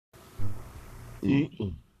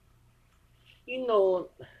You know,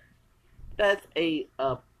 that's a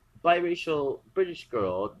biracial British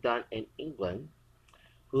girl done in England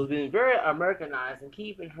who's been very Americanized and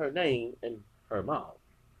keeping her name in her mouth.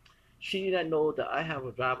 She did not know that I have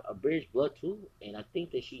a British blood too, and I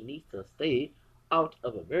think that she needs to stay out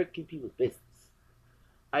of American people's business.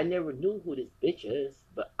 I never knew who this bitch is,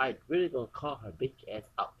 but I really gonna call her bitch ass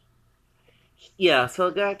out. Yeah, so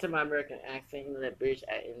back to my American accent, that British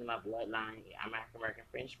in my bloodline. I'm African American,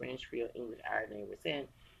 French, Creole, English, Irish, and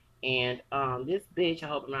and this bitch, I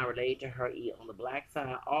hope I'm not related to her either on the black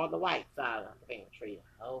side or the white side of the family tree.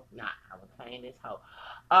 I hope not. I was playing this hoe.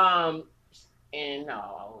 Um, and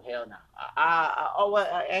no, hell no. Oh well,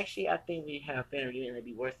 actually, I think we have family reunion that'd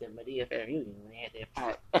be worse than Medea family reunion when they had that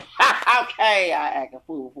fight. Okay, I act a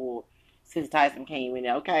fool before since Tyson came in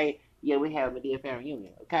there. Okay, yeah, we have Medea family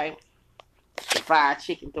reunion. Okay, the fried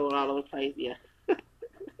chicken thrown all over the place. Yeah.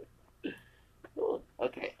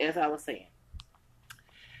 Okay, as I was saying.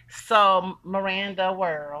 So, Miranda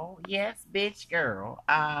World, yes, bitch girl,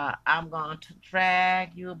 I'm going to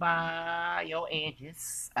drag you by your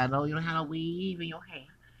edges. I know you don't have a weave in your hair.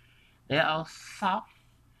 They're all soft.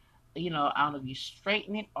 I don't know if you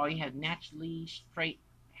straighten it or you have naturally straight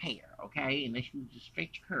hair, okay? Unless you just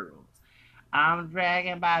straight your curls. I'm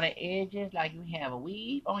dragging by the edges like you have a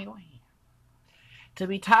weave on your hair. To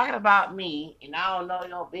be talking about me, and I don't know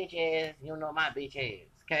your bitch ass, you don't know my bitch ass,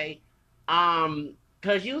 okay?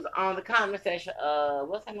 Cause you was on the comment section of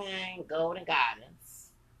what's her name, Golden Guidance.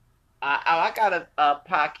 I got a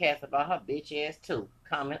podcast about her bitch ass too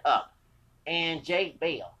coming up, and Jake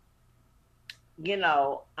Bell.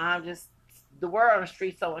 I'm just the word on the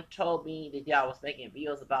street. Someone told me that y'all was making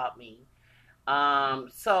videos about me.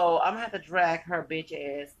 So I'm gonna have to drag her bitch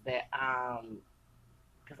ass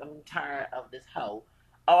because I'm tired of this hoe.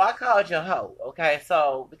 Oh, I called you a hoe, okay?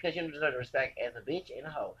 So because you deserve respect as a bitch and a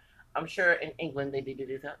hoe. I'm sure in England they did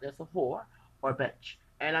this. There's a whore or bitch,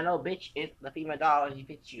 and I know bitch is the female dog and he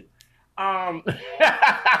fits you. Um,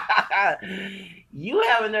 you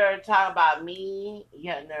have a nerve to talk about me.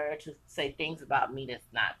 You have a nerve to say things about me that's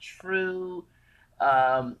not true.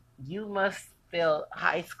 You must fail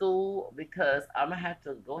high school because I'm gonna have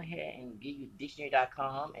to go ahead and give you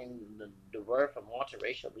dictionary.com and the word for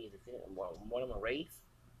multiracial means it's more than a race.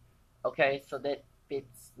 Okay, so that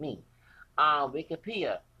fits me.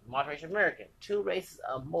 Wikipedia, multiracial American, two races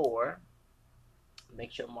or more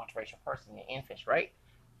makes you a multiracial person in your ancestry, right?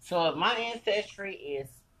 So if my ancestry is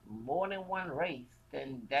more than one race,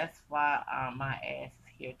 then that's why my ass is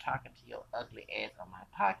here talking to your ugly ass on my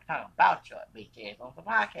podcast, talking about your bitch ass on the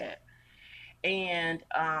podcast. And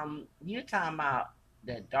you talking about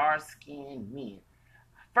the dark skinned men.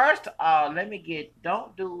 First of all, let me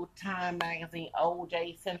don't do Time Magazine,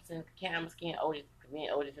 OJ Simpson, camera skin, OJ, me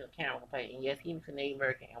and OJ Simpson camera play. And yes, he was Canadian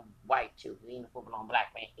American and white too, because he ain't a full blown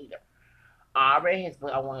black man either. I read his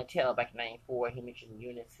book, I Want to Tell, back in 94. He mentioned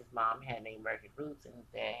Eunice, his mom had Native American roots, and his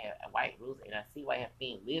dad had white roots, and I see why he had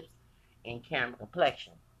thin lips and caramel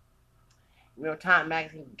complexion. Remember Time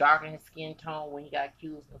Magazine darkened his skin tone when he got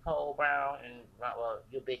accused of Nicole Brown, and well,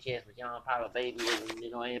 your bitch ass was young, probably a baby,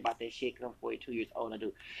 wasn't know anything about that shit, because I'm 42 years old and I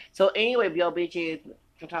do. So anyway, if your bitch ass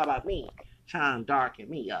can talk about me, trying to darken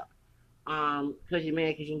me up. Because you're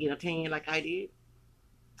mad because you can get a tan like I did.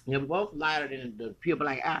 We're both lighter than the pure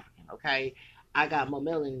black African, okay? I got more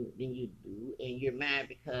melanin than you do, and you're mad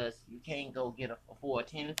because you can't go get for a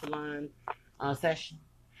tanning salon session.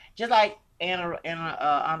 Just like Anna Rose, the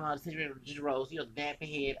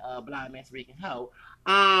nappy head, blind Mexican Rican hoe,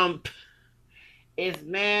 is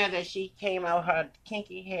mad that she came out with her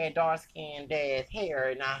kinky hair, dark skinned ass hair,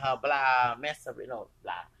 and not her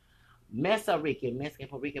Mexican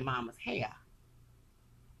Puerto Rican mama's hair.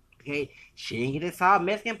 Okay, she didn't get this all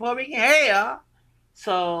Mexican Puerto Rican hair.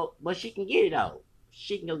 So, but she can get it though.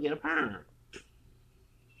 She can go get a perm.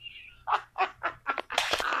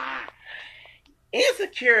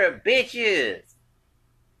 Insecure bitches.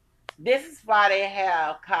 This is why they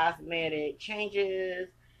have cosmetic changes.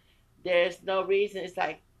 There's no reason. It's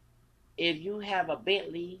like if you have a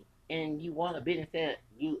Bentley and you want a business that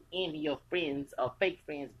you envy your friends or fake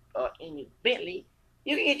friends or any Bentley,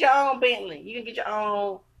 you can get your own Bentley. You can get your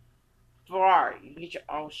own Ferrari. You can get your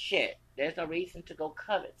own shit. There's no reason to go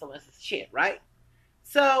covet someone else's shit, right?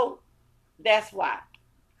 So that's why.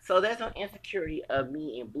 So there's no insecurity of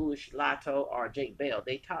me and Bluish Lotto or Jake Bell.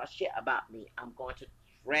 They talk shit about me. I'm going to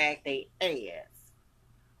drag their ass,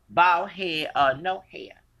 bald head or no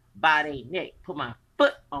hair, by their neck. Put my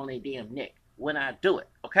foot on their damn neck when I do it.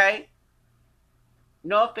 Okay?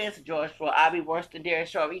 No offense to George Floyd. I'll be worse than Derek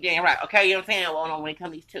Shaw. You damn right. Okay? You know what I'm saying? Well, when it comes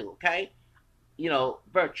to these two. Okay?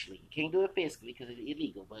 virtually. You can't do it physically because it's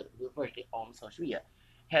illegal, but do it virtually on social media.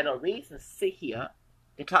 Had no reason to sit here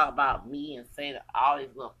and talk about me and say that all these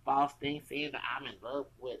little false things, saying that I'm in love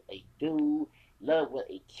with a dude, love with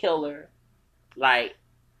a killer, like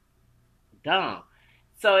dumb.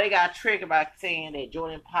 So they got triggered by saying that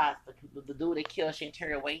Jordan Potts, the dude that killed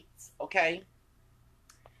Shantaria Waits, okay,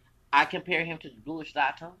 I compare him to the Bluish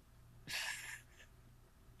Lotto.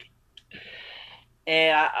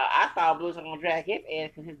 And I thought Blues was gonna drag his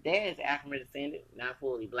ass because his dad is African descendant, not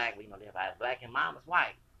fully black, but they're black, and mom is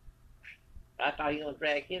white. I thought he was gonna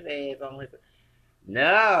drag his ass on his.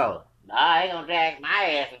 No, I ain't gonna drag my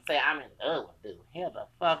ass and say I'm in love with dude. Hell the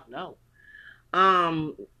fuck no.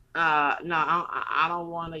 Um, no, I don't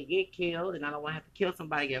want to get killed, and I don't want to have to kill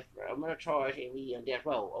somebody, get a murder charge, and be on death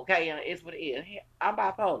row. Okay, it's what it is. I'm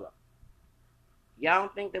bipolar. Y'all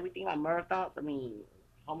don't think that we think about murder thoughts? I mean,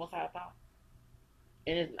 homicidal thoughts?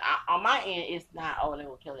 And it's on my end, it's not, oh, they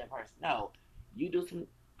will kill that person. No, you do some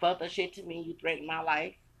fucked up shit to me. You threaten my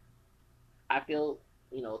life. I feel,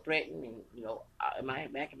 threatened, and in my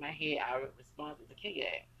back in my head, our response is to kill your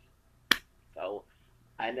ass. So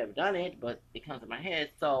I never done it, but it comes to my head.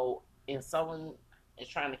 So if someone is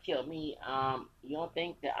trying to kill me, you don't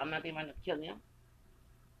think that I'm not being able to kill them?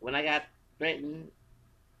 When I got threatened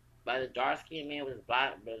by the dark skinned man with his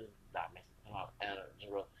black, but not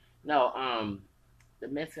Mexican, no, the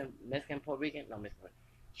Mexican Puerto Rican, no Mexican,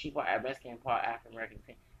 she part Mexican, part African American.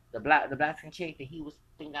 The black skin chick that he was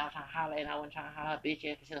thinking I was trying to holler and I wasn't trying to holler, bitch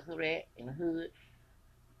ass, because she was hood rat in the hood.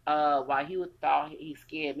 While he was thought he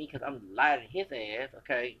scared me because I'm lighter than his ass,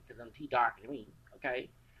 okay, because he darker than me, okay.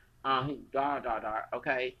 He dark,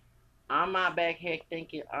 okay. I'm my back head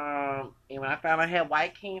thinking, and when I found I had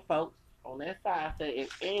white king folks on that side, I said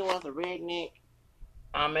if anyone's a redneck,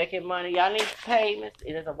 I'm making money. Y'all need to pay me.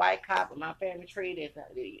 There's a white cop in my family tree.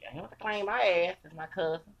 He wants to claim my ass. That's my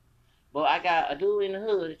cousin. But I got a dude in the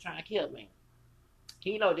hood that's trying to kill me.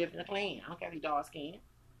 He no different than clean. I don't care if he dark skinned.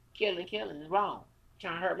 Killing is wrong.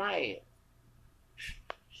 Trying to hurt my ass.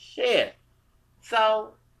 Shit.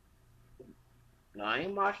 So, no, I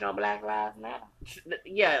ain't marching on Black Lives Matter.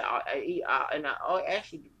 Yeah, and I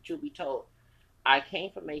actually, truth be told, I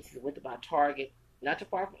came from Macy's, went to my Target, not too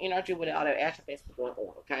far from NRG where all that action fest was going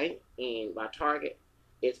on, okay? And my Target,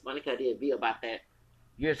 it's funny because I did a video about that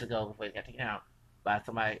years ago before it got taken out by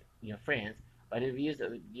somebody, friends. But it was years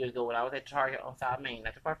ago when I was at Target on South Main,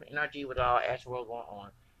 not too far from NRG with all action world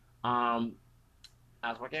going on.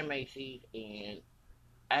 I was working at Macy's and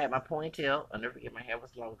I had my ponytail. I'll never forget, my hair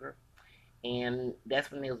was longer. And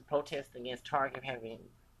that's when they was protesting against Target having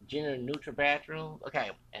gender neutral bathrooms.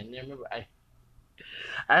 Okay, and then remember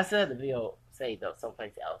I said the video say though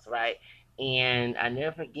someplace else, right? And I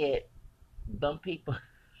never forget them people.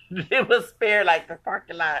 It was spared like the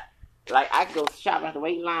parking lot. Like I could go shop at the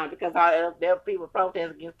waiting line because there were people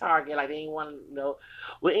protesting against Target, like they didn't want to know.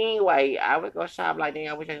 Well, anyway, I would go shop like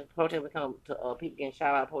I wish I could protest would come to people getting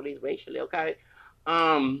shot by police racially. Okay,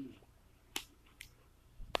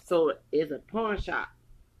 so it's a pawn shop.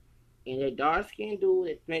 And that dark skinned dude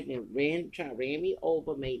that threatened ran me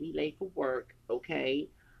over, made me late for work, okay?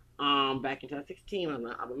 Back in 2016, I'm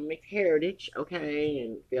a mixed heritage, okay,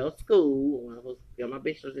 and failed school. When I was my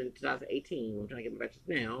bachelor's in 2018. I'm trying to get my bachelor's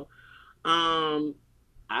now.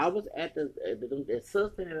 I was at the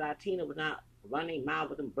sister and Latina was not running mouth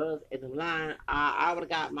with them brothers at the line. I would have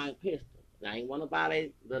got my pistol. I ain't want to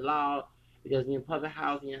violate the law because in public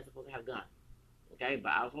housing you're not supposed to have guns, okay?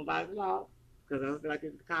 But I was gonna violate the law. Because I was like,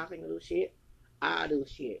 if the cops ain't gonna do shit, I'll do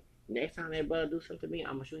shit. Next time that brother do something to me,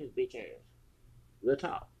 I'm gonna shoot his bitch ass. Real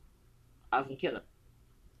talk. I was gonna kill him.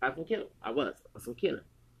 I was gonna kill him.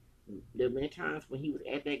 There have been times when he was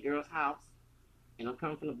at that girl's house and I'm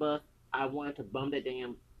coming from the bus, I wanted to bum that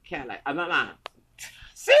damn Cadillac. I'm not lying.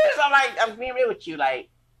 Serious, I'm being real with you. Like,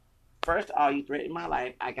 first of all, you threatened my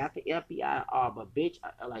life. I got the FBI, but bitch,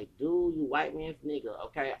 dude, you white man's nigga,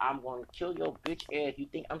 okay? I'm gonna kill your bitch ass. You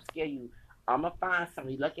think I'm scared of you? I'm gonna find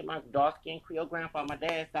somebody. Lucky my dark skinned Creole grandpa on my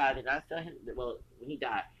dad's side, and I saw him. Well, when he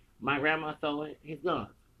died, my grandma saw his guns.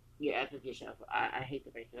 Yeah, after the shot. I hate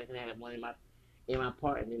the fact that I could have one in my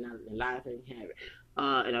part, and then I lied and didn't have it.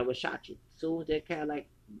 And I would shot you. Soon as that Cadillac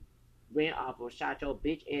ran off, or shot your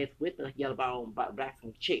bitch ass with the yellow bone black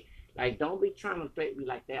some chick. Like, don't be trying to threaten me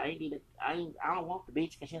like that. I don't want the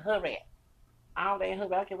bitch because she's her rat. I don't let her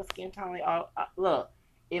rat. I don't care what skin tone they are. Look,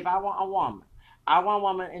 if I want a woman. I want a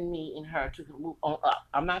woman and me and her to move on up.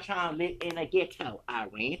 I'm not trying to live in a ghetto. I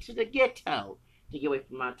ran to the ghetto to get away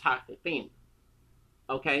from my toxic family.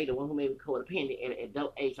 Okay, the one who made me codependent at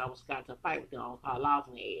adult age. I almost got into a fight with them. I almost called laws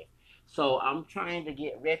on the ass. So I'm trying to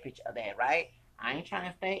get refuge of that, right? I ain't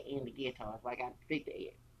trying to stay in the ghetto. That's why I got evicted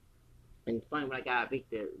at. And it's funny, when I got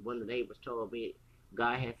evicted, one of the neighbors told me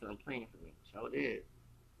God had something planned for me. So did.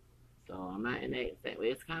 So I'm not in that.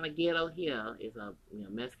 It's kind of ghetto here. It's a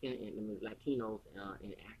Mexican and Latinos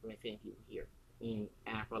and African people here. And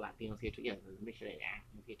Afro Latinos here too. Yeah, there's a mixture of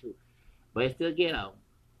Africans here too. But it's still ghetto.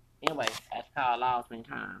 Anyway, I have to call laws many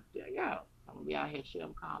times. Yeah, yo, I'm gonna be out here shit.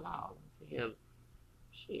 I'm calling laws. Hell,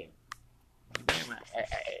 shit.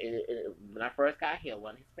 When I first got here,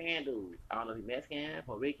 one Hispanic dudes. I don't know if he's Mexican,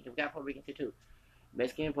 Puerto Rican. We got Puerto Ricans here too.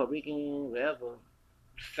 Mexican, Puerto Rican, whatever,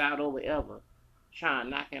 South or whatever, trying to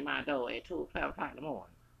knock at my door at 2:12 in the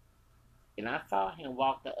morning. And I saw him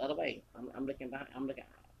walk the other way. I'm looking behind. I'm looking.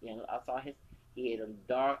 I saw he had some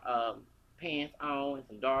dark pants on and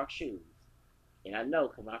some dark shoes. And I know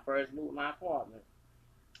because when I first moved my apartment,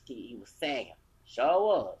 he was sagging. Sure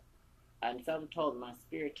was. And something told me, my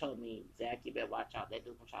spirit told me, Zach, you better watch out. That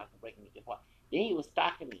dude gonna try to break me apart. Then he was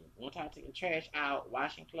stalking me. One time taking trash out,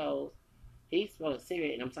 washing clothes. He smelled a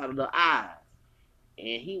cigarette and I'm saw the little eyes.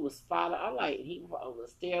 And he was following. I'm like, he was a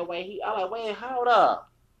stairway. I'm like, wait, hold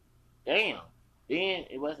up. Damn. Then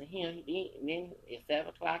it wasn't him. Then at 7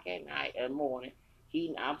 o'clock at night in the morning,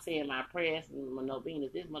 I'm saying my prayers and no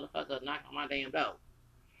business. This motherfucker knocked on my damn door.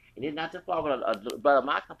 And it's not too far, but a brother of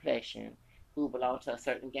my complexion who belongs to a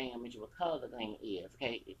certain gang. I mention what color the gang is.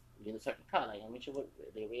 Okay, it's in a certain color. I mention what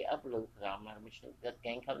they red or blue because I'm not mentioning the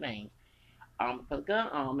gang color names. Put a gun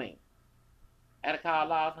on me. I had to call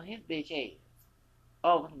laws on his bitch ass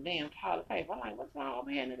over some damn toilet paper. I'm like, what's wrong over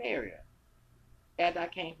here in that area? After I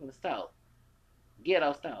came from the store,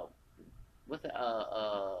 ghetto store. What's it?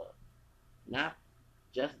 Not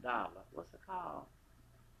just a dollar. What's it called?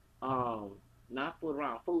 Not Food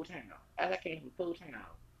Around, Food Town. As I came from Food Town,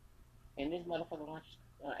 and this motherfucker wants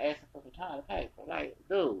asking for some toilet paper. Like,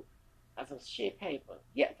 dude, that's some shit paper.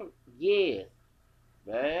 Yeah, for years.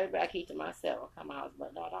 But I keep to myself. I come out,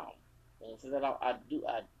 but no, I don't. And so that I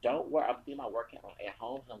don't work. I'm thinking about working at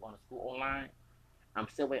home, so I'm going to school online. I'm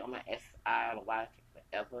still waiting on my SI. I don't know why it takes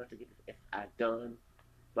forever to get this SI done,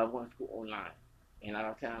 but I'm going to school online. And I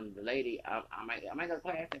don't tell the lady I might go to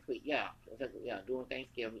class next week. Yeah, doing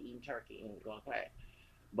Thanksgiving, eating turkey, and going to class.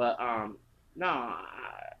 But no,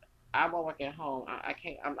 I won't work at home. I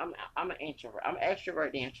can't. I'm an introvert. I'm an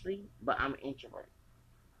extrovert naturally, but I'm an introvert.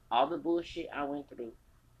 All the bullshit I went through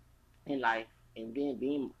in life, and then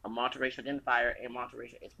being a multiracial identifier and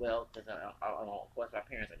multiracial as well, because of course my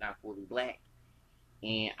parents are not fully black,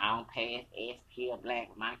 and I don't pass as pure black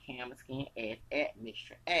with my camera skin as at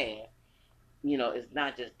mixture as. It's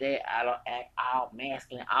not just that I don't act all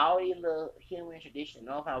masculine. All these little human traditions,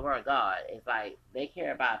 know if I were God, it's like they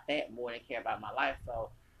care about that more than they care about my life.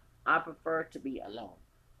 So I prefer to be alone.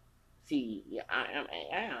 See, yeah,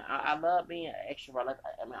 I love being an extrovert.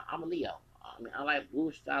 I'm a Leo. I like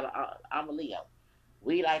blue style. I'm a Leo.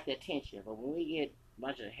 We like the attention, but when we get a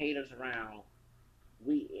bunch of haters around,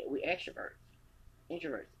 we extroverts,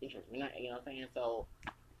 introverts. We're not, you know what I'm saying? So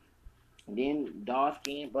then dark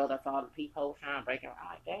skinned brother saw the people trying to break out. I'm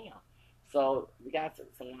like, damn. So we got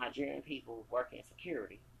some Nigerian people working in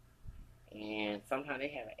security, and sometimes they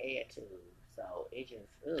have an attitude. So it just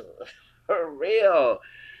for real.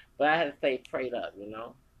 But I had to stay prayed up,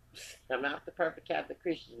 I'm not the perfect Catholic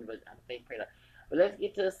Christian, but I had to stay prayed up. But let's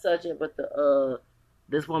get to the subject with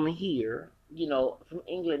this woman here, from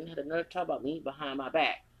England, had another talk about me behind my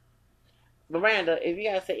back. Miranda, if you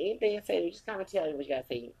gotta say anything, just come and tell me what you gotta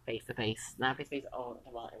say face to face, not face to face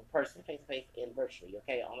in person, face to face and virtually,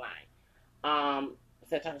 okay, online.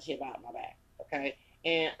 Instead of talking shit about my back, okay.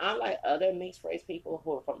 And unlike other mixed race people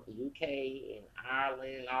who are from the UK and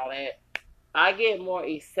Ireland and all that, I get more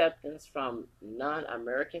acceptance from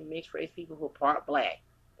non-American mixed race people who are part black,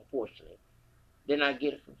 unfortunately, than I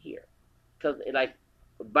get it from here. Because, like,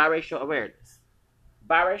 biracial awareness.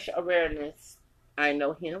 Biracial awareness, I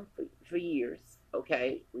know him for years,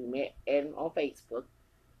 okay? We met him on Facebook,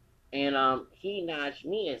 and he nudged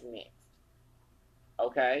me as next,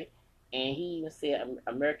 okay? And he even said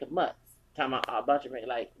American mutts. Talking about a bunch of,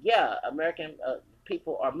 American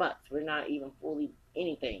people are mutts. We're not even fully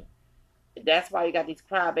anything. That's why you got these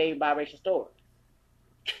crybaby biracial stories.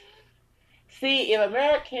 See, if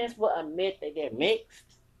Americans will admit that they're mixed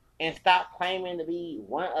and stop claiming to be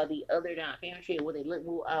one or the other down the family tree, what they look,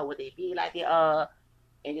 what they feel like they are,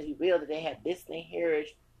 and just reveal that they have this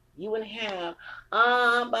heritage, you wouldn't have,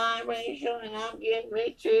 I'm biracial and I'm getting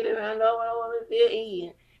mistreated and I know what I want to feel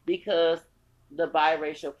eating. Because the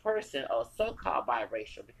biracial person, or so-called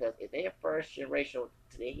biracial, because if they're first generation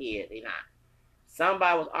to their head, they're not.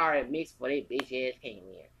 Somebody was already mixed before they bitch ass came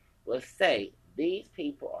in. Will say these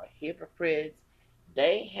people are hypocrites.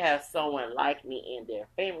 They have someone like me in their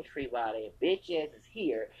family tree while their bitch ass is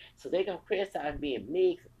here. So they gonna criticize being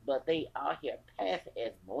mixed, but they out here passing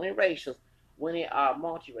as monoracials when they are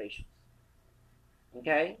multiracials.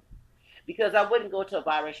 Okay? Because I wouldn't go to a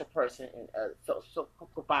biracial person and so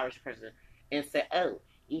biracial person and say, "Oh,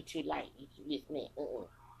 you too light, you too this man."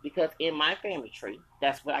 Because in my family tree,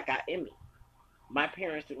 that's what I got in me. My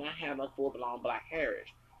parents do not have a full blown black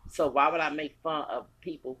heritage, so why would I make fun of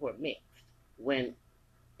people who are mixed when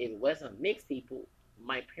if it wasn't mixed people,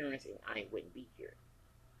 my parents and I wouldn't be here.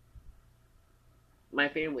 My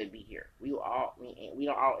family wouldn't be here. We don't all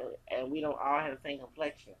have the same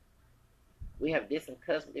complexion. We have different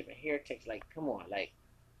cousins, different heritage. Like, come on, like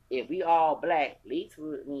if we all black, at least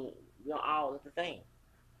we don't all look the same.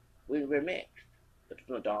 We're mixed.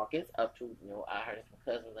 From the darkest up to I heard some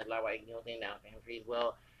cousins that like white now family as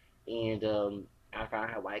well, and I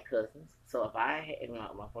found her white cousins. So if I had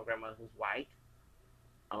my grandmother who's white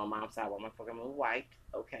on my mom's side, my grandmother was white.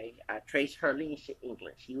 Okay, I traced her lineage to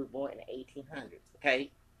England. She was born in the 1800s.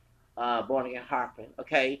 Okay, born in Harpen.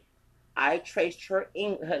 Okay, I traced her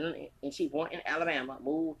in her, and she born in Alabama,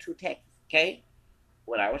 moved to Texas. Okay,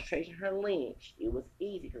 when I was tracing her lineage, it was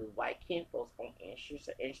easy because white kinfolks on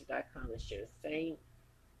ancestry.com that share the same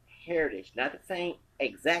heritage, not the same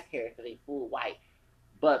exact heritage because they full white,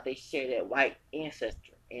 but they share that white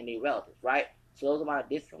ancestor and their relatives, right? So those are my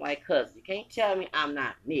distant white cousins. You can't tell me I'm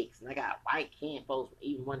not mixed and I got white kinfolks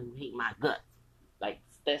even one who hate my guts. Like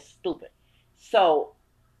that's stupid. So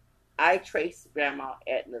I traced Grandma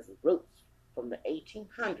Edna's roots from the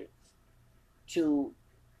 1800s to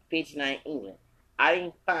 59 England. I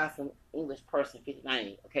didn't find some English person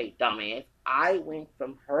 59. Okay, dumbass. I went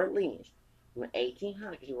from her lineage from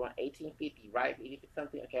 1800 because you were on 1850, right? 80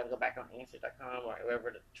 something. Okay, I'll go back on answer.com or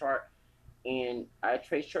wherever the chart. And I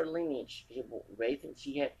traced her lineage.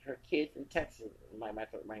 She had her kids in Texas. My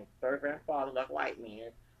third grandfather was a white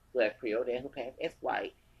man who had Creole dad who passed as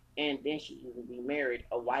white. And then she remarried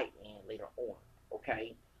a white man later on.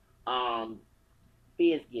 Okay.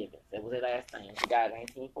 Fitzgibbons. That was her last name. She died in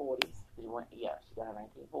 1940s. She died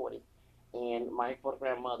in 1940s. And my photo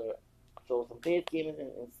grandmother, so some Fitzgibbons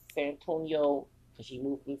in San Antonio, because she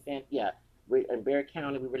moved from in Bexar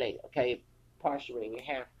County, we related. Okay, partially related. We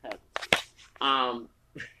have cousins.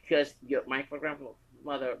 Because my photo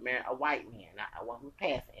grandmother married a white man, not one who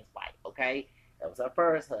passed as white. Okay, that was her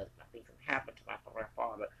first husband. I think something happened to my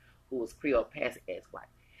grandfather, who was Creole, passed as white.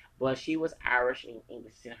 But she was Irish and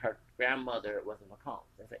English, and her grandmother was a McComb.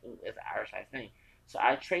 That's an Irish name. So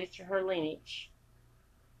I traced her lineage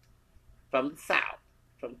from the South,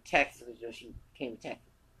 from Texas. She came to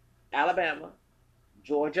Texas, Alabama,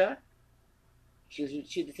 Georgia. She's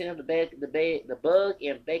descendant of the bug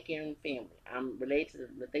and bacon family. I'm related to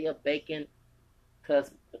the thing of bacon,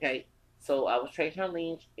 cause okay. So I was tracing her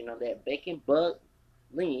lineage, that bacon bug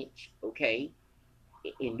lineage. Okay,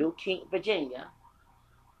 in New King, Virginia.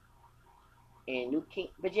 In New King,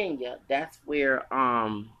 Virginia, that's where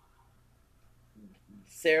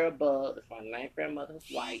Sarah Bug is my ninth grandmother who's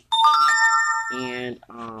white. And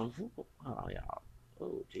hold on y'all.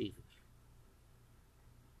 Oh Jesus.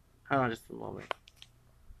 Hold on just a moment.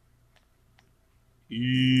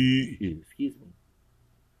 Excuse me.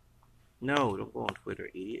 No, don't go on Twitter,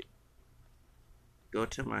 idiot. Go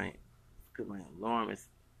to because my alarm is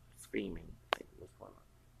screaming. What's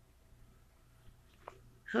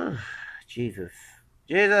going on? Jesus.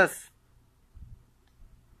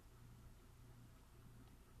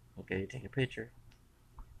 Okay, take a picture.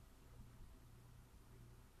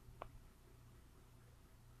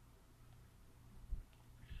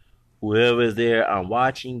 Whoever's there, I'm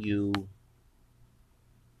watching you.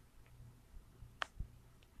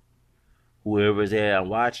 Whoever's there, I'm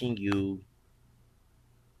watching you.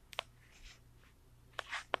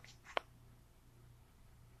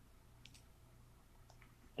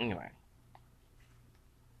 Anyway.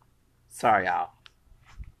 Sorry, y'all.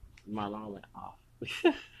 My alarm went off.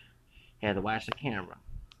 Had to watch the camera.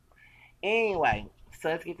 Anyway, so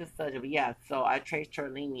let's get to the subject. But yeah, so I traced her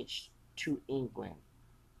lineage to England.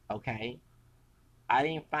 Okay? I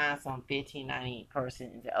didn't find some 1590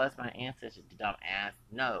 person and say, oh, it's my ancestor, dumb ass.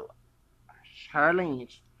 No. Her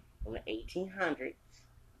lineage from the 1800s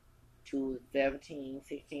to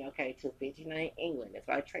 1716, okay, to 59 England. That's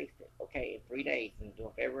why I traced it, okay, in 3 days, in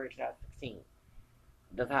February 2016.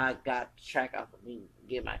 That's how I got track of me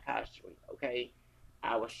get my college degree, okay?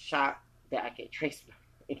 I was shocked that I could trace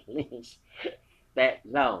my lineage that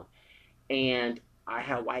long. And I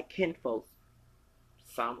have white kinfolks.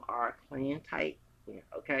 Some are clan type,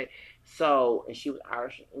 okay? So, and she was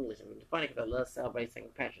Irish and English. And it's funny because I love celebrating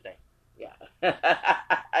St. Patrick's Day. Yeah.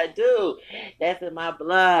 I do. That's in my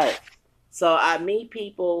blood. So I meet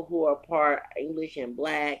people who are part English and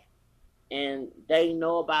black, and they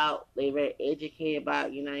know about, they very educated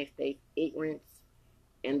about United States ignorance,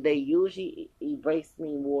 and they usually embrace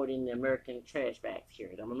me more than the American trash bags here.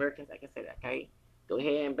 I'm Americans, I can say that, okay? Go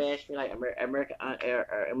ahead and bash me like America,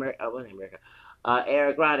 wasn't America,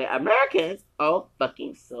 Eric Grande. Americans are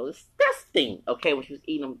fucking so disgusting. Okay, when she was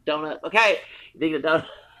eating them donuts, okay? You think the donut?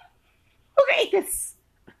 Okay, this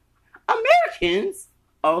Americans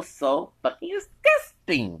are so fucking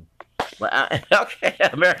disgusting. Well, okay,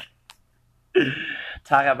 American.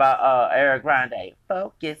 Talk about Eric Grande.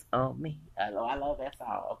 Focus on me. I love that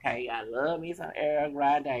song. Okay, I love me some Eric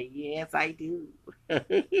Grande. Yes, I do.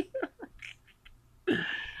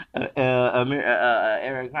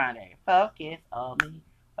 Eric Grande. Focus on me.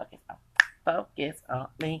 Focus on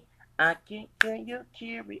me. I can't get you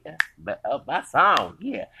curious. But my song,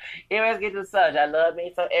 yeah. Anyways, get to such. I love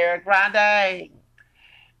me some Eric Grande.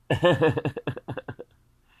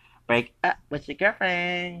 Break up with your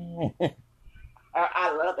girlfriend.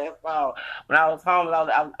 I love that song. When I was home,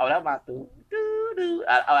 that was about to do do.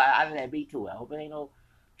 I did that beat to it. I hope it ain't no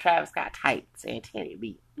Travis Scott type Santana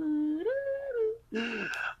beat.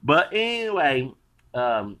 But anyway,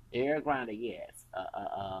 Eric Grande, yes.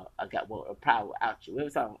 I got what probably out you. It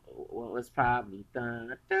was on. What was probably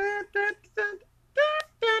dun, dun, dun, dun, dun,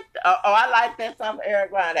 dun. Oh, I like that song,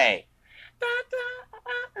 Eric Grande.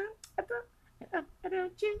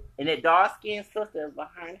 And that dark skinned sister is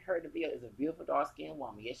behind her. The video is a beautiful dark skinned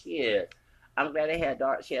woman. Yes, she is. I'm glad they had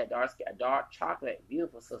dark. She had dark skin, a dark chocolate,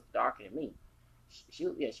 beautiful sister, darker than me. She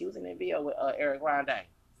was in that video with Eric Grande.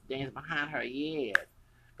 Dance behind her. Yes.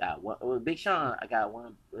 Got one with Big Sean. I got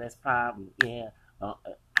one. That's problem. Yeah. Uh,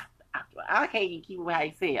 uh, I can't even keep it how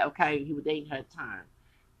he said. Okay, he was dating her at the time.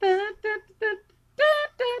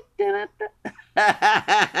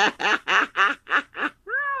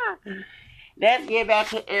 Let's get back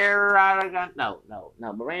to Miranda. No,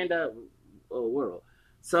 Miranda world.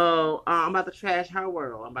 So I'm about to trash her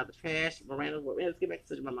world. I'm about to trash Miranda's world. Let's get back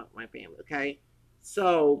to my family, okay?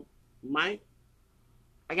 So my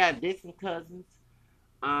I got distant cousins.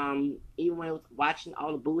 Even when I was watching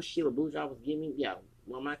all the bullshit or bullshit I was giving, yeah,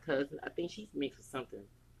 one of my cousins, I think she's mixed with something.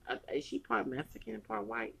 Is she part Mexican and part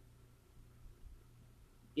white?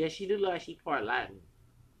 Yeah, she do look like she part Latin.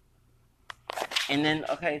 And then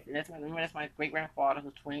okay, that's my great grandfather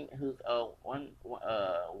who's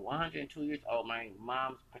 102 years old. My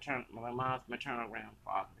mom's maternal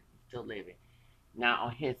grandfather still living. Now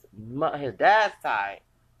on his dad's side,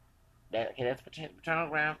 that's paternal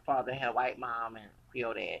grandfather had a white mom and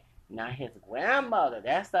Creole dad. Now his grandmother,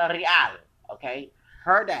 that's the Real. Okay,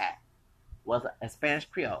 her dad was a Spanish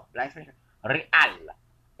Creole, black Spanish Real,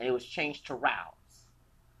 and it was changed to Rouse.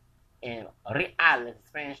 And Real is a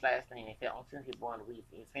Spanish last name. They said since he was born in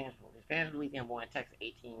Louisiana, Spanish Louisiana, born in Texas,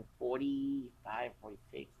 1845,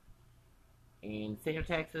 46, in Central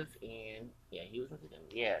Texas, and yeah, he was in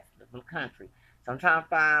yes, from the country. So I'm trying to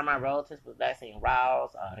find my relatives with that name,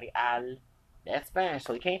 Rouse, Real. That's Spanish,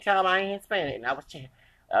 so you can't tell I ain't Spanish. And I was checking.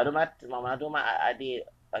 I did,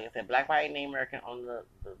 like I said, black, white, and American on the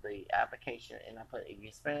application, and I put if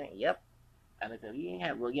you're Spanish, yep. And I said, you ain't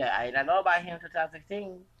have, well, yeah, I didn't know about him until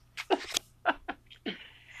 2016.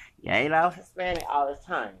 Yeah, he lost Hispanic all this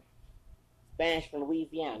time. Spanish from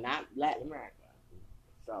Louisiana, not Latin America.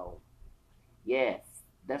 So, yes,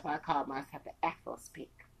 that's why I call myself the Afro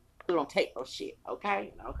speak. Who don't take no shit,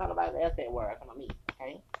 okay? I don't call nobody else that word. I call me,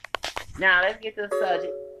 okay? Now let's get to the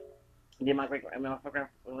subject. Then my great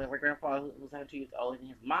grandfather, who was 102 years old, and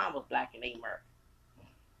his mom was black and Native American.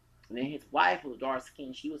 And then his wife, who was dark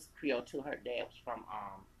skinned, she was Creole too. Her dad was from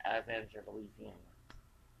Alexandria, Louisiana.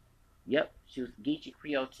 Yep, she was Geechee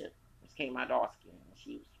Creole too. She came out dark skin.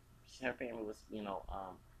 Her family was,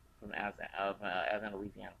 from Alexandria,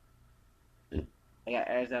 Louisiana. I got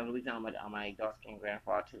Alexandria, Louisiana on my dark skinned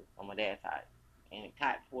grandfather too, on my dad's side. And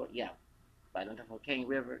Cottonport, yeah. By the King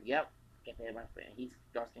River, yep. Get that my friend. He's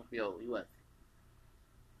dark skinned Creole. He was.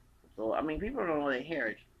 So I mean, people don't know their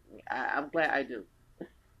heritage. I'm glad I do.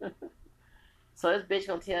 So this bitch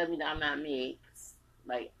gonna tell me that I'm not mixed.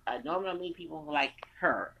 Like I normally meet people who like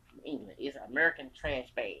her from England. It's American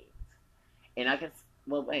trash bags, and I guess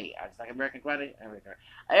wait, I just like American Grande.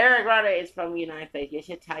 Eric Grande is from the United States. Yes,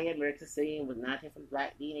 Italian American Sicilian was not from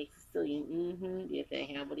black DNA Sicilian. Yes, they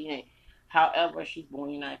have what DNA. However, she's born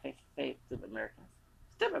in the United States. Stupid Americans.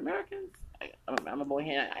 Stupid Americans. I'm a boy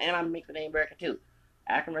here, and I'm mixed with American too.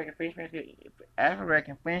 African American, French,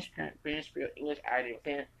 English,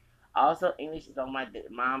 Irish. Also, English is on my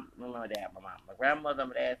mom, my grandmother on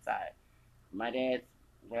my dad's side. My dad's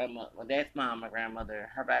grandma, my dad's mom, my grandmother,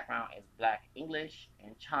 her background is Black English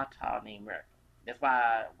and Choctaw Native American. That's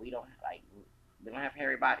why we don't have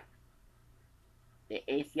hairy bodies. The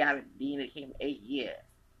ACI DNA came 8 years.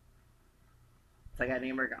 So I got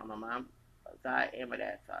Native American on my mom's side and my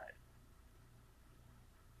dad's side.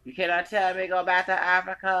 You cannot tell me to go back to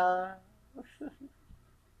Africa.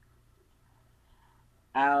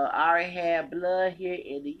 I already have blood here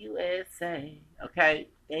in the USA. Okay,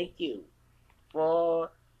 thank you for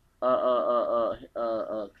Columbus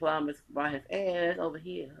brought his ass over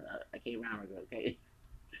here. I can't remember, okay.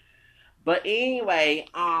 But anyway,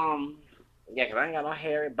 yeah, cause I ain't got no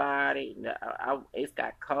hairy body. It's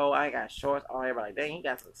got cold. I ain't got shorts on. Everybody, dang, he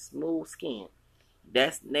got some smooth skin.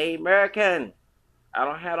 That's Native American. I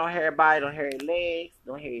don't have no hairy body, no hairy legs,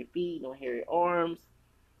 no hairy feet, no hairy arms,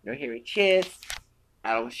 no hairy chest.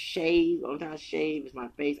 I don't shave. Only time I shave is my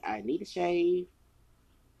face. I need to shave.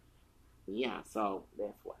 Yeah, so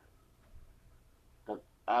that's why.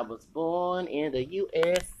 I was born in the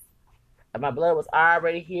U.S. And my blood was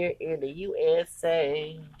already here in the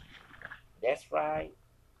USA. That's right.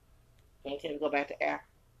 Can't tell me to go back to Africa.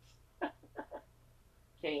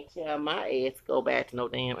 Can't tell my ass to go back to no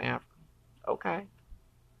damn Africa. Okay.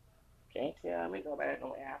 Can't tell me to go back to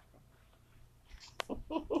no Africa.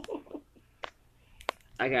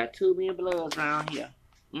 I got 2 million bloods around here.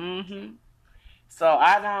 Mm-hmm. So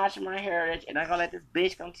I acknowledge my heritage, and I'm gonna let this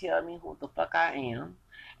bitch come tell me who the fuck I am.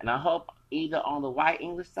 And I hope either on the white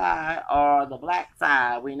English side or the black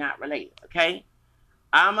side we're not related, okay?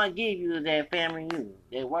 I'm gonna give you that family reunion,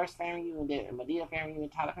 that worst family reunion, that Medea family reunion,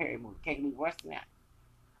 Tyler Perry movie. Can't be worse than that.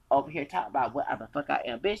 Over here talk about what the fuck I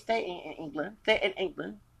am. Bitch, stay in England. Stay in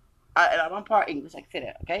England. And I'm part English, I can say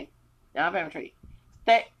that, okay? Now I'm family tree.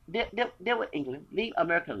 Stay, deal with England. Leave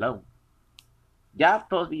America alone. Y'all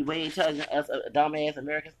supposed to be way intelligent as dumbass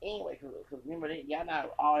Americans anyway, because remember that y'all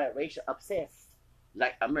not all that racial obsessed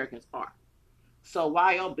like Americans are. So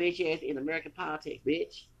why your bitch ass in American politics,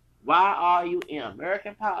 bitch? Why are you in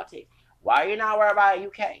American politics? Why you not worried about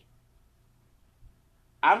UK?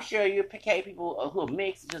 I'm sure you PK people who are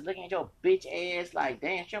mixed just looking at your bitch ass like,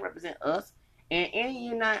 damn, she don't represent us. And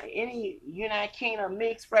any United Kingdom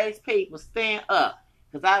mixed race people, stand up.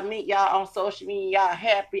 Because I meet y'all on social media, y'all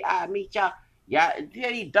happy, I meet y'all. Y'all,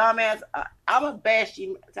 tell these dumbass, I'ma bash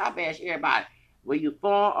you, I bash everybody, whether you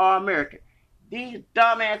foreign or American. These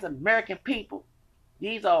dumbass American people,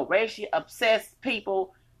 these are racially obsessed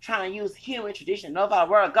people trying to use human tradition, know about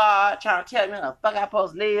the word of God, trying to tell me how the fuck I'm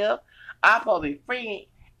supposed to live. I'm supposed to be free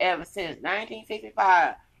ever since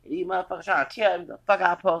 1965. And these motherfuckers trying to tell me the fuck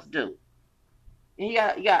I'm supposed to do. And you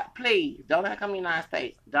got, please, don't have to come to the United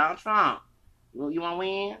States. Donald Trump, you want to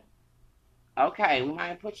win? Okay, we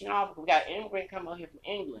might put you in office. We got an immigrant coming over here from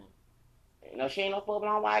England. You know, she ain't no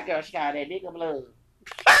full-blown white girl. She got that nigga blood.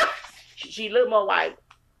 she a little more white.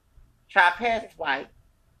 Tri-passage white.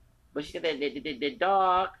 But she got that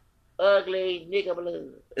dark, ugly nigga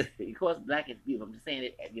blood. Of course, black is beautiful. I'm just saying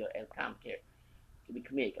it as a commentary. To be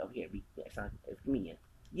comedic over here. As a comedian.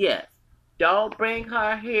 Yes. Don't bring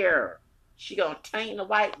her here. She gonna taint the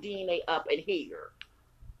white DNA up in here.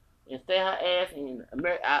 And stay her ass in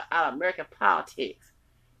out of American politics.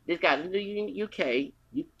 This got in the UK,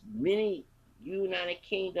 many United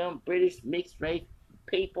Kingdom, British mixed race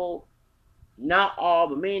people, not all,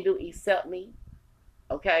 but many do accept me.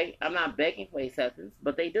 Okay, I'm not begging for acceptance,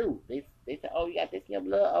 but they do. They say, oh, you got this in your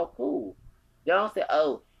blood? Oh, cool. They don't say,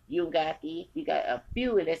 oh, you got these. You got a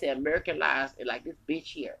few, and they say Americanized like this bitch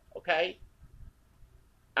here. Okay.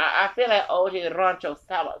 I feel like OJ Rancho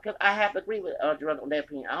style because I have to agree with OJ Rancho on that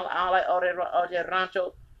opinion. I don't like OJ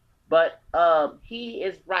Rancho, but he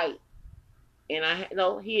is right, and I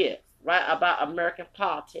know he is right about American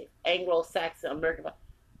politics, Anglo-Saxon American,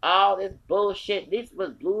 all this bullshit. This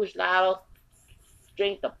was blues lotto,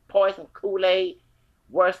 drink the poison Kool-Aid,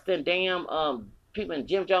 worse than damn people in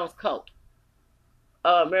Jim Jones Coke.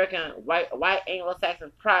 American white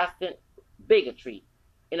Anglo-Saxon Protestant bigotry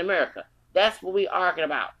in America. That's what we arguing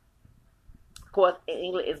about. Of course,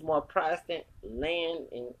 England is more Protestant land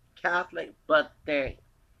and Catholic, but their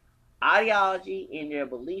ideology and their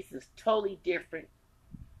beliefs is totally different.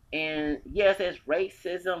 And yes, it's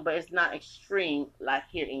racism, but it's not extreme like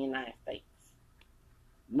here in the United States.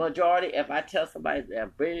 Majority, if I tell somebody they're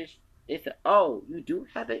British, they say, oh, you do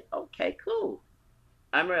have it? Okay, cool.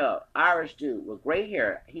 I remember an Irish dude with gray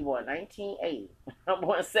hair. He born 1980. I'm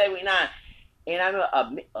born 79. And I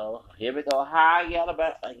remember, here we go, high yellow,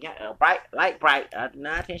 bright, light bright.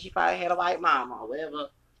 19, she probably had a white mama or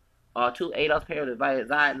whatever. Or 2 8 pair of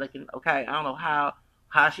Zai looking, okay, I don't know how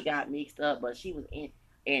she got mixed up, but she was in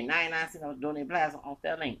 99 cents on doing the plaza on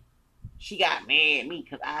Sterling. She got mad at me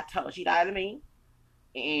because I told her she lied to me.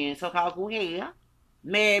 And so-called Goo hair.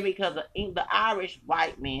 Mad because the Irish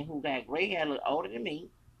white man who got gray hair, look older than me,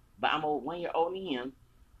 but I'm 1 year older than him,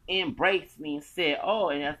 embraced me and said, "Oh,"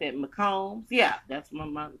 and I said, "McCombs, yeah, that's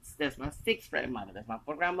my sixth grandmother. That's my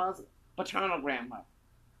fourth grandmother's paternal grandmother.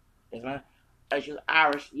 That's my she was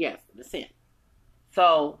Irish, yes, descent."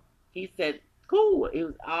 So he said, "Cool." It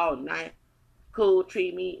was all nice, cool,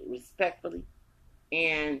 treat me respectfully,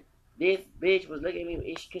 and this bitch was looking at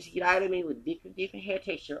me because she lied to me with different hair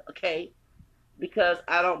texture, okay? Because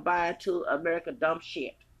I don't buy into America dumb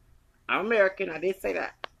shit. I'm American, I did say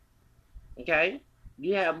that. Okay?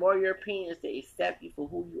 You have more Europeans that accept you for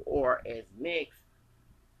who you are as mixed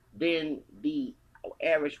than the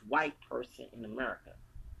average white person in America.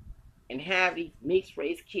 And have these mixed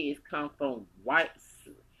race kids come from whites,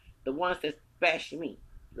 the ones that bash me.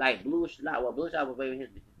 Like Bluish Lot, well, Bluish Lot was baby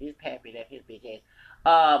his pappy, that's his bitch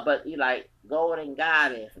ass. But you like Golden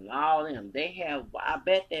Goddess and all them, they have, I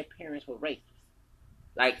bet their parents were racist.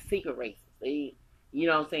 Like secret racist. They, you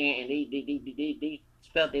know what I'm saying? And they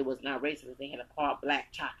felt they was not racist. They had a part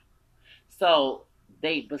black child. So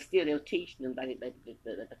but still they'll teach them like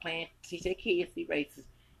the Klan teach their kids to be racist.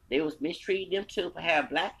 They was mistreating them too for having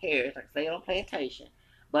black hairs, like say on plantation,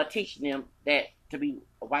 but teaching them that to be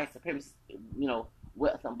a white supremacist, you know,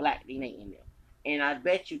 with some black DNA in them. And I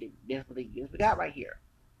bet you that's what we got right here.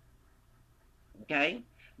 Okay?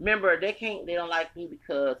 Remember, they don't like me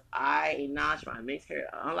because I acknowledge my mixed hair.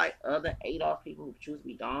 Unlike other Adolf people who choose to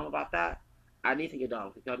be dumb about that, I need to get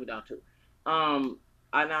dumb. Because me dumb too. I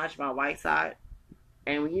acknowledge my white side.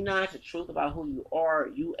 And when you acknowledge the truth about who you are,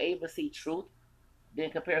 you able to see truth, then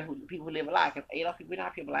compare who people live a lie. Because Adolf people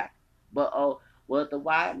not people black. But well, the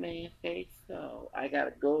white man says so. I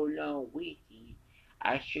gotta go along with you.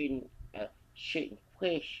 I shouldn't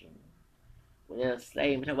question. Well,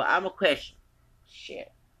 slave. Well, I'm a question.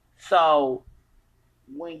 Shit. So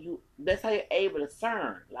that's how you're able to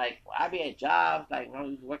discern. Like I be at jobs, like when I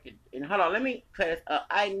was working. And hold on, let me clear this up.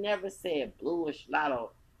 I never said Bluish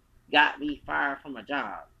Lotto got me fired from a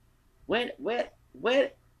job. When,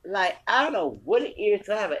 like I don't know what it is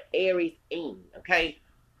to have an Aries in, okay,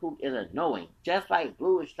 who is annoying, just like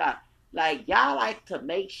Bluish Lotto. Like y'all like to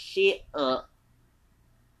make shit up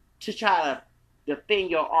to try to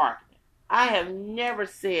defend your argument. I have never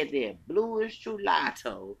said that Bluish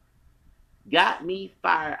Chulato got me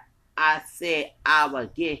fired. I said I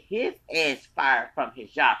would get his ass fired from his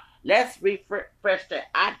job. Let's refresh that.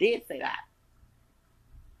 I did say that.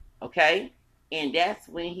 Okay? And that's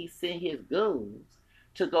when he sent his goons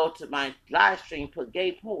to go to my live stream, put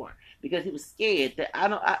gay porn. Because he was scared that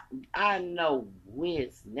I know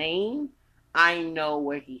his name. I know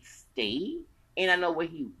where he stayed. And I know where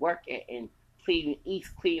he worked at in Cleveland,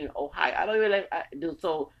 East Cleveland, Ohio. I don't really do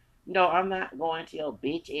so. No, I'm not going to your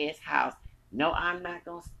bitch ass house. No, I'm not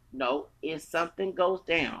going to. No, if something goes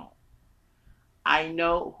down, I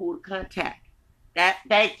know who to contact.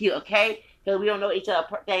 Thank you, okay? Because we don't know each other.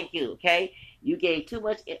 Thank you, okay? You gave too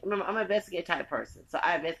much. Remember, I'm an investigative type person, so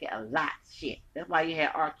I investigate a lot of shit. That's why you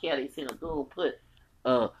had R. Kelly send a goon put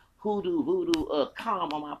voodoo calm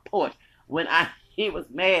on my porch when he was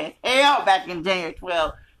mad hell back in January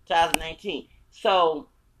 12, 2019. So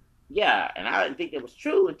yeah, and I didn't think it was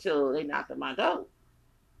true until they knocked on my door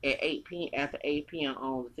at 8 p.m. after 8 p.m.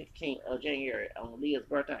 on the 16th of January on Leah's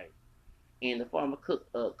birthday. And the former Cook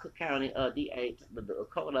County DA, the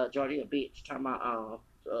Dakota Georgia bitch, talking about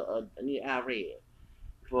Anita Alred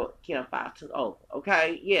for Kim 5 took over.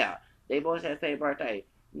 Okay, yeah, they both had the same birthday.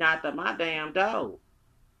 Not to my damn dog.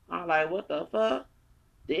 I'm like, what the fuck?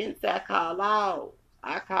 Didn't say I call laws.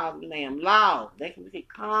 I called the damn laws. They can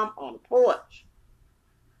come on the porch.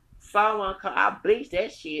 Someone called, I bleached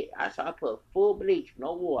that shit. I put full bleach,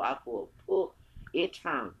 no water. I put full, it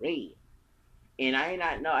turned red. And I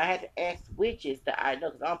not know. I had to ask witches that I know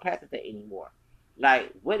because I don't practice that anymore.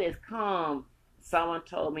 Like what has come? Someone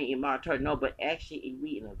told me in my turn. No, but actually, in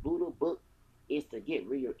reading a voodoo book is to get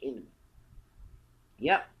rid of your enemy.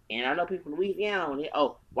 Yep. And I know people from Louisiana on it.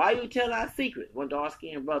 Oh, why you tell our secrets? One dark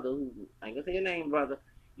skinned brother who I ain't gonna say your name, brother.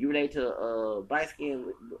 You relate to bright skinned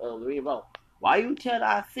Maria Bo. Why you tell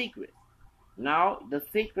our secrets? No, the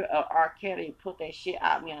secret of R. Kelly put that shit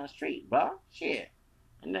out me on the street, bro. Shit.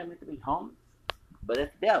 I'm not meant to be homeless. But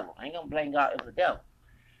it's the devil. I ain't gonna blame God, it's the devil.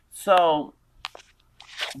 So,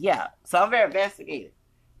 yeah. So I'm very investigative.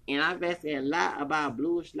 And I investigated a lot about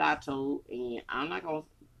Bluish Lotto, and I'm not gonna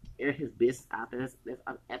air his business out there. That's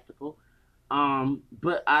unethical.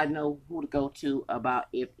 But I know who to go to about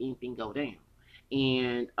if anything go down.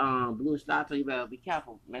 And Bluish Lotto, you better be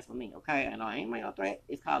careful mess with me, okay? I know I ain't making no threat.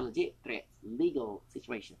 It's called legit threats, legal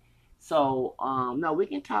situation. So, no, we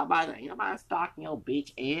can talk about it. Ain't nobody stalking your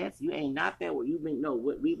bitch ass. You ain't not there where you been. No,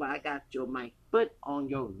 what reason I got my foot on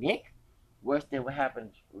your neck? Worse than what happened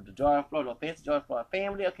with the Georgia Florida offense, Georgia Florida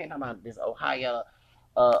family. Okay, talking about this Ohio,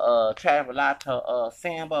 Tragic Mulatta,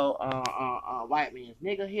 Sambo, white man's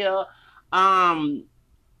nigga here. Um,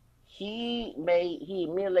 he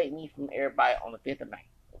humiliated me from everybody on the 5th of May.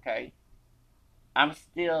 Okay, I'm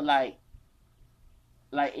still like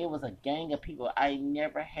it was a gang of people. I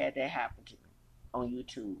never had that happen to me on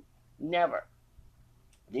YouTube. Never.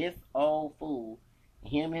 This old fool,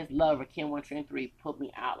 him and his lover, Kim 123, put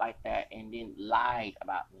me out like that and then lied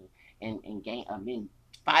about me and gang then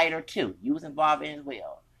fighter too. You was involved in as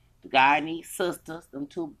well. The guy needs sisters, them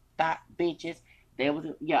two bitches. They was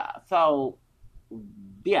so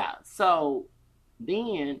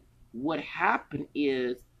then what happened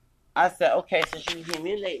is I said, okay, since you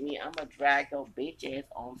humiliate me, I'm gonna drag your bitch ass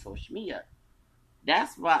on social media.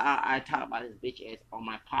 That's why I talk about this bitch ass on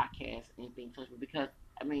my podcast and things social because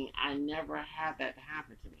I mean I never had that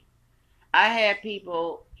happen to me. I had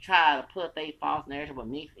people try to put their false narrative what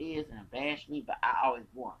mix is and bash me, but I always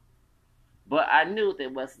won. But I knew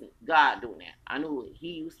that wasn't God doing that. I knew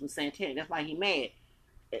He used some satanic. That's why He mad.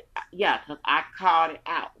 Yeah, because I called it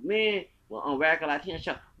out. Man, well, on Radical Latino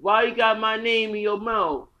show, why you got my name in your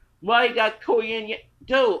mouth? Why you got Corey in your...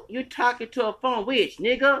 Dude, you talking to a phone witch,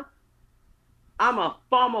 nigga. I'm a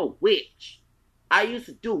former witch. I used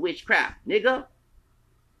to do witchcraft, nigga.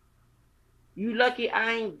 You lucky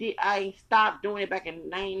I ain't stopped doing it back in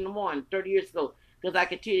 91, 30 years ago. Because I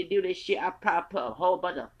continue to do this shit. I probably put a whole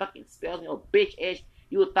bunch of fucking spells in your bitch ass.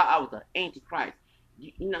 You would thought I was an antichrist.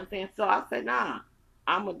 You know what I'm saying? So I said, nah.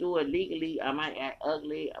 I'm going to do it legally. I might act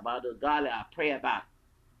ugly about the God that I pray about.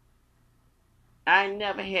 I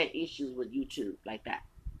never had issues with YouTube like that.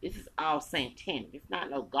 This is all satanic. It's not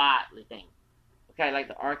no godly thing. Okay, like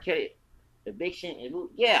the arcade eviction and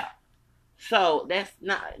yeah. So that's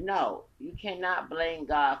not no. You cannot blame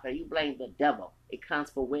God for it. You blame the devil. It comes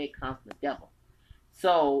from where it comes from the devil.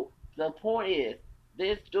 So the point is,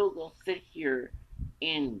 this dude gonna sit here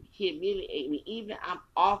and humiliate me. Even I'm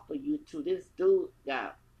off of YouTube. This dude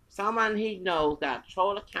got someone he knows got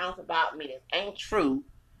troll accounts about me that ain't true.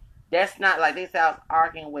 That's not like this. I was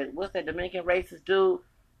arguing with what's that Dominican racist dude?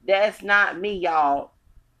 That's not me, y'all.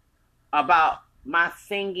 About my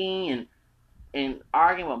singing and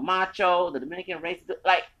arguing with Macho, the Dominican racist dude.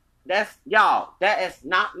 Like that's y'all. That is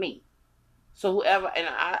not me. So whoever, and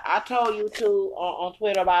I told you too on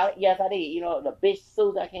Twitter about it. Yes, I did. You know the bitch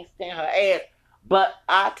Susan, I can't stand her ass. But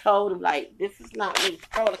I told him like this is not me.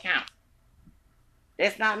 Troll account.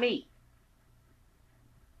 That's not me.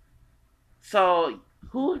 So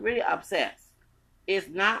who's really obsessed? It's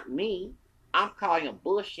not me. I'm calling your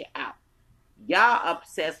bullshit out. Y'all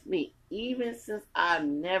obsessed me. Even since I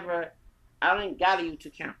don't got a YouTube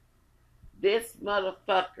account. This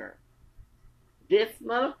motherfucker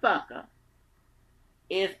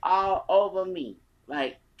is all over me.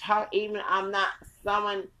 Like even I'm not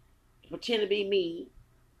someone pretend to be me.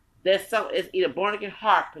 There's some it's either born again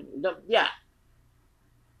heart.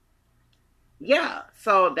 Yeah.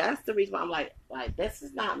 So that's the reason why I'm like this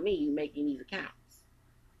is not me making these accounts.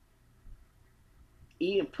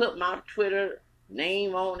 Even put my Twitter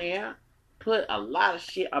name on there. Put a lot of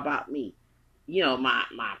shit about me. You know, my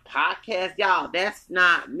podcast, y'all, that's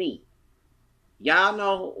not me. Y'all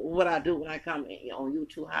know what I do when I come on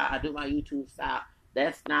YouTube, how I do my YouTube style.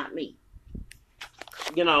 That's not me.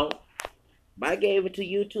 You know, but I gave it to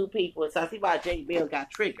YouTube people. So I see why Jay Bill got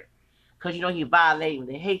triggered. Because, you know, he violating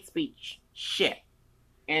the hate speech shit.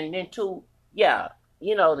 And then, too, yeah,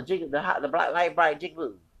 you know, the black light bright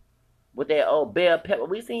jigaboo. With that old bell pepper.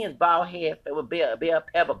 We seen his bald head with bell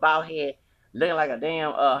pepper bald head looking like a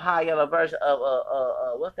damn high yellow version of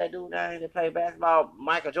what's that dude name that played basketball?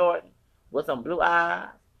 Michael Jordan with some blue eyes.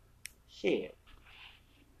 Shit.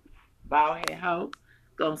 Bald head hoe.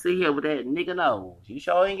 Gonna sit here with that nigga nose. You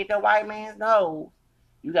sure ain't get that white man's nose.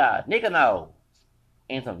 You got a nigga nose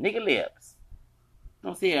and some nigga lips.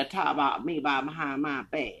 Don't sit here and talk about me behind my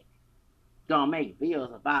back. Don't make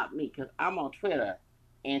videos about me because I'm on Twitter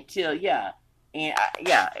until because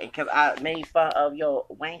I made fun of your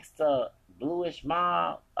wankster bluish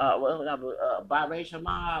mob, biracial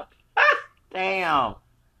mob. Damn.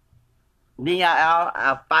 Then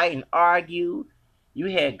y'all fight and argue. You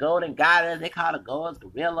had Golden Goddess, they call it Golden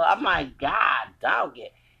Gorilla. I'm like, God, dog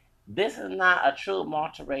it. This is not a true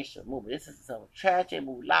multiracial movie. This is some tragic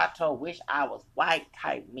mulatto, wish I was white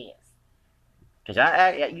type mess. Cause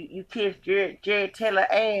you kissed Jared Taylor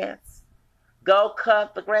ass. Go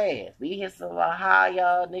cut the grass. We hit some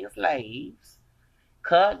Ohio nigga slaves.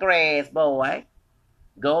 Cut grass, boy.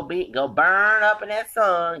 Go burn up in that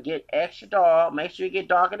sun. Get extra dark. Make sure you get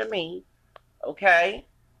darker than me. Okay,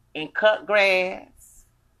 and cut grass.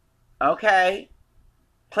 Okay,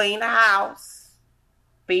 clean the house.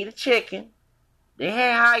 Feed the chicken. They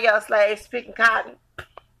had how your slaves picking cotton.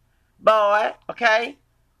 Boy, okay?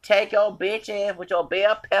 Take your bitch ass with your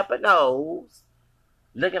bell pepper nose,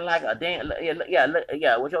 looking like a damn,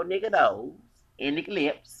 with your nigga nose and nigga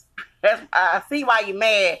lips. That's I see why you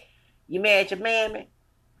mad. You mad at your mammy.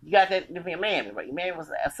 You got that from your mammy, right? Your mammy was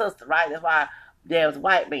a sister, right? That's why there was a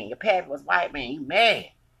white man. Your pappy was white man. You mad.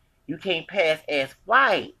 You can't pass as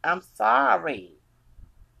white. I'm sorry.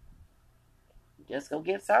 Just go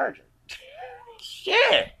get surgery.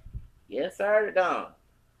 Shit. Get surgery done.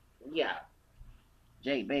 Yeah.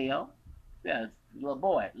 J Bell. Yeah, little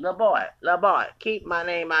boy. Keep my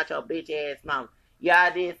name out your bitch ass mouth. Yeah, I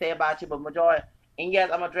did say about you, but majority. And yes,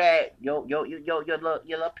 I'm gonna drag your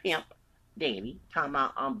little pimp, daddy. Talking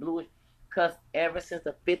about bluish. Cause ever since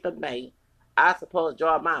the 5th of May, I supposed to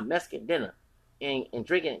draw my Mexican dinner and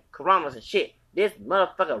drinking Coronas and shit. This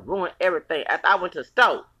motherfucker ruined everything after I went to the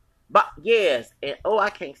store. But yes, and I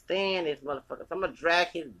can't stand this motherfucker. So I'm gonna drag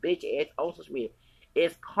his bitch ass on social media.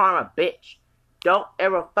 It's karma, bitch. Don't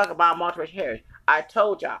ever fuck about multiracial heritage. I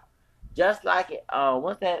told y'all. Just like it,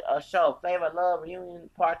 what's that show? Flavor of Love Reunion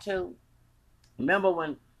Part 2. Remember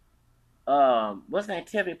when what's that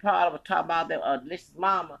Tiffany Potter was talking about that delicious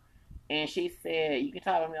mama, and she said, you can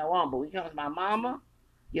talk to me I want, but when it comes to my mama,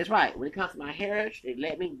 yes right. When it comes to my heritage, they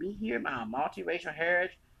let me be here, my multiracial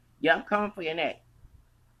heritage. Yeah, I'm coming for your neck.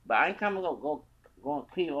 But I ain't coming to go to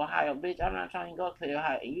Cleveland, Ohio, bitch. I'm not trying to go to Cleveland,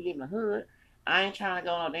 Ohio, and you live in the hood. I ain't trying to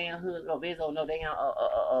go no damn hood, go visit no damn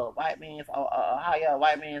white man's Ohio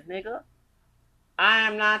white man's nigga. I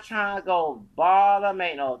am not trying to go bother,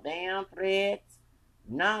 make no damn threats.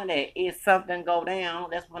 None of that. If something go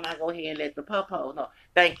down, that's when I go ahead and let the puppo know.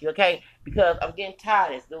 Thank you, okay? Because I'm getting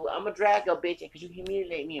tired of this, dude. I'm gonna drag your bitch in because you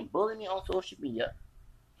humiliate me and bully me on social media.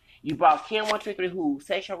 You brought Kim123 who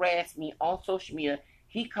sexual harassed me on social media.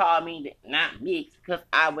 He called me not mixed because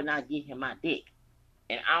I would not give him my dick.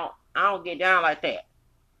 And I don't get down like that.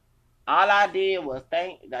 All I did was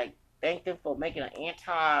thank them for making an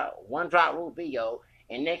anti one drop rule video.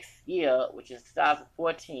 And next year, which is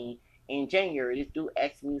 2014, in January, this dude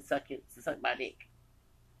asked me to suck my dick.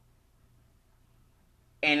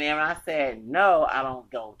 And then when I said no, I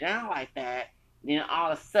don't go down like that. Then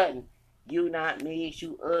all of a sudden, you not mixed,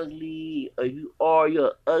 you ugly, or you're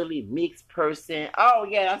an ugly mixed person. Oh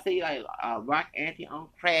yeah, I see like Rock Anthony on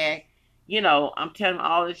crack. You know, I'm telling him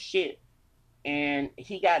all this shit. And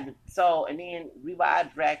he got and then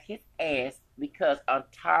Revive dragged his ass because I'm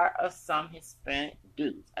tired of some Hispanic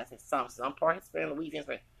dudes. I said some part Hispanic,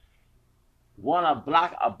 Louisiana, want to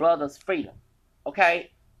block a brother's freedom.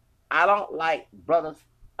 Okay? I don't like brothers,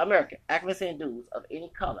 American, African dudes of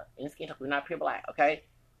any color, in skin tone, not pure black, okay?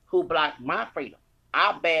 Who block my freedom.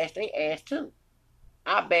 I bash their ass too.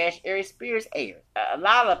 I bash Ari Spears' ass. A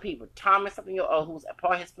lot of people, Thomas, who's a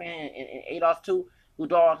part Hispanic, and Adolf too, who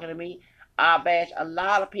talking to me. I bash a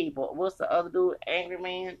lot of people. What's the other dude? Angry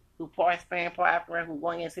Man, who part Hispanic, part African, who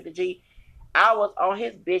going against CTG. I was on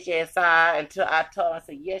his bitch ass side until I told him, I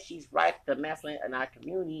said, yes, she's right. The masculine in our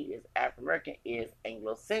community is African American, is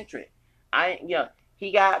Anglo-centric.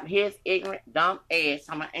 He got his ignorant, dumb ass.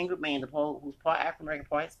 I'm an angry man, who's part African American,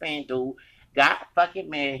 part Hispanic dude, got fucking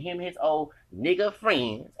mad. Him and his old nigga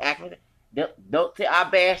friends. I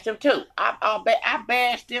bashed them too. I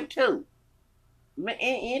bashed them too.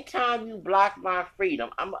 Anytime you block my freedom,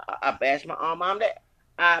 I bash my arm.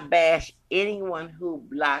 I bash anyone who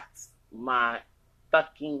blocks my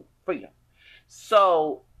fucking freedom.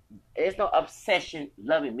 So there's no obsession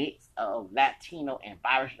loving mix of Latino and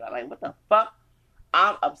Irish. Like what the fuck?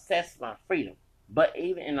 I'm obsessed with my freedom. But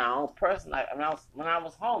even in my own personal life, when I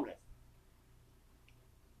was homeless,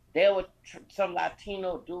 there were some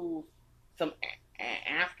Latino dudes, some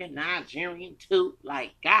African, Nigerian too,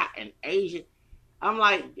 like God, and Asian. I'm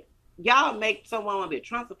like, y'all make someone want to be a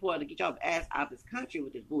Trump supporter to get y'all ass out of this country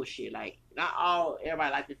with this bullshit. Like, not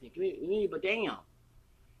everybody like this in the community, but damn,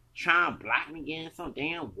 trying to block me getting some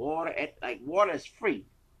damn water. Water is free.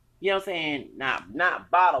 You know what I'm saying?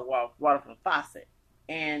 Not bottled water from the faucet.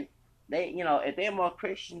 And they, if they're more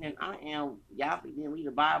Christian than I am, y'all didn't read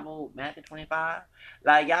the Bible, Matthew 25.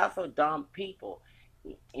 Like, y'all so dumb people.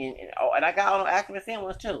 And I got all the accurate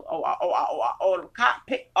ones too. The cop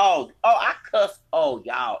pick. I cuss.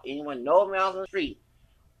 Y'all. Anyone know me on the street?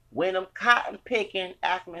 When them cotton picking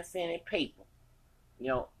accurate people,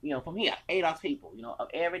 from here, Adolf people, of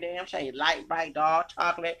every damn shade, light, bright, dark,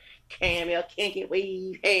 chocolate, caramel, kinky,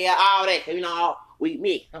 weave, hair, all that. We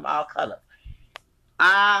mix from all colors.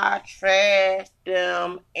 I trashed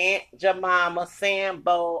them Aunt Jemima,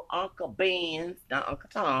 Sambo, Uncle Ben's, not Uncle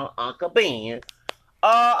Tom, Uncle Ben's.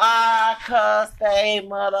 Oh, I cussed they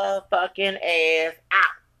motherfucking ass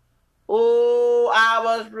out. Ooh, I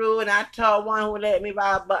was rude, and I told one who let me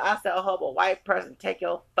ride, but I said, I hope a white person take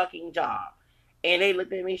your fucking job. And they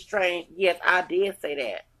looked at me strange. Yes, I did say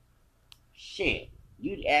that. Shit.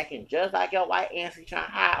 You acting just like your white ancestry trying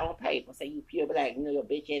to hide on paper. Say you pure black. You know your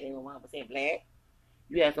bitch ass ain't 100% black.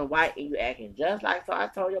 You acting white and you acting just like, so I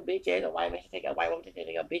told your bitch ass a white man should take a white woman to take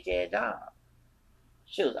your bitch ass job.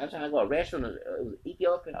 Shoot, I'm trying to go to a restaurant. It was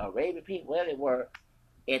Ethiopian, Arabian people, where they were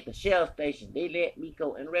at the Shell station. They let me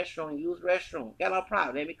go in the restaurant and use the restroom. Got no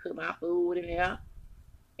problem. Let me cook my food in there,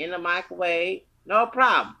 in the microwave. No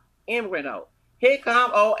problem. Immigrant though. Here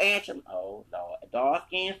come old Aunt Jemima. Oh, Lord. Dark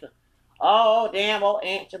skin. Oh, damn old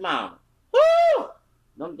Aunt Jemima. Woo!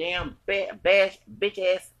 Them damn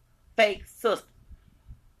bitch ass fake sister.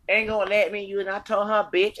 Ain't gonna let me use. And I told her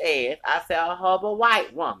bitch ass. I said, I hope a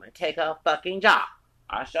white woman take her fucking job.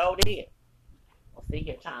 I sure did. I'll sit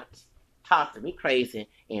here trying to talk to me crazy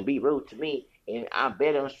and be rude to me. And I'm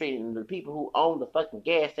better on the street. And the people who own the fucking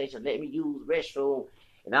gas station let me use the restroom.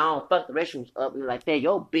 And I don't fuck the restrooms up like that.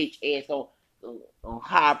 Your bitch ass on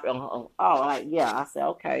high. Oh, like, yeah. I said,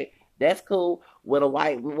 okay. That's cool. Will a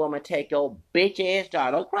white woman take your bitch ass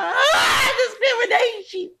job? Don't cry.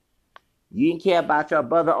 Discrimination. You didn't care about your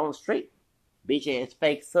brother on the street. Bitch ass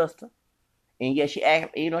fake sister. And yeah, she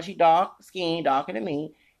act, she dark skin, darker than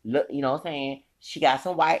me. Look, you know what I'm saying? She got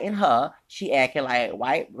some white in her. She acting like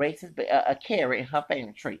white racist, a carrot in her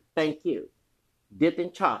family tree. Thank you. Dipped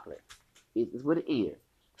in chocolate. It is what it is.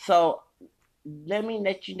 So, let me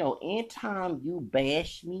let you know, anytime you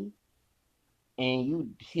bash me and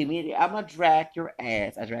you hit me, I'm going to drag your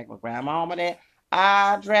ass. I drag my grandma on that.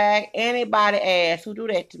 I drag anybody ass who do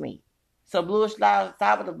that to me. So, bullshit,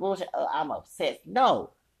 stop with the bullshit. I'm upset.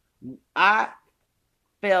 No. I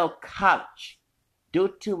failed college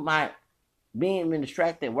due to my being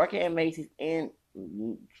distracted, working at Macy's, and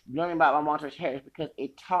learning about my Montrose heritage because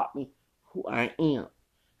it taught me who I am.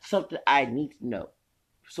 Something I need to know.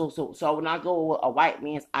 So when I go with a white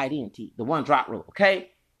man's identity, the one drop rule,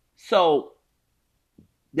 okay? So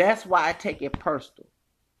that's why I take it personal.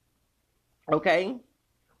 Okay?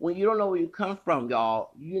 When you don't know where you come from,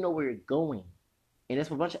 y'all, you know where you're going. And that's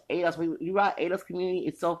a bunch of ADOS. You right, ADOS community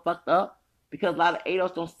is so fucked up because a lot of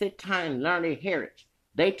ADOS don't sit time and learn their heritage.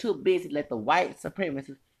 They too busy let the white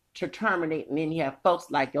supremacists to terminate, and then you have folks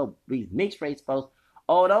like these mixed race folks.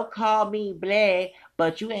 Oh, don't call me black,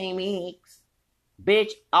 but you ain't mixed.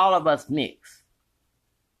 Bitch, all of us mix.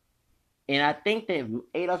 And I think that if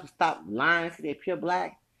ADOS would stop lying and say they're pure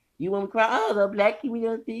black, you wouldn't cry, oh, the black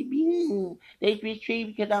community, they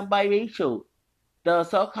mistreat because I'm biracial. The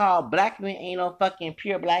so-called black men ain't no fucking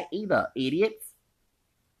pure black either, idiots.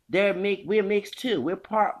 We're mixed too. We're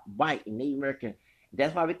part white and Native American.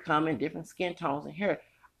 That's why we come in different skin tones and hair.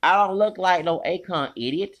 I don't look like no Akon,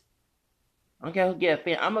 idiot. I don't care who get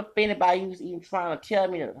offended. I'm offended by you even trying to tell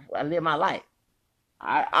me that I live my life.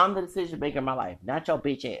 I'm the decision maker in my life, not your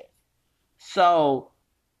bitch ass. So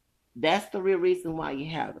that's the real reason why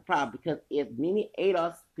you have the problem. Because if many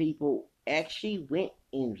ADOS people actually went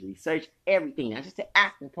and researched everything, not just the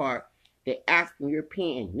African part, the African,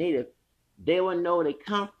 European, and Native, they would know where they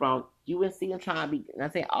come from. You would see them trying to be, and I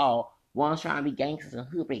say all, one's trying to be gangsters and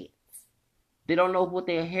hoodlums. They don't know what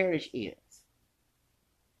their heritage is.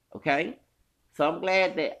 Okay? So I'm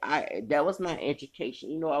glad that that was my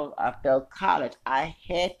education. I felt college. I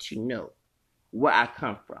had to know where I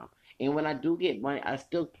come from. And when I do get money, I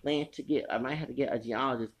still plan to I might have to get a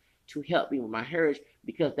geologist to help me with my heritage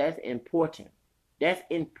because that's important. That's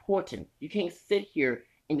important. You can't sit here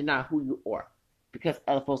and deny who you are because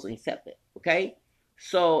other folks will accept it. Okay?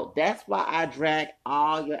 So that's why I drag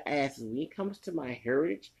all your asses. When it comes to my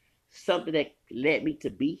heritage, something that led me to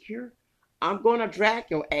be here, I'm going to drag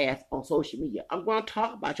your ass on social media. I'm going to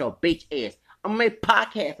talk about your bitch ass. I'm going to make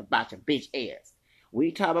podcasts about your bitch ass. When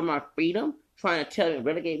you talk about my freedom, trying to tell me,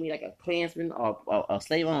 relegate me like a Klansman or a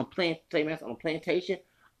slave on a plantation,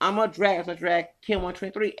 I'm going to drag Kim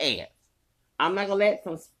 123 ass. I'm not going to let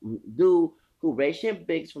some dude who racial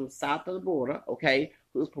bigs from south of the border, okay,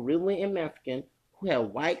 who's Peruvian and Mexican, who have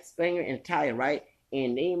white, Spaniard, and Italian, right,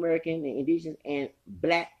 and Native American, and Indigenous, and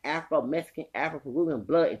black, Afro-Mexican, Afro-Peruvian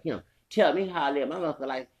blood in him. Tell me how I live my motherfucking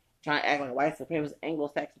life trying to act like a white supremacist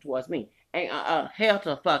Anglo-Saxon towards me. Hell to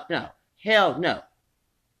the fuck no. Hell no.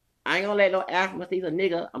 I ain't gonna let no Afro-Mestizo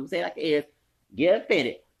nigga, I'm gonna say it like it is, get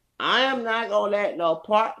offended. I am not gonna let no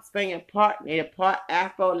part Spaniard, part Native, part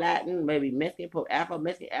Afro-Latin, maybe Mexican, part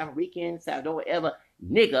Afro-Mexican, Afro-Rican, Salvador, whatever,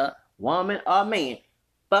 nigga, woman, or man,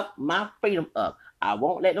 fuck my freedom up. I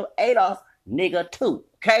won't let no ADOS nigga too.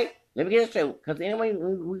 Okay? Let me get it straight. Because anyway,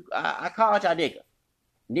 I called y'all nigga.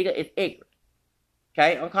 Nigga is ignorant.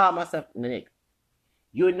 Okay? I'm calling myself the nigga.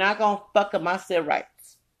 You're not gonna fuck up my civil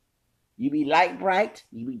rights. You be light bright,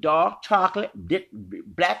 you be dark chocolate,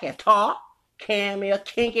 black as tar, caramel,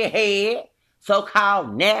 kinky head,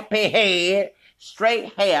 so-called nappy head,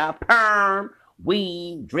 straight hair, perm,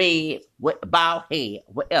 weave, dreads, bald head,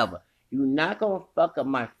 whatever. You're not gonna fuck up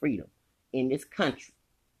my freedom in this country.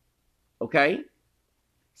 Okay?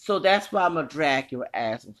 So that's why I'm gonna drag your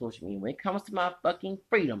ass on social media. When it comes to my fucking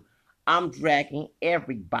freedom, I'm dragging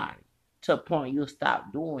everybody to a point you'll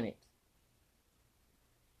stop doing it.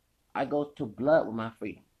 I go to blood with my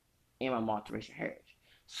freedom and my multiracial heritage.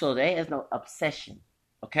 So there is no obsession,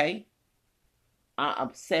 okay? I'm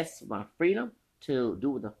obsessed with my freedom to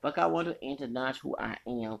do what the fuck I want to and to not who I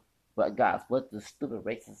am, but guys, what the stupid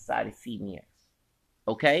racist society see me as.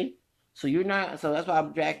 Okay? So you're not, so that's why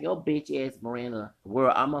I'm dragging your bitch ass Miranda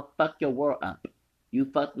world. I'ma fuck your world up. You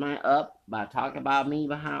fucked mine up by talking about me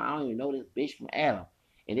behind, I don't even know this bitch from Adam.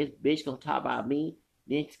 And this bitch gonna talk about me,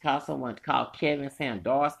 then she call someone called Kevin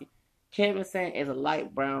Sandarsky. Kevin Sand is a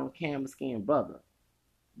light brown camel skinned brother.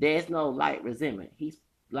 There's no light resentment. He's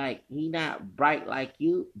like, he not bright like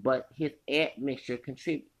you, but his admixture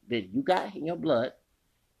contributes. That you got in your blood.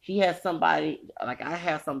 He has somebody, like I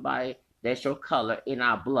have somebody that's your color in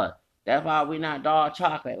our blood. That's why we're not dark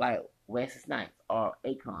chocolate like Wesley Snipes or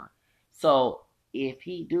Akon. So if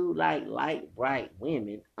he do like light bright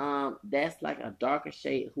women, that's like a darker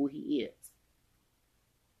shade who he is.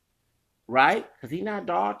 Right? Because he's not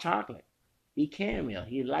dark chocolate. He caramel.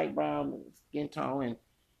 He light brown skin tone and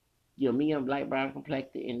medium light brown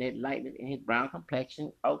complexion and that lightness in his brown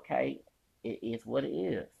complexion. Okay, it is what it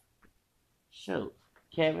is. Shoot.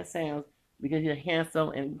 Kevin Sams, because he's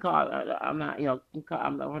handsome and I'm not,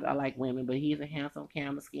 I like women, but he's a handsome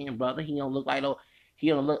camel skin brother. He don't like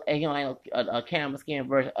a camel skin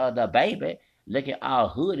version of the baby. Looking all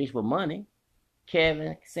hoodish with money.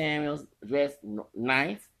 Kevin Samuels dressed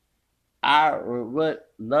nice. I would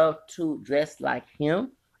love to dress like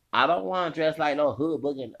him. I don't want to dress like no hood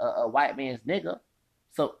booking a white man's nigga.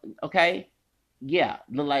 So, okay, yeah,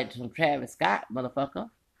 look like some Travis Scott, motherfucker.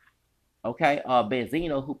 Okay,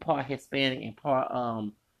 Benzino, who part Hispanic and part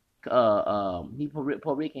he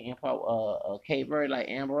Puerto Rican and part Cape Verde, like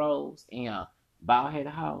Amber Rose and bald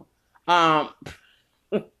headed hoe.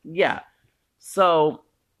 Yeah. So,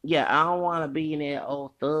 yeah, I don't want to be in that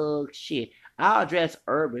old thug shit. I'll dress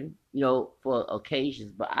urban, for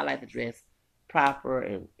occasions, but I like to dress proper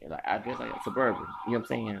and like I dress like a suburban. You know what I'm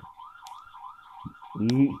saying?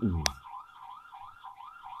 Mm-mm.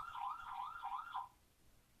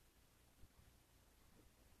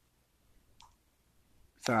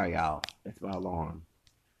 Sorry, y'all. That's my alarm.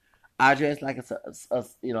 I dress like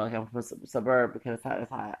like I'm from suburb because that's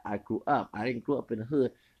how I grew up. I didn't grow up in the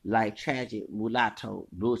hood like Tragic Mulatto,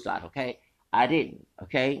 Bullshot, okay? I didn't,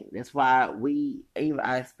 okay? That's why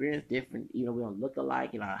I experience different, we don't look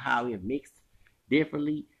alike, how we are mixed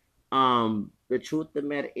differently. The truth of the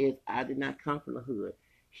matter is, I did not come from the hood.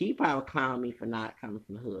 He probably clowned me for not coming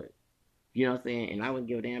from the hood. You know what I'm saying? And I wouldn't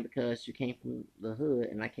give a damn because you came from the hood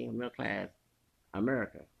and I came from middle class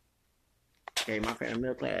America. Okay, my family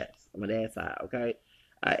middle class on my dad's side. Okay,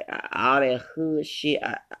 all that hood shit.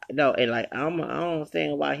 No, and like I don't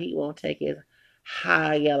understand why he won't take his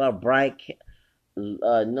high yellow bright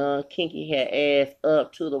non kinky hair ass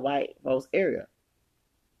up to the white folks area,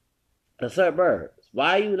 the suburbs.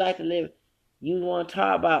 Why you like to live? You want to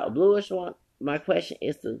talk about a bluish one? My question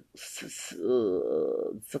is the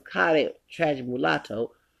psychotic tragic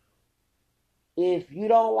mulatto. If you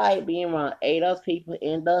don't like being around those people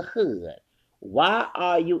in the hood, why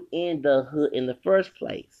are you in the hood in the first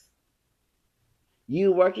place?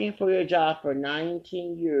 You working for your job for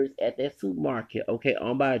 19 years at that supermarket, okay,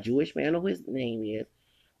 owned by a Jewish man who his name is.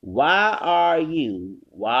 Why are you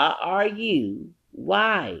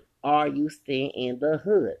staying in the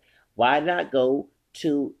hood? Why not go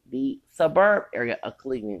to the suburb area of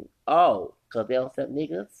Cleveland? Oh, because they don't accept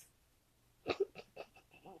niggas?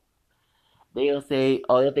 They'll say,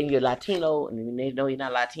 oh, they think you're Latino, and when they know you're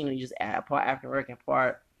not Latino, you just part African American,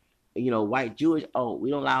 part, white Jewish. Oh, we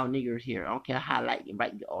don't allow niggers here. I don't care how light you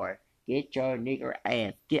might or get your nigger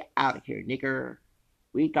ass. Get out of here, nigger.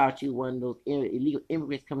 We thought you one of those illegal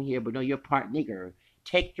immigrants coming here, but no, you're part nigger.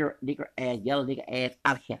 Take your nigger ass, yellow nigger ass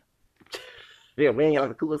out of here. Yeah, man, like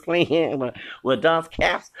the coolest Klan with Don's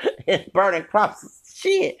caps and burning crops.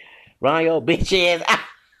 Shit. Run your bitch ass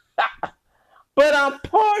out. But I'm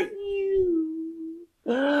part you.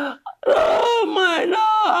 Oh my, no,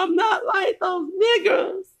 I'm not like those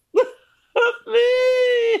niggers.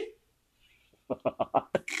 Please.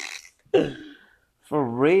 For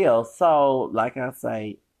real. So, like I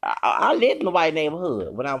say, I lived in a white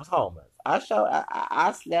neighborhood when I was homeless. I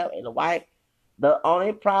slept in a white. The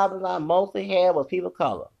only problem I mostly had was people of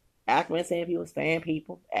color. African people, Spanish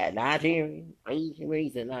people, Nigerian, Asian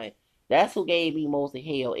reason. That's who gave me most of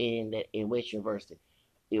hell in West University.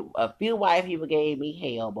 A few white people gave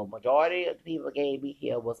me hell, but majority of the people gave me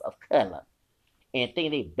hell was of color and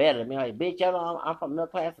think they better than me. Like, bitch, y'all know I'm from middle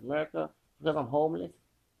class America because I'm homeless.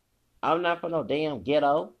 I'm not from no damn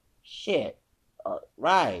ghetto. Shit.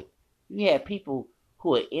 Right. You had people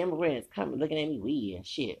who are immigrants coming looking at me weird and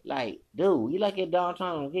shit. Like, dude, you like your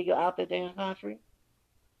downtown get you out the damn country?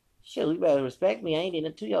 Shit, you better respect me. I ain't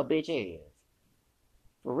into your bitch ass.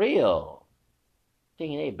 For real.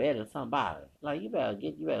 Thinking they better than somebody. Like,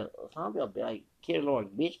 some people be like, kid Lord,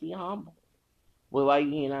 bitch, be humble. Well, why you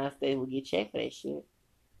in the United States will get checked for that shit?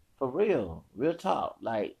 For real. Real talk.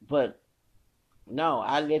 Like, but no,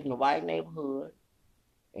 I lived in a white neighborhood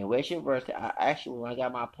in West University. I actually, when I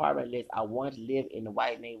got my apartment list, I wanted to live in the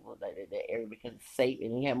white neighborhood, that area, because it's safe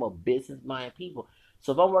and we have more business minded people.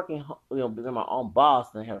 So if I'm working, being my own boss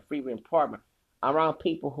and have a free rent apartment, I'm around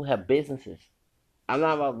people who have businesses. I'm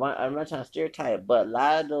not trying to stereotype, but a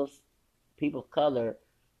lot of those people of color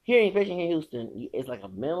here, especially here in Houston, it's like a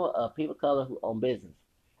minimum of people of color who own business.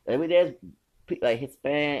 I mean, there's like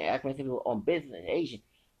Hispanic, African people who own business and Asian,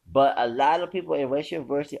 but a lot of people in West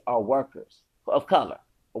University are workers of color,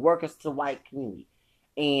 workers to white community,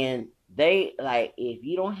 and they like if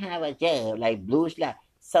you don't have a job, like bluish light,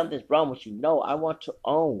 something's wrong with you. No, I want to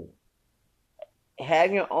own.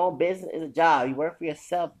 Having your own business is a job. You work for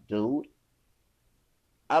yourself, dude.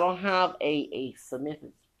 I don't have a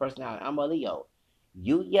submissive personality. I'm a Leo.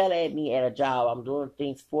 You yell at me at a job. I'm doing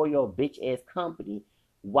things for your bitch ass company.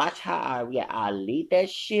 Watch how I react. I leave that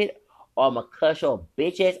shit, or I'm gonna cuss your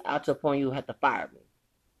bitch ass out to the point you have to fire me.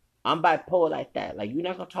 I'm bipolar like that. Like, you're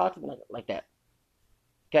not gonna talk to me like that.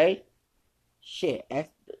 Okay? Shit.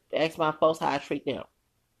 Ask my folks how I treat them.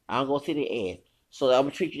 I don't go see their ass. So I'm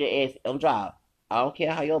gonna treat you the ass on job. I don't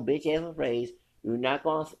care how your bitch ass was raised. You're not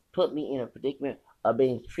gonna put me in a predicament of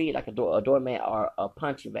being treated like a doormat or a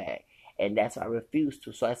punching bag. And that's why I refuse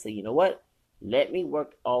to. So I say, you know what? Let me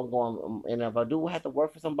work on going. And if I do have to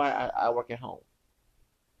work for somebody, I work at home.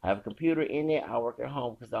 I have a computer in there. I work at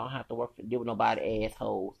home because I don't have to deal with nobody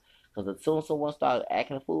assholes. Because as soon as someone starts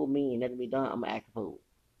acting a fool with me and nothing be done, I'm gonna act a fool.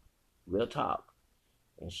 Real talk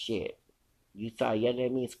and shit. You start yelling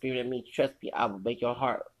at me and screaming at me, trust me, I'll make you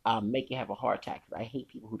have a heart attack. Cause I hate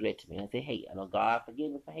people who do that to me. I say hate. I know God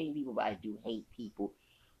forgive me for hating people, but I do hate people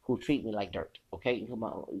who treat me like dirt. Okay? Including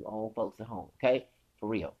my own folks at home. Okay? For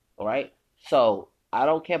real. Alright? So, I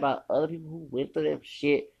don't care about other people who went through that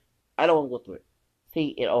shit. I don't want to go through it. See,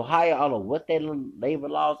 in Ohio, I don't know what their labor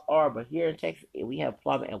laws are, but here in Texas, we have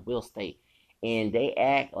employment at will state. And they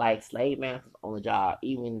act like slave masters on the job.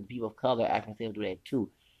 Even people of color act like they do that too.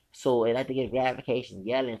 So they like to get gratification,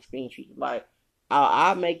 yelling, screaming, treat like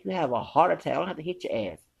I'll make you have a heart attack. I don't have to hit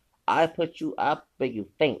your ass. I make you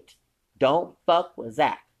faint. Don't fuck with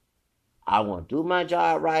Zach. I want to do my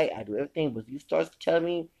job right. I do everything, but you start telling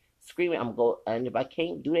me, screaming, and if I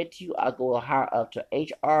can't do that to you, I'll go higher up to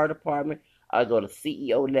HR department. I'll go to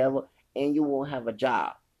CEO level, and you won't have a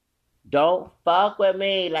job. Don't fuck with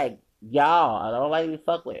me, like y'all. I don't like to be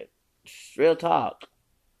fucked with. Real talk.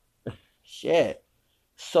 Shit.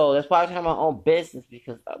 So that's why I have my own business,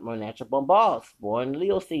 because I'm a natural born boss, born in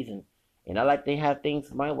Leo season, and I like to have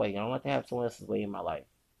things my way. I don't like to have someone else's way in my life.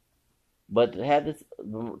 But to have this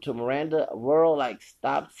to Miranda world, like,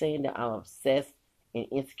 stop saying that I'm obsessed and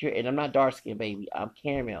insecure. And I'm not dark skinned, baby. I'm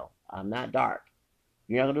caramel. I'm not dark.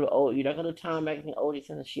 You're not gonna do Time Magazine OG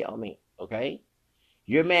and shit on me, okay?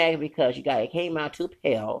 You're mad because it came out too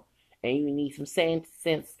pale, and you need some some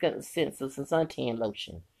suntan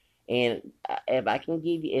lotion. And if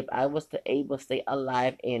I was to able to stay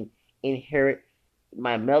alive and inherit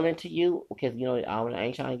my melanin to you, because I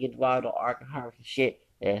ain't trying to get involved in arc and harvest and shit.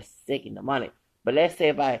 That's sick in the money. But let's say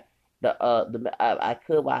if I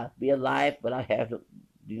could while be alive, but I have to,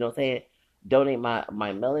 donate my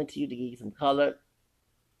melanin to you to give you some color.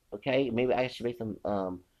 Okay, maybe I should make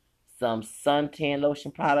some suntan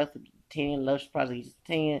lotion products, tan lotion products, you just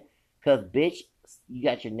tan. Cause bitch, you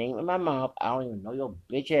got your name in my mouth. I don't even know your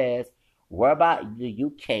bitch ass. Worry about the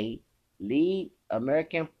UK. Leave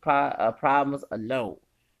American problems alone.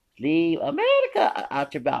 Leave America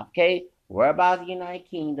out your mouth, okay? Worry about the United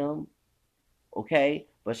Kingdom, okay?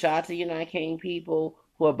 But shout out to the United Kingdom people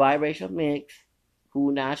who are biracial mix,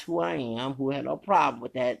 who not who I am, who had no problem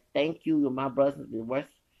with that. Thank you, my brothers.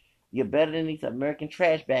 You're better than these American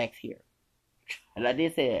trash bags here. And I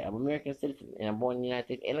did say that. I'm an American citizen and I'm born in the United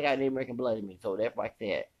States and I got the American blood in me. So that's why I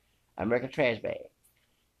said American trash bag.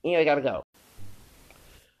 Anyway, gotta go.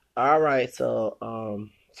 Alright, so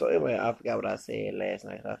anyway, I forgot what I said last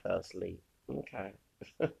night. I fell asleep. Okay.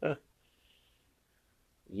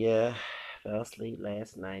 Yeah, fell asleep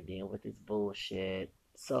last night then with this bullshit.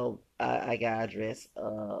 So I got dressed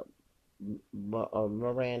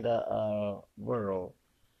Miranda world.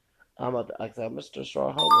 Like I said, I'm gonna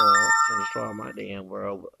destroy her world. I'm gonna destroy my damn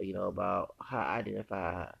world. You know about how I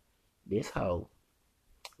identify this hoe.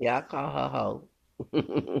 Yeah, I call her hoe.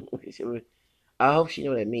 I hope she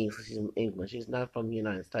know what that means. 'Cause she's from England. She's not from the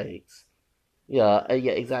United States. Yeah,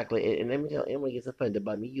 yeah, exactly. And let me tell Emily gets offended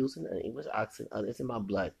by me using an English accent. It's in my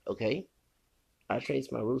blood. Okay, I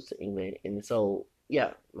traced my roots to England, and so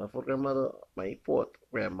yeah, my fourth grandmother, my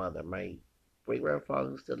great grandfather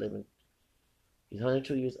who's still living. He's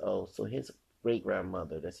 102 years old. So his great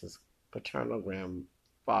grandmother, that's his paternal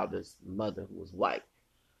grandfather's mother, who was white.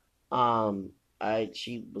 Um,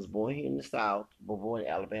 she was born here in the South, but born in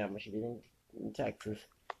Alabama. She lived in Texas.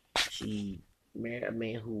 She married a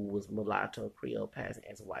man who was mulatto, Creole, passing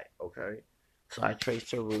as white. Okay, so I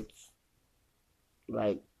traced her roots.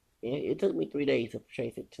 Like it took me 3 days to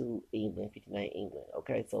trace it to England, 59 England.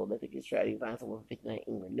 Okay, so let's get straight. You find someone from 59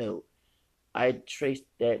 England. No, I traced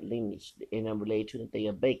that lineage and I'm related to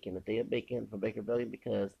Nathea Bacon. Nathea Bacon from Baker Valley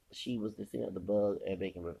because she was descendant of the Bug and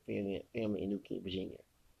Bacon family in New King, Virginia.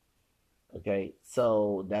 Okay,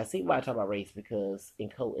 so that's why I talk about race because in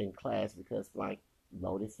class because my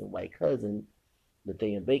Lotus and white cousin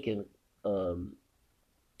Nathaniel Bacon um,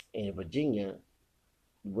 in Virginia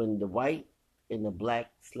when the white and the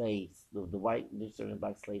black slaves, the white and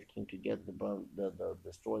black slaves came together to burn the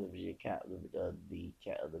destroy the Virginia cap the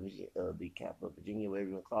capital of Virginia, whatever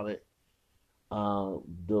you want to call it.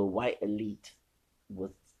 The white elite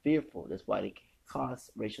was fearful. That's why they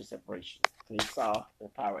caused racial separation. They saw the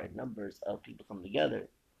power and numbers of people come together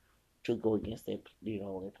to go against their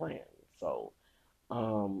plan. So,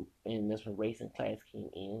 and that's when race and class came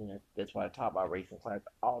in. That's why I talk about race and class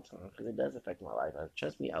all the time because it does affect my life.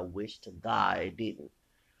 Trust me, I wish to God it didn't.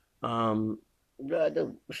 Um, I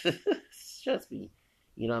do. Trust me.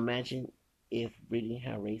 Imagine if we didn't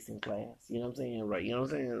have race and class. You know what I'm saying? Right. You know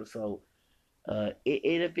what I'm saying? So, it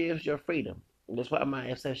interferes with your freedom. That's what my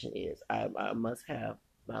obsession is. I must have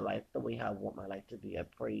my life the way I want my life to be. I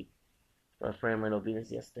prayed for a friend of Venus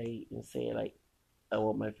yesterday and said like I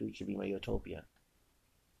want my future to be my utopia.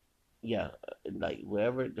 Yeah, like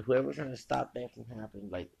whoever trying to stop that from happening,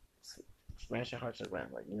 like smash their hearts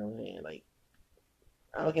around, like you know what I'm saying. Like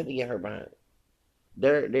I don't care if they get hurt behind it.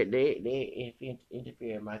 They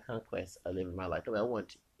interfere in my conquest of living my life the way I want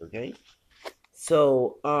to. Okay,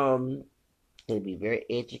 so to be very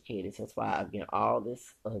educated. So that's why I'm getting all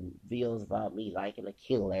this videos about me liking a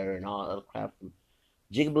killer and all other crap from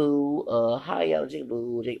Jigaboo, Hi Yellow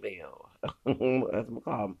Jigaboo, Jig Bell. That's what I'm gonna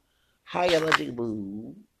call him. Hi Yellow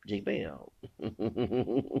Jigaboo, Jig Bell.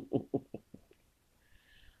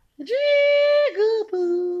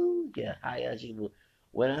 Jigaboo. Yeah, Hi Yellow Jigaboo.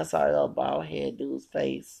 When I saw that bald head dude's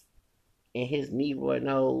face and his Negro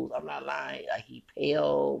nose, I'm not lying. Like he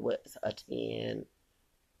pale with a tan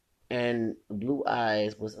and blue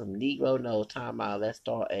eyes with some Negro nose talking about let's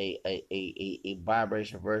start a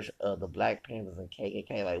vibration version of the Black Panthers and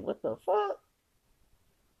KKK. Like, what the fuck?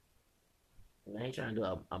 Now he trying to do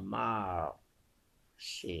a mob.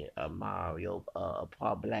 Shit, a mob. Yo,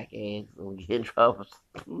 Paul Black ass gonna get in trouble.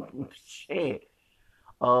 Shit.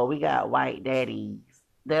 Oh, we got white daddies.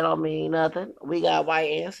 That don't mean nothing. We got white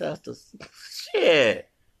ancestors. Shit.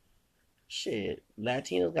 Shit,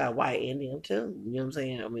 Latinos got white in them too. You know what I'm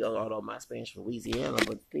saying? I mean, although my Spanish from Louisiana,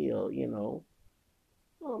 but still, I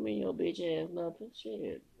don't mean your bitch ass nothing.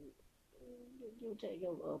 Shit, you take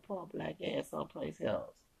your poor black ass someplace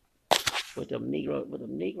else with them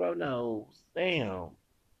Negro nose, damn,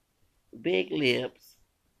 big lips,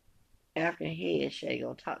 African head shake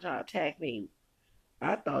on top trying to attack me.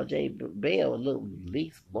 I thought Jay Bell would look at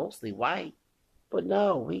least mostly white, but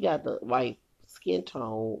no, he got the white skin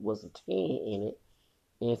tone was a tan in it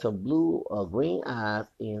and some blue or green eyes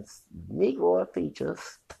and Negro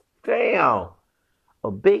features. Damn,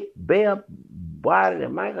 a big bear wider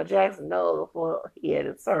than Michael Jackson nose before he had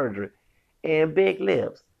his surgery, and big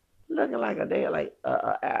lips, looking like a damn like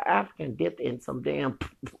African dipped in some damn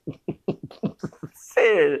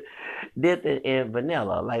dipped in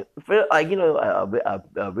vanilla, like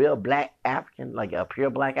a real black African, like a pure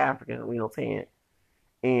black African. You know what I'm saying?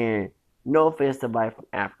 And no offense to somebody from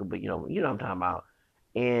Africa, but you know what I'm talking about.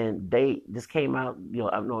 and they just came out. I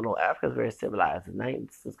don't know. Africa's very civilized. The name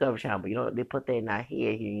Discovery Channel, but they put that in our head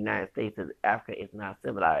here in the United States that Africa is not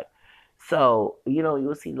civilized. So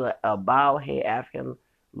you'll see like a bald head African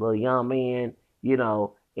little young man, and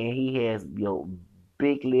he has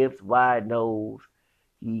big lips, wide nose.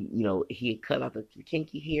 He cut off the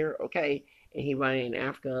kinky hair, okay, and he running in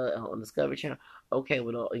Africa on Discovery Channel, okay,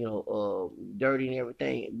 with all dirty and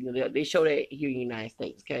everything. They show that here in the United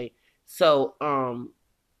States, okay. So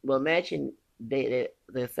well, imagine they're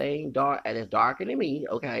saying dark, and it's darker than me,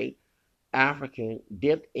 okay, African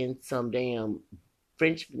dipped in some damn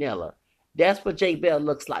French vanilla. That's what Jake Bell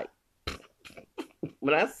looks like.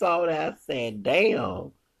 When I saw that, I said,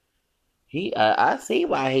 "Damn, I see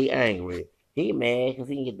why he angry. He mad because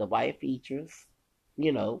he can get the white features.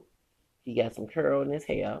 You know, he got some curl in his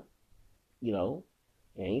hair. You know,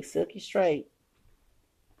 and he's silky straight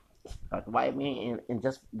like the white man, and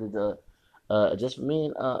just just for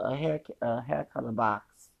men hair color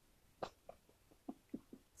box.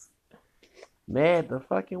 Mad the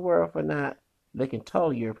fucking world for not looking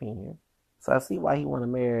total European. So I see why he want to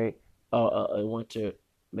marry, want to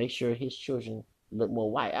make sure his children look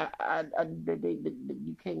more white.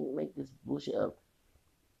 You can't make this bullshit up.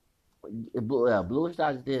 Bluish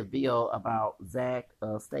Dodgers did a video about Zach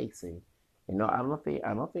Stacy. I don't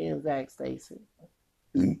think Zach Stacy,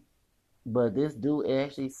 but this dude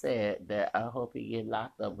actually said that I hope he get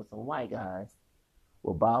locked up with some white guys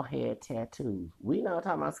with bald head tattoos. We not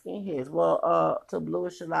talking about skinheads. Well, to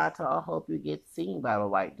Bluish Dodgers, I hope you get seen by the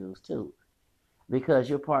white dudes too, because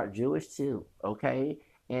you're part Jewish too, okay?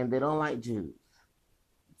 And they don't like Jews.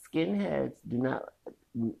 Skinheads do not.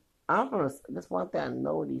 That's one thing I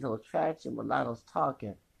know. These whole tragic mulattoes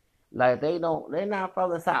talking like they're not from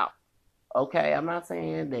the South, okay? I'm not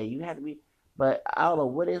saying that you have to be, but I don't know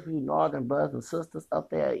what if you northern brothers and sisters up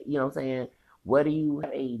there. You know what I'm saying? Whether you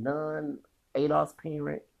have a non-ADOS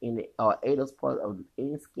parent or ADOS part of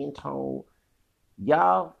any skin tone,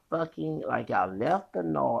 y'all fucking like y'all left the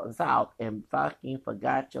north south and fucking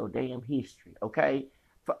forgot your damn history, okay?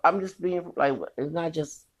 I'm just being like, it's not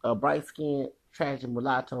just a bright skinned tragic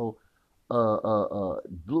mulatto,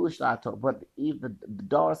 bluish mulatto, but even the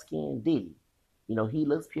dark skinned Diddy. He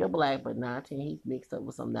looks pure black, but 19 he's mixed up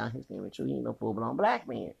with some down his family true. He ain't no full blown black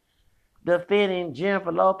man. Defending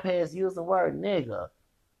Jennifer Lopez using the word nigga.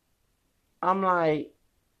 I'm like,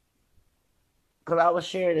 because I was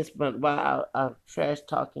sharing this, but while I'm trash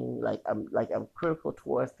talking, I'm critical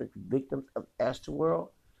towards the victims of Astroworld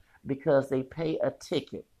because they pay a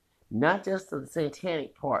ticket, not just the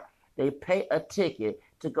satanic part. They pay a ticket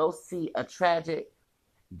to go see a tragic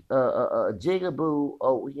jigaboo.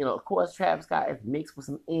 Oh, of course, Travis Scott is mixed with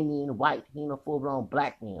some Indian white. He ain't a full blown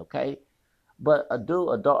black man, okay? But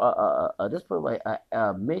this put away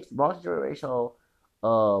a mixed multiracial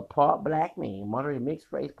part black man, moderate mixed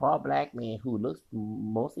race, part black man who looks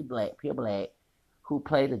mostly black, pure black, who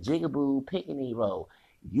played the jigaboo pickaninny role.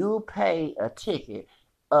 You pay a ticket,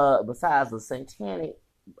 besides the satanic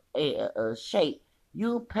shape,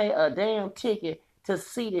 you pay a damn ticket to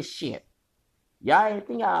see this shit. Y'all ain't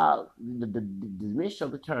think the mission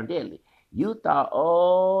could turn deadly. You thought,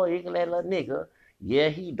 oh, you can let a little nigga. Yeah,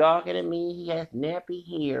 he darker than me. He has nappy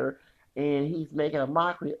hair, and he's making a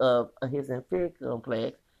mockery of his inferior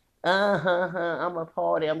complex. I'm a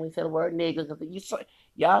party. I'm gonna say the word nigga because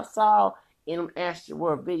y'all saw in them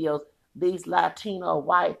Astroworld videos these Latino,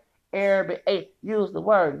 white, Arabic use the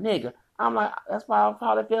word nigga. I'm like, that's why I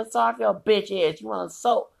probably feel sorry for your bitch ass. You want to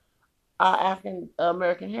insult our African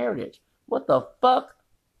American heritage? What the fuck?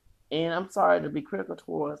 And I'm sorry to be critical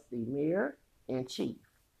towards the mayor and chief.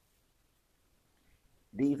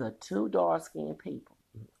 These are two dark-skinned people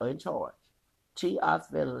in charge. Chief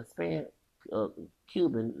Osvaldo, the Hispanic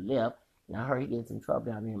Cuban, left, and I heard he gets in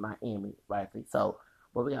trouble down there in Miami, rightly so.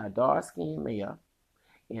 But we got a dark-skinned mayor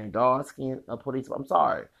and a dark-skinned police. I'm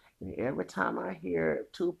sorry. And every time I hear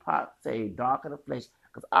Tupac say dark of the flesh,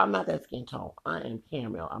 because I'm not that skin tone. I am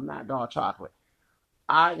caramel. I'm not dark chocolate.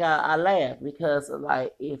 I laugh because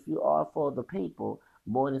like if you are for the people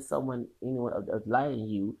more than anyone of lighter than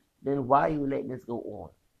you, then why are you letting this go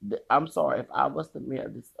on? I'm sorry, if I was the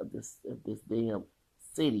mayor of this damn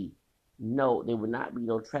city, no, there would not be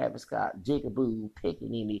no Travis Scott, Jigaboo,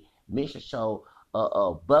 Pickaninny, Mission Show,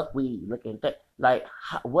 Buckwheat looking like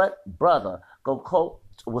what brother go coat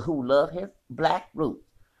who love his black roots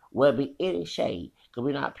will be any shade because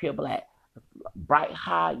we're not pure black, bright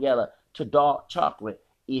high yellow to dark chocolate.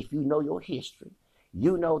 If you know your history,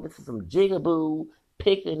 you know this is some jigaboo,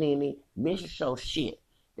 pickaninny, mission show shit.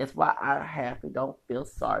 That's why I half don't feel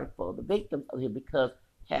sorry for the victims of it because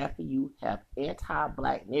half of you have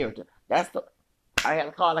anti-black narrative. That's the I had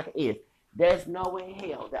to call it like it is. There's no way in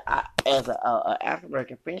hell that I, as a African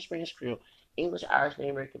American French Creole, English, Irish, and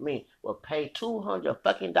American man, will pay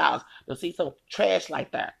 $200 to see some trash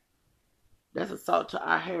like that. That's assault to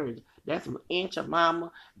our heritage. That's some inch of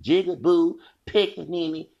mama, jigaboo,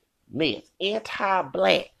 pickaninny mess.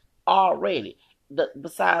 Anti-black already.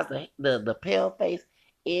 Besides the pale face,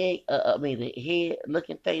 egg, the head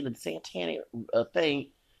looking thing, the satanic thing.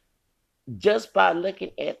 Just by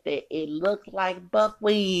looking at that, it looked like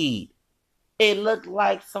buckwheat. It looked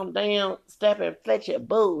like some damn Stephen Fletcher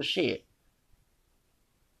bullshit.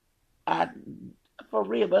 I For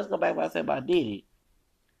real, but let's go back to what I said about Diddy.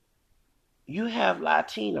 You have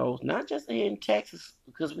Latinos, not just here in Texas,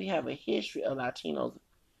 because we have a history of Latinos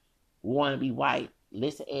want to be white,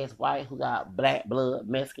 listed as white, who got black blood,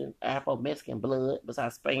 Mexican, Afro-Mexican blood,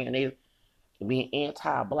 besides Spain and they being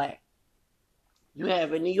anti-black. You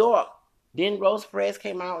have in New York, then Rose Perez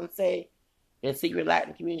came out and said, in secret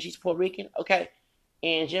Latin community, she's Puerto Rican, okay?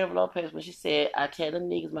 And Jennifer Lopez, when she said, I tell the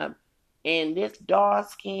niggas, my, and this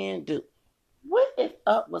dark-skinned dude, what is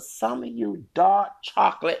up with some of you dark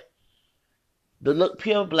chocolate that look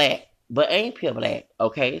pure black, but ain't pure black,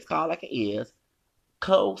 okay? It's called like it is.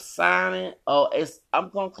 Co-signing, I'm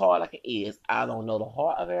gonna call it like it is. I don't know the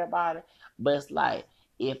heart of everybody, but it's like,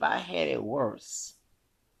 if I had it worse,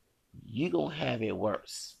 you gonna have it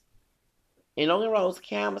worse. And don't get wrong,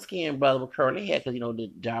 camera skin brother with curly hair, because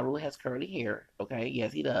the Ja Rule has curly hair. Okay,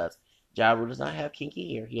 yes he does. Ja Rule does not have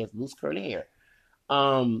kinky hair. He has loose curly hair.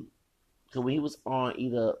 So when he was on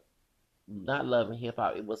either not Love and Hip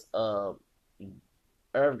Hop, it was Irv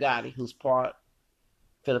Gotti, who's part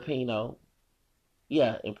Filipino,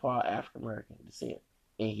 yeah, and part African American descent.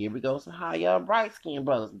 And here we go, some high young bright skinned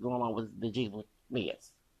brothers going on with the Jiggle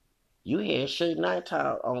mess. You had Suge Knight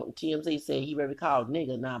on TMZ said he really called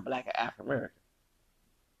nigga non-black or African American.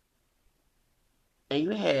 And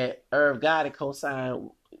you had Irv Gotti co-sign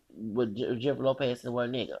with Jennifer Lopez and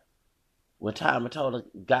one nigga. When Ty Mottola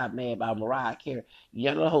got mad about Mariah Carey, you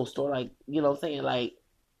know the whole story, like, you know what I'm saying? Like,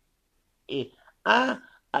 I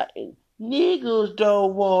niggas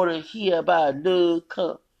don't want to hear about Lil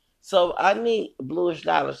Cup. So I need Bluish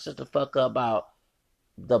Dollars just to fuck up about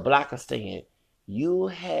the blocker stand. You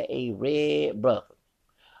had a red brother,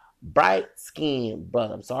 bright skinned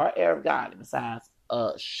brother. I'm sorry, Eric got it. Besides,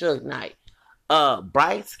 Suge Knight,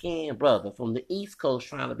 bright skinned brother from the East Coast,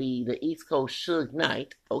 trying to be the East Coast Suge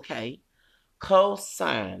Knight. Okay,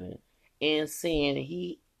 co-signing and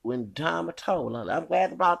saying when Tom Mottola, I'm glad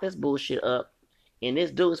to brought this bullshit up. And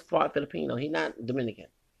this dude is part Filipino. He's not Dominican.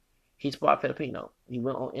 He's part Filipino. He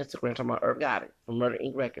went on Instagram talking about Irv Gotti from Murder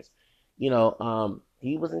Inc. Records. He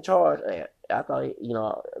was in charge. I thought,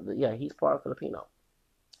 yeah, he's part Filipino.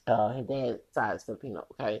 His dad's side is Filipino,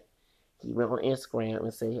 okay? He went on Instagram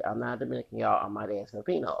and said, I'm not Dominican, y'all. I'm my dad's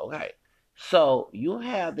Filipino, okay? So you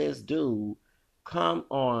have this dude come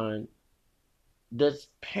on this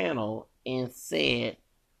panel and said,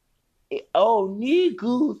 oh,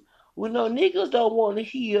 niggas, no niggas don't want to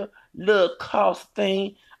hear little cost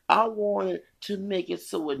thing. I wanted to make it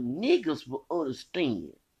so that niggas will understand.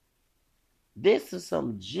 This is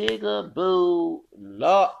some jigaboo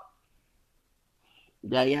law.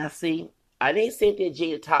 Now y'all see, I didn't sit there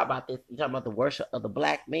G to talk about this. You talking about the worship of the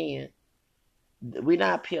black man. We're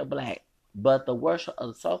not pure black, but the worship of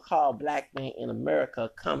the so-called black man in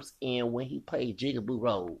America comes in when he plays jigaboo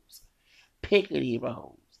roles, pickety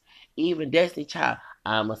roles. Even Destiny Child,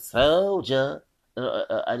 I'm a soldier.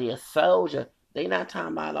 I need a soldier. They not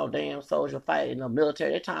talking about no damn soldier fighting in the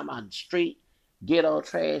military. They talking about the street, ghetto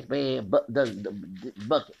trash bag, the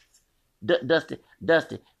buckets.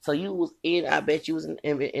 Dusty. So you was I bet you was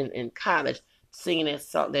in college singing that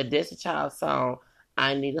song, that Destiny Child song,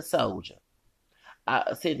 I Need a Soldier.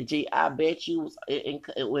 I said to G, I bet you was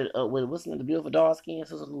with what's the beautiful dark skin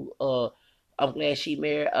sister who I'm glad she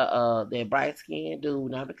married that bright skinned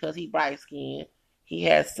dude, not because he bright skinned. He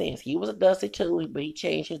has sense. He was a dusty too, but he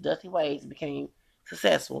changed his dusty ways and became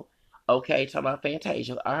successful. Okay, talking about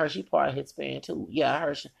Fantasia. I heard she part Hispanic too. Yeah, I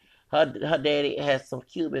heard her daddy has some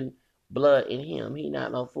Cuban blood in him. He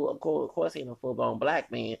not no full, of course he ain't no full blown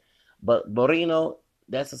black man. But Borino,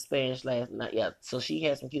 that's a Spanish last not yeah. So she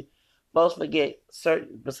has some Cuban. Folks forget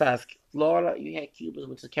certain besides Florida, you had Cubans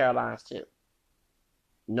with the Carolinas too.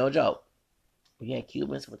 No joke. You had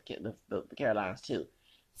Cubans with the Carolinas too.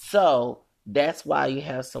 So that's why you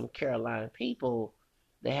have some Carolina people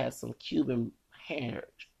that have some Cuban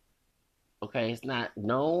heritage. Okay, it's not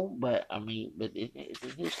known, but I mean, but it's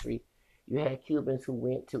in history. You had Cubans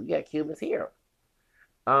who you had Cubans here.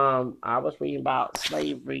 I was reading about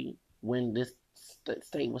slavery when this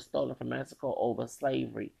state was stolen from Mexico over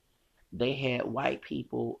slavery. they had white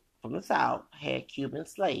people from the South had Cuban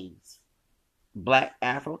slaves, black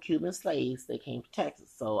Afro-Cuban slaves. They came to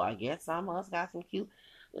Texas, so I guess some of us got some Cuban.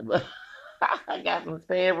 I got some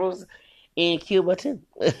sparrows in Cuba too.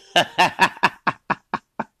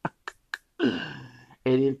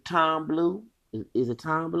 And then Tom Blue, is it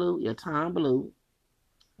Tom Blue? Yeah, Tom Blue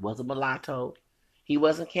was a mulatto. He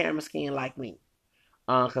wasn't camera skin like me.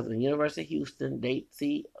 Because in the University of Houston, they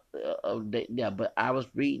see, yeah. But I was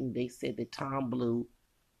reading, they said that Tom Blue,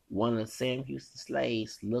 one of the Sam Houston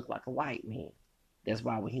slaves, looked like a white man. That's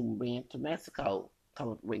why when he went to Mexico,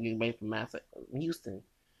 getting away from Houston,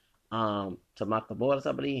 to Mata Borders,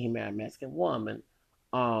 I believe he married a Mexican woman,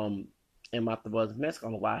 and Mata Borders, Mexico.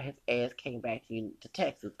 Why his ass came back to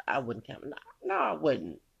Texas? I wouldn't come. No, no, I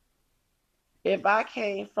wouldn't. If I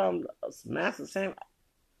came from Master Sam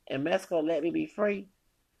and Mexico let me be free,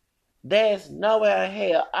 there's nowhere in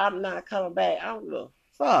hell I'm not coming back. I don't give a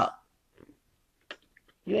fuck.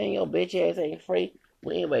 You ain't your bitch ass ain't free.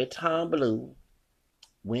 Well, anyway, Tom Blue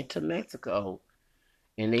went to Mexico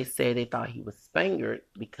and they said they thought he was Spaniard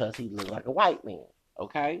because he looked like a white man.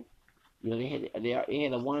 Okay? You know, they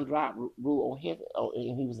had a one drop rule on him,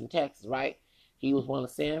 and he was in Texas, right? He was one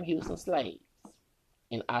of Sam Houston's slaves.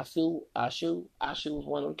 And Ashu was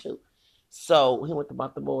one of them too. So he went to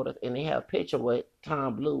Mata Borders, and they have a picture of what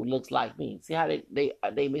Tom Blue looks like me. See how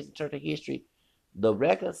they misinterpret history? The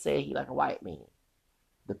record said he like a white man.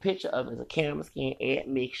 The picture of him is a camera skin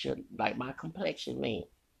admixture, like my complexion man.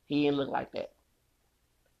 He didn't look like that.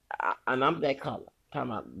 And I'm that color.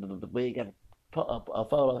 Talking about the way he got a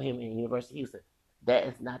photo of him in University of Houston. That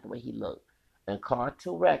is not the way he looked. And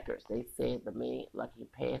Cartoon Records, they said the man like he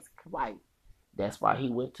passed white. That's why when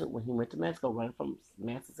he went to Mexico, running from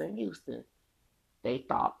Memphis and Houston. The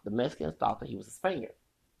Mexicans thought that he was a Spaniard.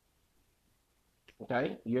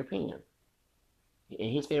 Okay, European,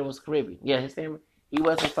 and his family was Caribbean. Yeah, his family. He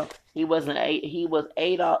was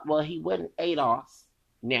Adolf. Well, he wasn't Adolf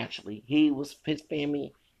naturally. He was his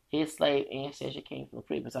family. His slave ancestry came from the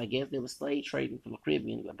Caribbean. So I guess there was slave trading from the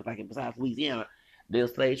Caribbean. But like besides Louisiana, there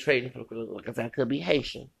was slave trading from the Caribbean. Like I said, I could be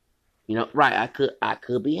Haitian. You know, right? I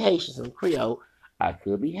could be Haitian, some Creole. I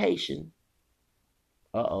could be Haitian.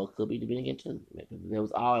 Could be Dominican too. There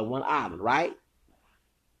was all in one island, right?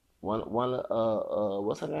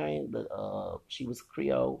 What's her name? She was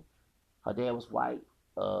Creole. Her dad was white,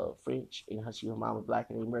 French, and her mom was black.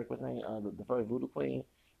 And American name, the first voodoo queen,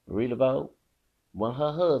 Marie Laveau. One of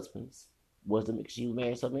her husbands was Dominican. She was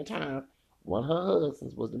married so many times. One of her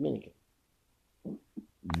husbands was Dominican.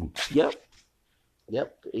 Yep,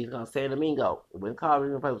 yep. He's called San Domingo. When called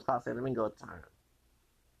Rio, it was called San Domingo at the time.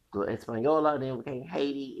 So Hispaniola then became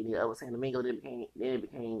Haiti, and the other San Domingo then it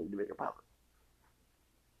became Dominican Republic.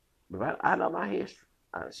 But I know my history.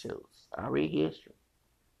 I read history.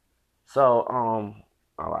 So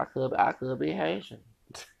I could be Haitian.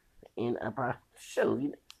 And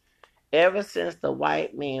shoot, ever since the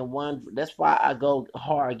white man won, that's why I go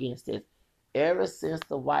hard against this. Ever since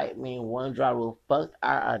the white man won draw rule fucked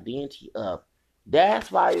our identity up.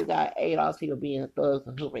 That's why you got Adolf people being thugs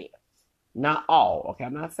and hoopers. Not all, okay?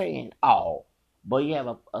 I'm not saying all, but you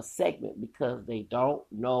have a segment because they don't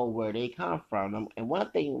know where they come from. And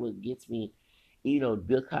one thing that gets me,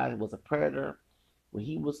 Bill Cosby was a predator when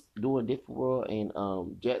he was doing Different World and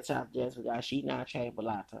Jasmine Guy, she not Tragic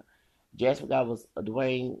Mulatta. Jasmine Guy was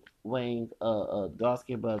Dwayne Wayne's dark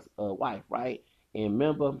skinned brother's wife, right? And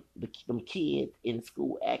remember them kids in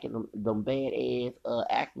school acting them bad ass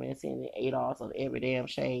Ackerman saying they ate off of every damn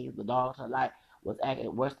shade. The dogs her life was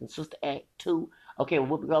acting worse than Sister Act 2. Okay, with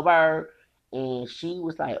Whoopi Goldberg. And she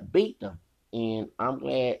was like, beat them. And I'm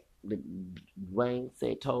glad that Dwayne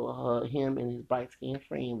told him and his bright skinned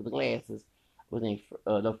friend with the glasses was named,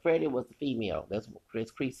 no, Freddie was the female. That's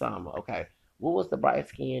Chris Sama. Okay. What was the bright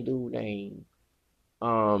skinned dude name?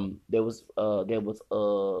 There was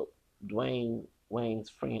Dwayne Wayne's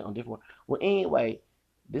friend on different. Well, anyway,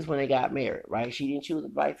 this when they got married, right? She didn't choose the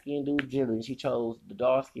bright skinned dude, Jillian. She chose the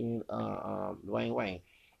dark skinned Dwayne Wayne,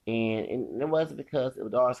 and it wasn't because it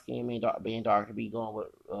was dark skinned being dark to be going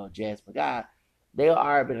with Jasmine Guy. They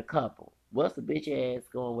already been a couple. What's the bitch ass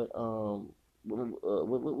going with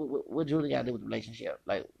what Julie got to do with the relationship?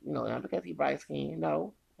 Like, not because he bright skinned.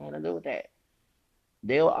 No, nothing to do with that.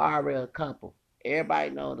 They were already a couple. Everybody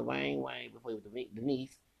know Dwayne Wayne before he was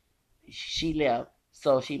Denise. She left,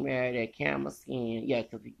 so she married that camel skin. Yeah,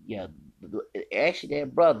 actually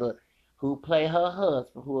that brother who played her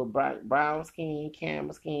husband, who was brown skin,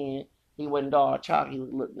 camel skin. He wasn't dark chocolate. He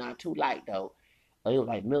was not too light though. He was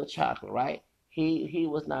like milk chocolate, right? He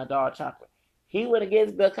was not dark chocolate. He went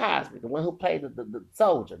against Bill Cosby, the one who played the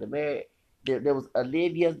soldier, the married. there was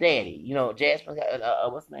Olivia's daddy. You know, Jasmine,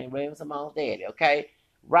 what's his name? Raven Simone's daddy. Okay,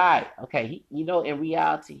 right. Okay, in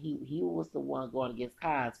reality, he was the one going against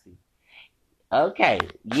Cosby. Okay,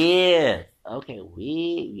 yes. Okay,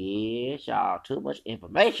 yes, y'all. Too much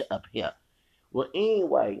information up here. Well,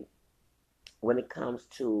 anyway, when it comes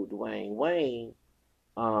to Dwayne Wayne,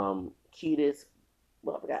 Ketis,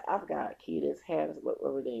 well, I forgot Ketis Harris, what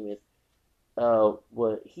her name is.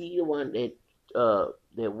 Well, he the one that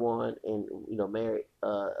won and married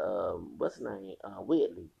what's his name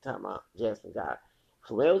Whitley. Talking about Jasmine guy.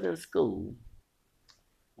 So when I was in school,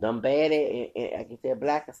 them bad and like you said,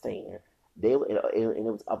 Blackistan. They were and it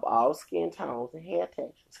was of all skin tones and hair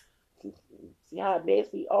textures. See how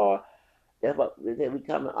mixed we are. That's what we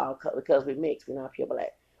coming all because we mixed. We're not pure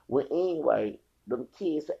black. Well, anyway, them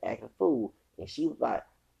kids were acting fool, and she was like,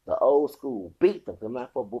 the old school beat them. I'm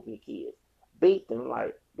not for whooping the kids. Beat them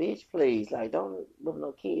like, bitch, please, like don't whoop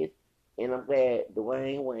no kids. And I'm glad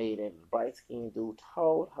Dwayne Wade and the bright skinned dude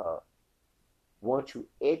told her, want to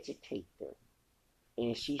educate them,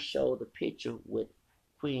 and she showed the picture with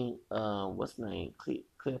Queen, what's her name,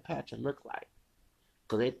 Cleopatra looked like,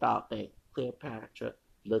 because they thought that Cleopatra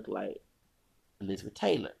looked like Elizabeth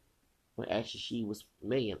Taylor, when actually she was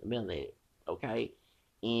melanated, okay,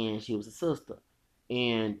 and she was a sister,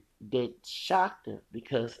 and that shocked her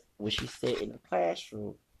because when she said in the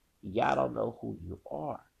classroom, y'all don't know who you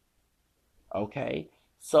are, okay.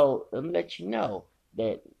 So let me let you know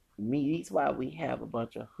that that's why we have a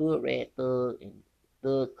bunch of hood rat thug and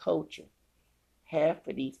thug culture. Half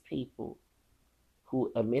of these people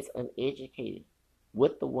who are miseducated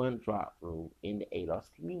with the one drop rule in the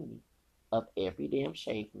ADOS community of every damn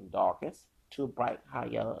shade from darkest to bright high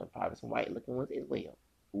yellow and probably some white looking ones as well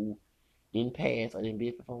who didn't pass or didn't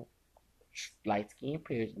be from light skin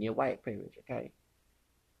privilege near white privilege, okay?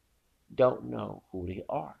 Don't know who they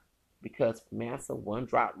are. Because massive one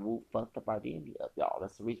drop rule fucked up identity of y'all.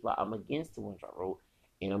 That's the reason why I'm against the one drop rule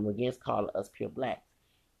and I'm against calling us pure blacks.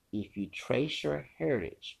 If you trace your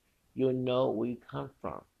heritage, you'll know where you come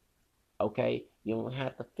from. Okay, you don't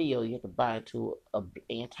have to feel you have to buy into a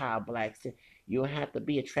anti-black. You don't have to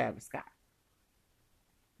be a Travis Scott.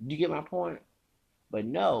 You get my point? But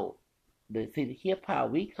no, the hip hop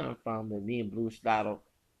we come from, the me and Blue Slotto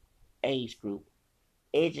age group,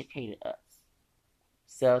 educated us.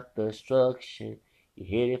 Self destruction. You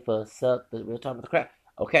hear it for self. We're talking about the crap.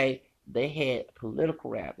 Okay, they had political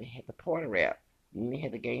rap. They had the party rap. And they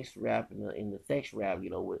had the gangster rap and the sex rap.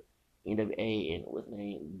 With NWA and what's his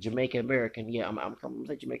name, Jamaican American. Yeah, I'm coming to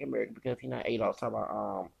say Jamaican American because he not Adolf. Talking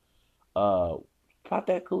about pop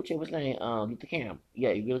that coochie. What's his name? Luther Cam. Yeah,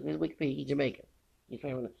 if you look at his Wikipedia, he's Jamaican.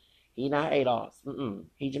 He not Adolf.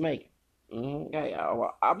 He Jamaican. Okay,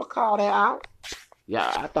 I'm gonna call that out.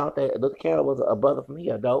 Yeah, I thought that Luther Cam was a brother from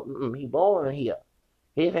here, though. He born here.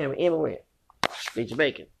 His family immigrant. They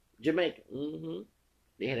Jamaican. Jamaican.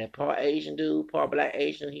 They had that part Asian dude, part black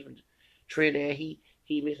Asian. He from Trinidad. He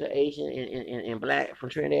mixed with Asian and black from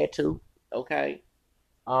Trinidad too. Okay.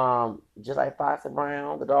 Just like Foxy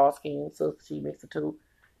Brown, the dark skinned sister, she mixed the two.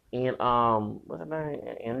 And what's her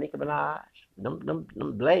name? And Nicki Minaj. Them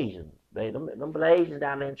Blasians. Them Blasians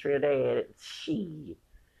down there in Trinidad. Shit.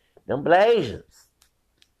 Them Blasians.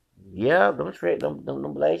 Yeah, them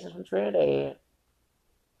Blasians from Trinidad.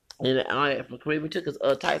 And from Caribbean too, because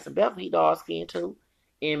Tyson Becker, he dark skinned too,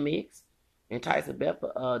 and mixed. And Tyson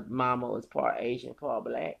Becker, mama was part Asian, part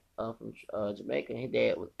black, from Jamaica. And his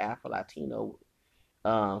dad was Afro Latino,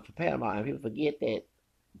 from Panama. And people forget that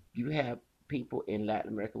you have people in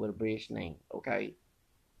Latin America with a British name. Okay,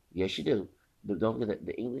 yes you do. But don't forget that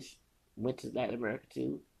the English went to Latin America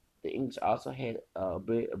too. The English also had a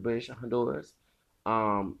British Honduras.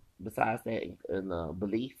 Besides that, in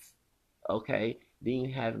Belize. Okay, then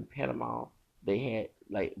you have in Panama, they had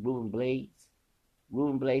like Ruben Blades.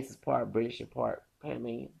 Ruben Blades is part British and part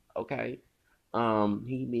Panamanian. Okay,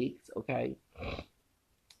 he mixed. Okay,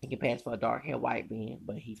 he can pass for a dark haired white man,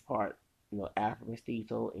 but he's part Afro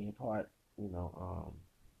mestizo and part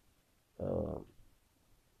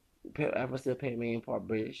Afro still Panamanian, part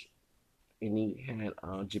British. And then you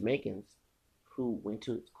had Jamaicans who went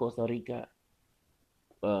to Costa Rica,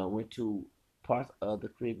 went to parts of the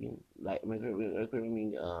Caribbean, like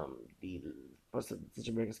Caribbean, the parts of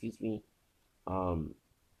Central America, excuse me, um,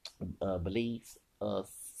 Belize,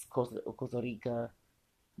 Costa Rica,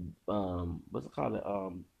 what's it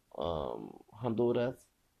called? Honduras,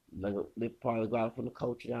 like they part of the Guadalupe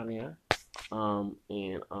culture down there.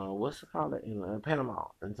 And what's it called in Panama,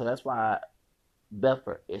 and so that's why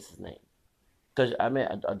Bedford is his name. Because I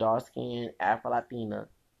met a dark skinned Afro Latina.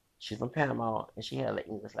 She's from Panama and she had an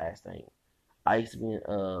English last name. I used to be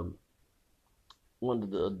in one of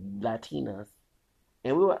the Latinas,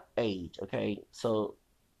 and we were age, okay. So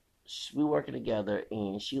we working together,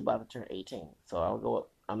 and she was about to turn 18. So I'll go up.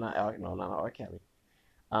 I'm not no, not R. Kelly.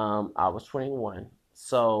 I was 21.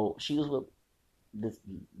 So she was with this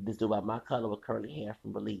this dude by my color with curly hair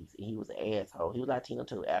from Belize, and he was an asshole. He was Latino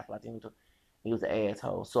too, Afro Latino too. He was an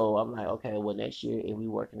asshole. So I'm like, okay, well next year if we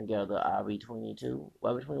working together, I'll be 22.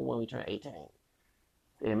 Well, I'll be 21. We turn 18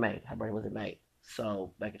 in May. Her birthday was in May.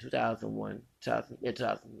 So back in 2001, 2000, yeah,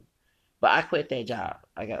 2000. But I quit that job.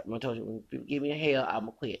 I told you, when people give me a hell, I'm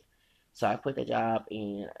gonna quit. So I quit that job,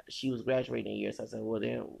 and she was graduating a year. So I said, well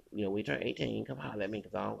then, we turn 18. Come holler at me,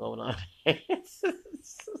 because I don't go on.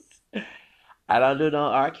 I don't do no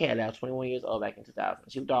R. Kelly. I was 21 years old back in 2000.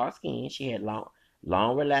 She was dark skinned. She had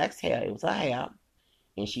long, relaxed hair. It was her hair,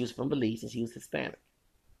 and she was from Belize, and she was Hispanic.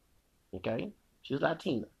 Okay, she was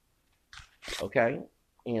Latina. Okay,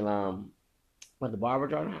 and went to Barbara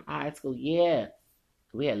Jordan High School. Yeah,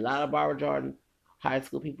 we had a lot of Barbara Jordan High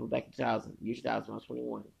School people back in 2000. Year 2000, when I was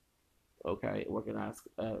 21. Okay, working at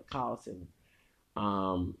a call center.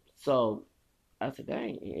 So I said,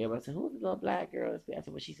 dang. And everybody said, who's the little black girl? I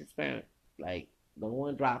said, well, she's Hispanic. Like, no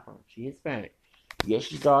one drop her. She's Hispanic. Yes,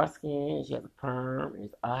 she's dark skinned. She has a perm.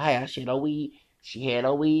 It's a hair. She had a weave. She had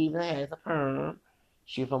a weave and has a perm.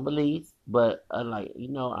 She from Belize. But, like, I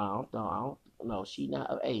don't know. I don't know. She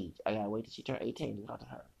not of age. I gotta wait till she turn 18 to talk to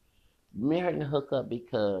her. Me and her didn't hook up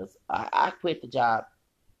because I quit the job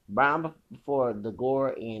round before the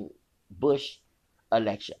Gore and Bush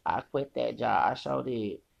election. I quit that job. I sure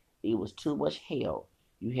did. It was too much hell.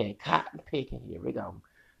 You had cotton picking. Here we go.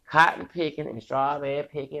 Cotton picking and strawberry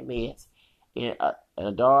picking mess. And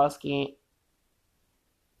a dark skin.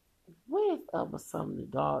 What is up with some of the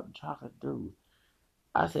dark chocolate dudes?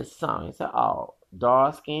 I said something. He said, oh,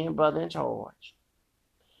 dark skinned brother in charge.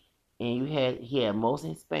 And he had most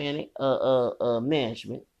Hispanic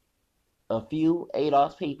management, a few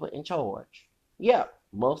ADOS people in charge. Yeah,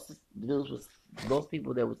 most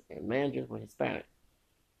people that was managers were Hispanic.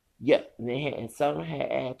 Yeah, and some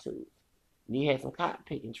had attitudes. And you had some cotton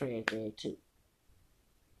picking trash there too.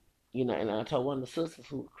 And I told one of the sisters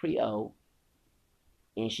who was Creole,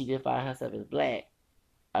 and she defined herself as black.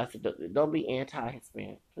 I said, don't be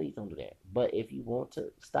anti-Hispanic. Please don't do that. But if you want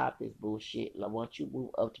to stop this bullshit, I want you to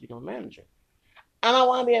move up to become a manager. I don't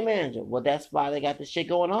want to be a manager. Well, that's why they got this shit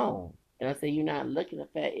going on. And I said, you're not looking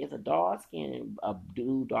at the fact it's a dark skin, a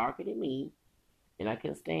dude darker than me, and I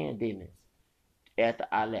couldn't stand Dennis. After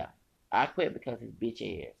I left, I quit because his bitch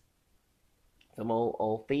ass. Some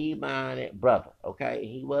old feed-minded brother, okay?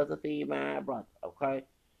 He was a feed-minded brother, okay?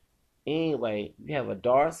 Anyway, you have a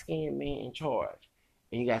dark-skinned man in charge,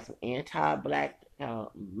 and you got some anti-black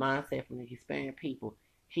mindset from the Hispanic people.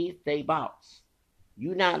 He's their boss.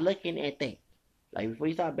 You're not looking at that. Like, before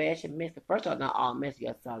you start bashing Mexican, first off, not all Mexican.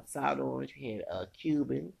 You got South Orange, you had a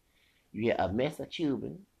Cuban, you had a Mesa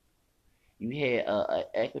Cuban, you had a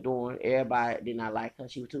Ecuadorian. Everybody did not like her.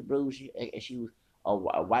 She was too bougie, and she was a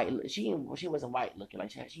white. She wasn't white looking.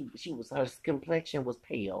 Like she was, her complexion was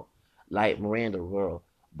pale, like Miranda girl.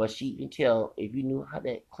 But she can tell if you knew her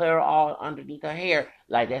that clear all underneath her hair,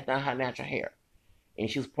 like that's not her natural hair. And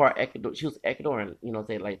she was part Ecuador. She was Ecuadorian.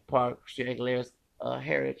 Say like part Aguilera's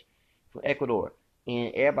heritage from Ecuador.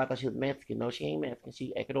 And everybody thought she was Mexican. No, she ain't Mexican.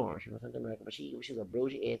 She Ecuadorian. She was Central American, but she was a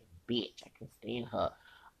bougie ass bitch. I can stand her.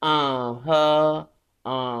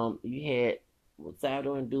 You had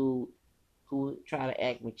Salvadoran dude who tried to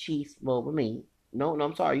act machismo with me. No,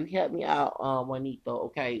 I'm sorry. You helped me out, Juanito.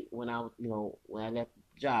 Okay, when I was, when I left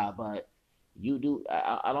the job, but you do.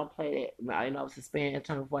 I don't play that. I didn't know I was Hispanic at the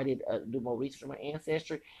time before I did do more research on my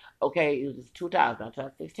ancestry. Okay, it was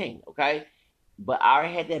 2016. Okay, but I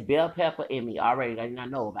already had that bell pepper in me already. I did not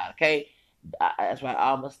know about. Okay, that's why I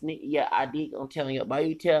almost sneak. Yeah, I did. I'm telling you. But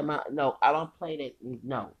you tell my no. I don't play that.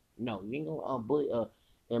 No, you ain't gonna bully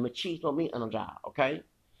and machismo me on a job. Okay.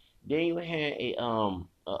 Then you had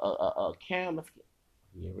a camera.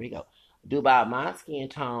 Here we go. Dude about my skin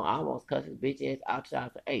tone, I almost cussed his bitch ass out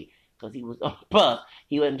 2008 because he was on bus.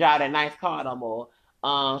 He wouldn't drive that nice car no more.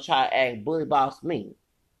 Try to act bully boss me.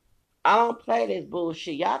 I don't play this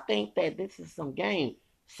bullshit. Y'all think that this is some game.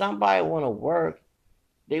 Somebody want to work.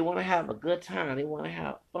 They want to have a good time. They want to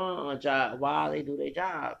have fun on a job while they do their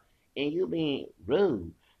job. And you being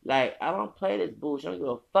rude. Like, I don't play this bullshit. I don't give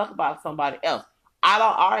a fuck about somebody else. I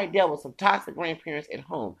already dealt with some toxic grandparents at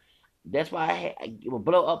home. That's why I will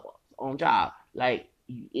blow up on job. Like,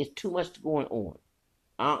 it's too much going on.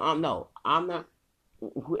 No, I'm not.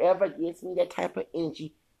 Whoever gives me that type of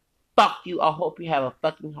energy, fuck you. I hope you have a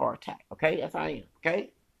fucking heart attack. Okay, that's how I am.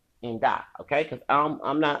 Okay, and die. Okay, because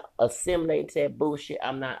I'm not assimilating to that bullshit.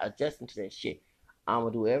 I'm not adjusting to that shit. I'm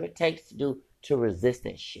gonna do whatever it takes to do to resist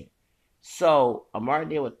that shit. So I'm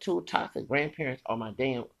already there with two toxic grandparents on my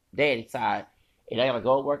damn daddy side, and I gotta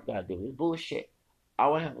go to work. Gotta do this bullshit. I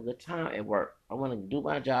want to have a good time at work. I want to do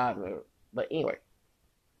my job, but anyway,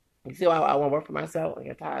 you see, I want to work for myself. I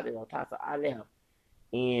got tired of it. So I left,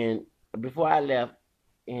 and before I left,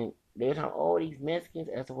 and they were talking all these Mexicans.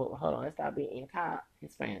 I said, well, hold on, let's stop being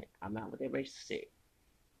anti-Hispanic. I'm not with that racist shit.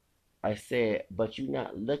 I said, but you're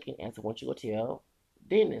not looking at what you go tell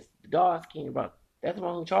Dennis, the dog skin brother. That's the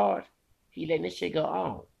one who charged. He letting this shit go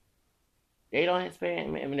on. They don't have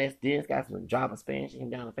Spanish. I mean, that's Dennis got some drop of Spanish in him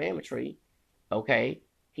down the family tree. Okay.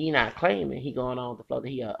 He not claiming he going on with the flow that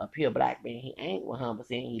he a pure black man. He ain't 100%.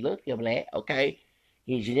 He look pure black. Okay.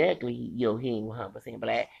 He genetically, he ain't 100%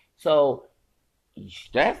 black. So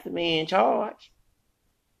that's the man in charge.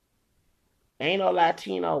 Ain't no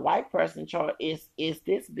Latino white person in charge. It's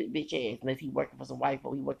this bitch ass. Unless he working for some white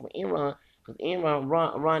folk. He working for Enron. Because Enron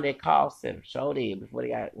run their call center. Sure did before they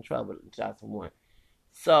got in trouble in 2001.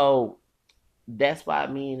 So that's why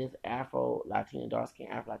me and this Afro Latino dark skin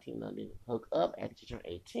Afro Latino didn't hook up after she turned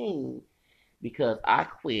 18 because I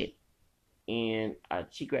quit and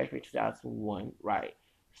she graduated 2001, right?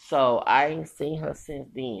 So I ain't seen her since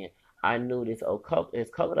then. I knew this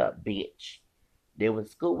covered up bitch. They was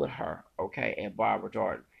in school with her, okay, at Barbara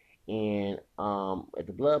Jordan, and at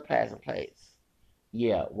the blood plasma place.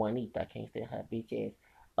 Yeah, Juanita, I can't stand her bitch ass.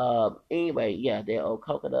 Anyway, yeah, that old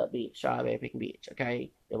coconut bitch, strawberry picking bitch,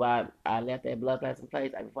 okay? That's why I left that blood plasma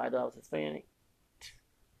place before I knew I was Hispanic.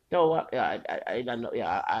 No, I know.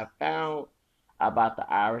 Yeah, I found about the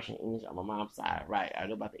Irish and English on my mom's side, right? I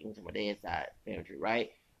know about the English on my dad's side, family tree,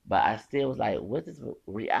 right? But I still was like, what's this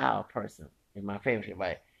real person in my family tree,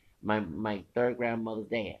 right? My third grandmother's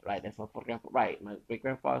dad, right? That's my fourth grandfather, right? My great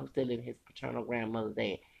grandfather who's still living his paternal grandmother's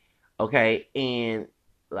dad, okay? And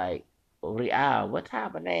like Real, what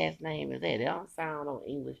type of last name is that? They don't sound on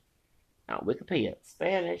English. On Wikipedia,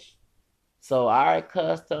 Spanish. So I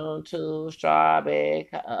accustomed to strawberry,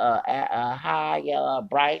 high yellow,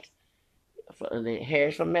 bright, the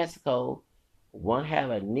hairs from Mexico. One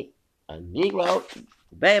have a Negro.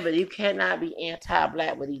 Baby, you cannot be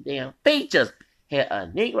anti-black with these damn features. Had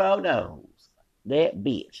a Negro nose. That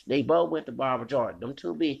bitch. They both went to Barbara Jordan. Them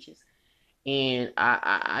two bitches. And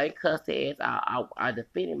I cussed their ass. I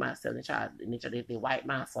defended myself and tried to white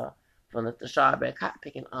myself from the strawberry cotton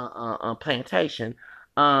picking plantation.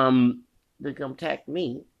 To come attack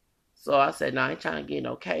me. So I said, no, I ain't trying to get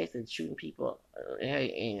no case and shooting people.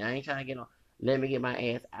 Hey, and I ain't trying to get no. Let me get my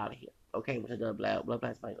ass out of here. Okay, with the blood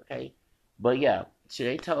plasma. Okay, but yeah,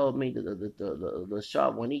 they told me the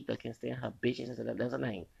sharp Juanita can stand her bitches. That's her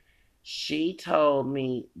name. She told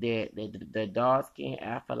me that the dark skinned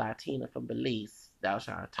Afro Latina from Belize that I was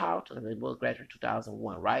trying to talk to, they both graduated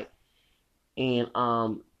 2001, right? And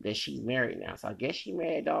that she's married now. So I guess she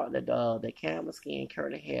married the camel skin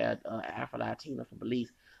curly haired Afro Latina from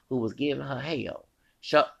Belize who was giving her hell.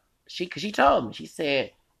 Cause she told me, she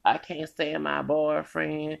said, I can't stand my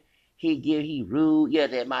boyfriend. He rude. Yeah,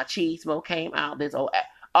 that my cheese smoke came out.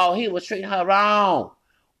 Oh, he was treating her wrong.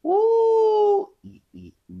 Woo,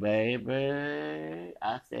 baby.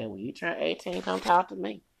 I said, when you turn 18, come talk to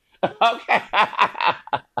me. Okay.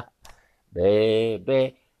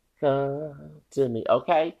 Baby, come to me.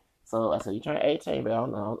 Okay. So I said, you turn 18, but I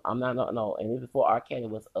don't know. I'm not, no. And this before R. Kelly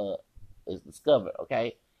is discovered,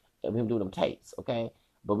 okay? And him doing them tapes, okay?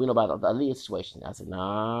 But we know about the Aaliyah situation. I said,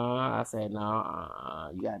 nah. I said, nah.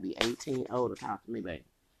 You gotta be 18 old to talk to me, baby.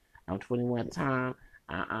 I'm 21 at the time.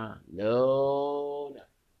 No.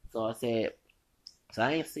 So I said, so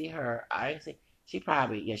I ain't see her. I ain't see. She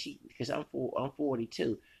probably, yeah, because I'm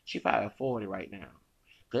 42. She probably 40 right now.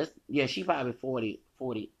 Cause yeah, she probably 40.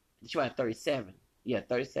 She probably 37. Yeah,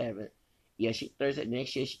 37. Yeah, she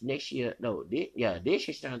 37 next year. No, this year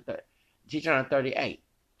she turned 38.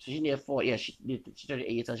 So she near 40. Yeah, she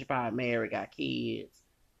 38. So she probably married, got kids.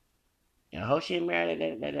 And I hope she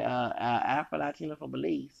married that Afro Latino from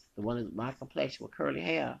Belize, the one that's my complexion with curly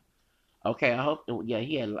hair. Okay, I hope. Yeah,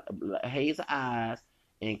 he had hazel eyes,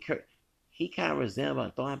 and he kind of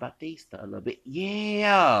resembled Throwing Batista a little bit.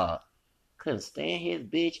 Yeah, couldn't stand his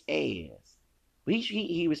bitch ass. But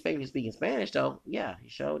he respected me speaking Spanish though. Yeah, he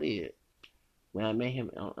sure did. When I met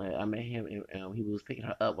him, and he was picking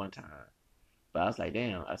her up one time. But I was like,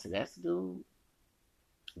 damn. I said, that's the dude.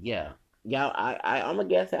 Yeah, yeah. I'm gonna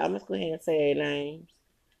guess. I'm just go ahead and say their names.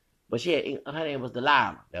 But her name was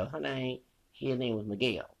Delilah. That was her name. His name was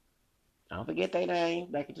Miguel. I don't forget their name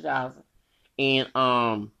back in 2000.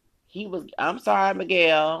 And he was. I'm sorry,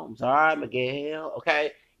 Miguel. I'm sorry, Miguel.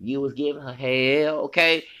 Okay, you was giving her hell.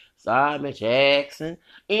 Okay, Sorry, Miss Jackson.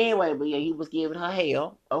 Anyway, but yeah, he was giving her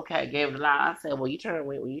hell. Okay, gave it a lie. I said, well, when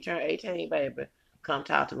you turn 18, baby, come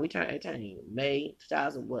talk to me. We turn 18. May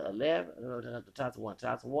 2011? No, 2001.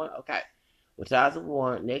 2001? Okay. Well,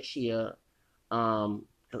 2001, next year, um,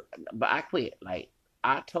 but I quit. Like,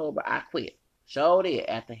 October, I quit. Showed it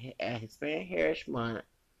at Hispanic Heritage Month,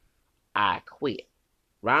 I quit.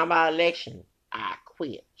 Round my election, I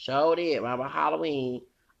quit. Showed it. Round my Halloween,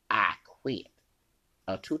 I quit.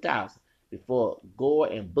 2000 before Gore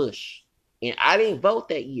and Bush. And I didn't vote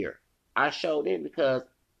that year. I showed it because,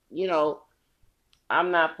 you know,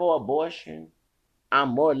 I'm not for abortion. I'm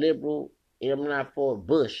more liberal. And I'm not for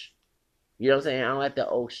Bush. You know what I'm saying? I don't like the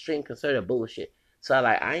old extreme conservative bullshit. So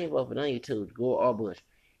I ain't vote for none of you two, Gore or Bush.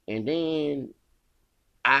 And then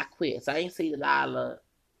I quit. So I didn't see Lila.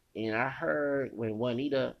 And I heard when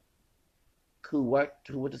Juanita, who went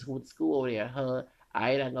to school over there, her,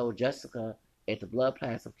 I didn't know Jessica at the blood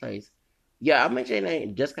plasma place. Yeah, I mentioned your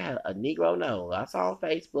name. Jessica had a Negro nose. I saw on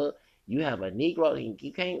Facebook you have a Negro.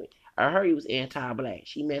 You can't. I heard you was anti-black.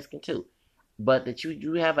 She Mexican too, but that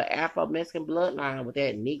you have an Afro-Mexican bloodline with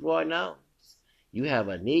that Negro nose. You have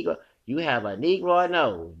a Negro. You have a Negro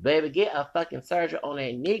nose, baby. Get a fucking surgery on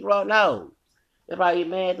that Negro nose. That's why you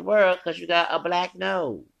mad at the world because you got a black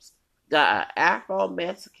nose. Got an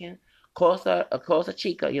Afro-Mexican Costa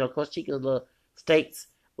Chica. You know, Costa Chica, the states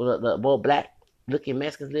where the more black looking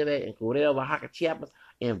Mexicans live at, and Cordero, Oaxaca, Chiapas,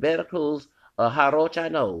 and Veracruz,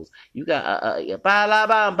 Jarocha nose. You got yeah,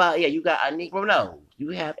 you got a Negro nose. You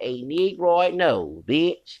have a Negroid nose,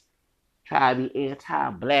 bitch. Try to be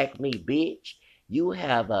anti-black me, bitch. You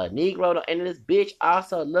have a Negro nose, and this bitch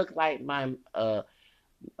also look like my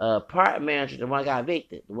part manager, the one got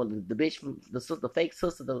evicted. The bitch from the fake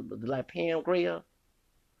sister, the like Pam Grill,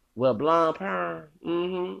 with blonde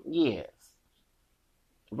perm. Yes.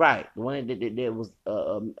 Right, the one that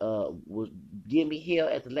was giving me hell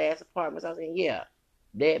at the last apartment. I was saying, yeah,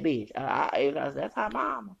 that bitch. That's her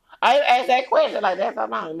mama. I asked that question like that's her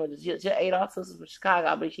mama. She ate our sisters from Chicago.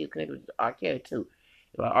 I believe she's connected with R. Kelly too.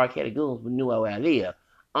 R. Kelly goons knew where I live.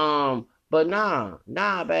 But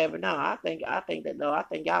nah, baby, no. I think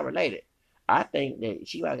y'all related. I think that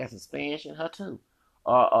she might got some Spanish in her too,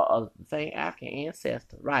 or the same African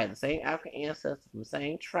ancestor. Right, the same African ancestor from the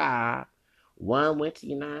same tribe. One went to the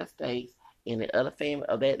United States, and the other family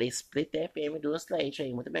of that they split that family doing slave trade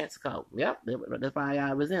and went to Mexico. Yep, that's why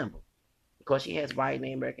y'all resemble. Of course, she has white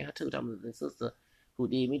name American her too. Talking about the sister who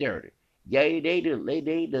did me dirty. Yeah, they do.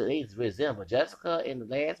 They resemble Jessica and the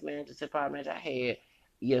last manager, department manager I had.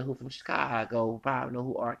 Yeah, who from Chicago? Probably know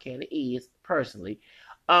who R. Kelly is personally.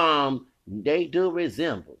 They do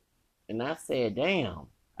resemble. And I said, damn.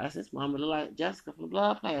 I said, this mama look like Jessica from the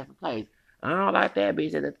Blood Plasma Place. I don't like that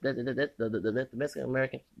bitch. That's the Mexican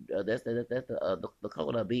American. That's the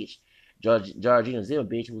Coconut Beach, Georgina Zimmer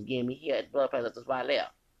bitch who was giving me here at the Blood Plasma. That's why I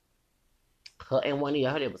left. Her and one of I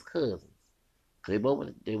heard it was cousins. Cause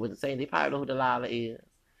they were the same. They probably know who Delilah is.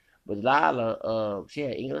 But Delilah, she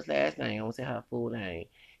had English last name. I won't say her full name.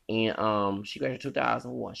 And she graduated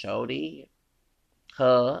 2001. Showed did.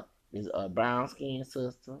 Her is a brown skinned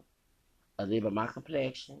sister. A little bit my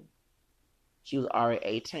complexion. She was already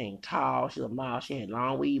 18. Tall. She was mild. She had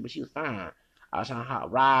long weave, but she was fine. I was trying to holler.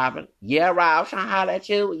 Robin. Yeah, Rob. I was trying to holler at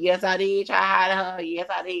you. Yes, I did. Try to holler at her. Yes,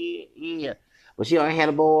 I did. Yeah. But she already had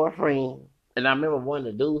a boyfriend. And I remember one of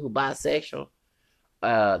the dudes who bisexual.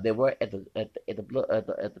 They were at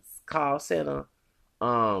the call center.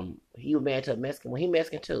 He was married to a Mexican. Well, he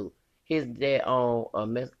Mexican too. His dad owned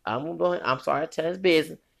I'm sorry to tell his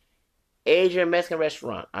business. Asian Mexican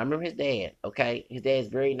restaurant. I remember his dad. Okay, his dad's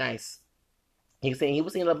very nice. He was seeing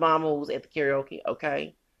Obama who was at the karaoke.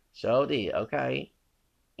 Okay, sure did. Okay,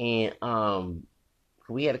 and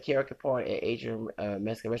we had a karaoke party at Asian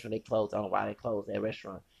Mexican restaurant. They closed. I don't know why they closed that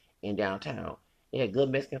restaurant in downtown. They have good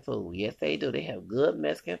Mexican food. Yes, they do. They have good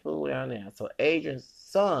Mexican food down there. So Adrian's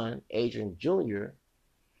son, Adrian Jr.,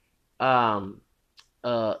 um,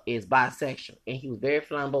 is bisexual, and he was very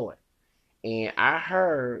flamboyant. And I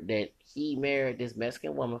heard that he married this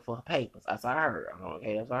Mexican woman for her papers. That's what I heard.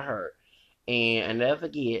 Okay, that's what I heard. And I never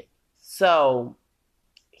forget. So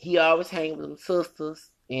he always hang with them sisters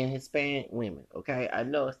and Hispanic women. Okay, I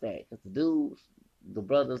noticed that because the dudes, the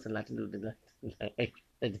brothers, and like to do the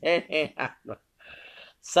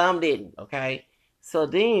some didn't. Okay, so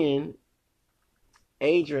then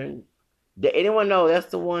Adrian, did anyone know that's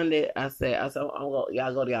the one that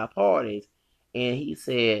y'all go to y'all parties, and he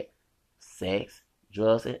said sex,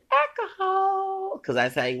 drugs, and alcohol. Cause I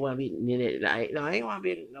said I ain't want to be I ain't want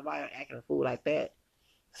to be nobody acting a fool like that.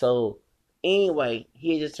 So anyway,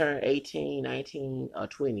 he just turned 18, 19, or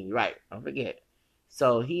 20, right? Don't forget.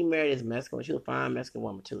 So he married this Mexican woman. She was a fine Mexican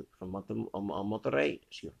woman too, from Monterrey.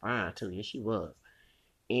 She was fine too. Yes, she was.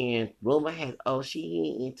 And rumor has, oh,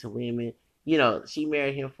 she ain't into women. You know, she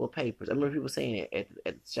married him for papers. I remember people saying it at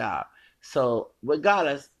the job. So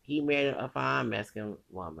regardless, he married a fine Mexican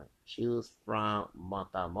woman. She was from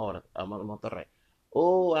Monterrey.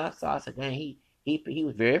 Oh, I said, dang, he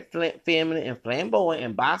was very feminine and flamboyant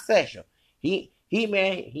and bisexual. Him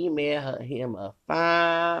a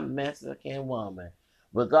fine Mexican woman.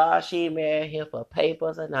 Regardless, she married him for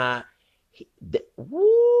papers or not.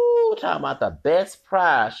 Woo, talking about the best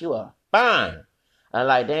prize. She was fine. I'm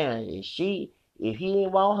like, damn, if he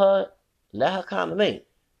didn't want her, let her come to me.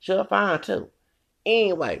 She was fine too.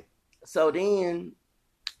 Anyway, so then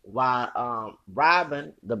while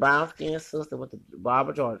Robin, the brown skinned sister with the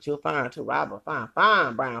Barbara Jordan, she was fine too. Robin,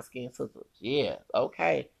 fine brown skinned sister. Yeah,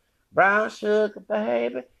 okay. Brown sugar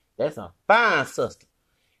baby. That's a fine sister.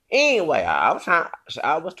 Anyway, I was trying.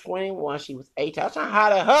 I was 21. She was 18. I was trying to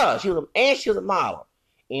holler at her. She was a model.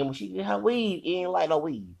 And when she did her weed, it didn't like no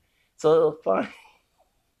weed. So it was funny.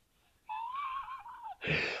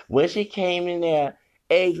 When she came in there,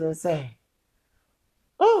 Adrian said,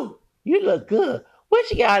 "Oh, you look good. Where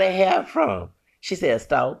she got that hair from?" She said,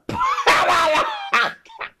 "Stove."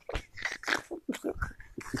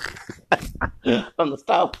 From the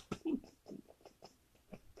stove.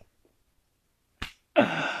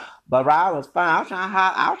 But Rob was fine.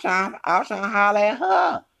 I was trying to holler at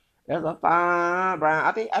her. There's a fine brown.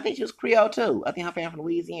 I think she was Creole too. I think her family from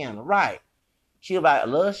Louisiana. Right. She was about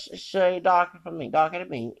a little shade darker than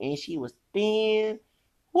me, and she was thin.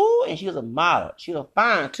 Woo, and she was a model. She was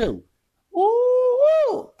fine too.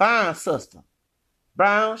 Woo, fine sister.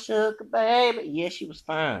 Brown sugar baby. Yeah, she was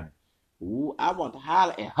fine. Ooh, I want to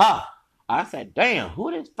holler at her. I said, damn,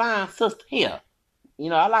 who this fine sister here? You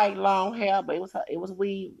know, I like long hair, but it was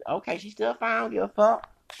weave. Okay, she still fine, give a fuck.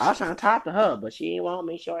 I was trying to talk to her, but she didn't want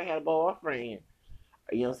me. She already had a boyfriend.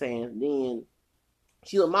 You know what I'm saying? Then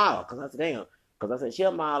she a model, cause I said, damn, cause I said she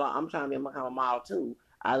a model. I'm trying to be a kind of model too.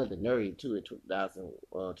 I looked nerdy too in 2000.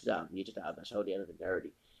 I showed you I looked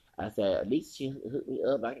nerdy. I said at least she hooked me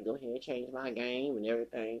up. I can go ahead and change my game and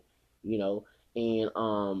everything, you know.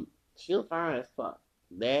 And she was fine as fuck.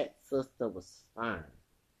 That sister was fine.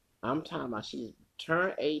 I'm talking about she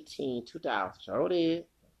turned 18, 2000. Sure did.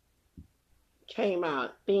 Came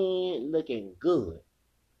out thin, looking good.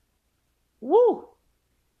 Woo!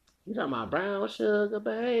 You talking about brown sugar,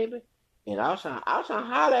 baby? And I was trying to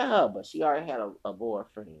holler at her, but she already had a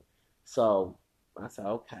boyfriend. So I said,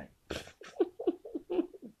 okay.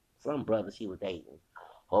 Some brother she was dating.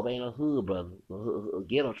 Hope ain't no hood brother,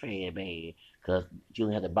 ghetto trade bad, cause you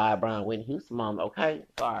had to buy Brown Whitney Houston mom. Okay,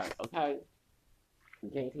 sorry, okay. You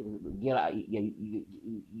can't get out. You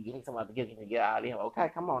need somebody to get out of here. Okay,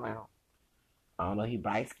 come on now. I don't know, he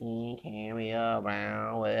bright skin, caramel,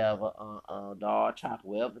 brown, whatever, dark chocolate,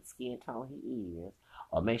 whatever skin tone he is.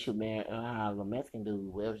 Or make sure man how a Mexican dude,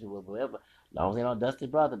 whatever. As long as they don't dusty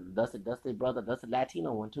brother, dusty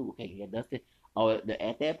Latino one too. Okay, yeah, dusty. Oh, at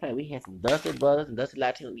that point we had some dusty brothers and dusty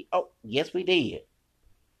Latino. Oh, yes we did.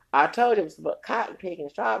 I told you it was about cotton picking,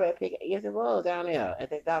 strawberry picking. Yes, it was down there at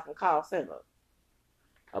that Dolphin Call Center.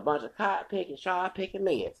 A bunch of cotton picking, strawberry picking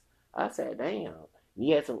mess. I said, damn.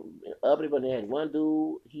 He had some other people. There had one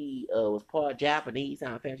dude. He was part Japanese.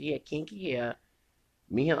 Sound fancy. He had kinky hair.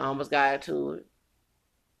 Me and him almost got into it.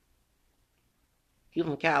 He was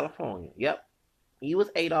from California. Yep. He was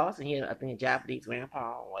Adolf, and he had, I think, a Japanese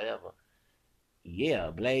grandpa or whatever. Yeah,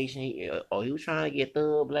 Blasian. Oh, he was trying to get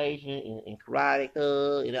Thug Blasian and Karate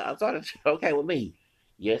Thug. You know, I'm sort of okay with me.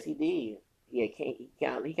 Yes, he did. Yeah, he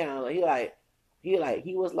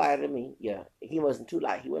was lighter than me. Yeah, he wasn't too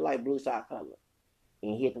light. He was like blue shot color,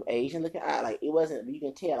 and he had them Asian looking eye. Like it wasn't. You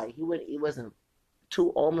can tell. Like he wasn't. It wasn't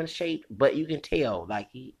too almond shaped, but you can tell. Like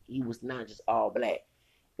he was not just all black,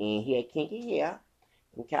 and he had kinky hair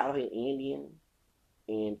from California Indian.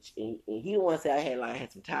 And he the one said I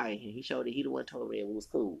had some tie in him. He showed that he the one told me it was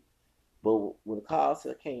cool. But when the call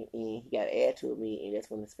center came in, he got attitude with me, and that's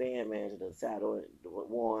when the spam manager decided on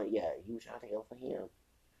one. Yeah, he was trying to take over for him.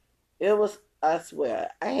 It was, I swear,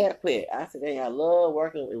 I had to quit. I said, dang, I love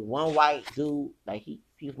working with one white dude. Like he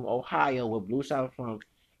was from Ohio, where Blue Shot from,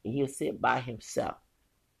 and he would sit by himself.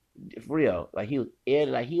 For real, like he was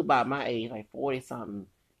about my age, like 40 something,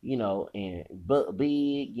 you know, and but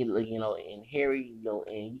big, you know, and hairy, you know,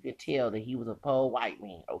 and you could tell that he was a poor white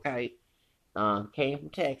man. Okay, came from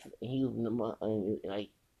Texas, and he was in like,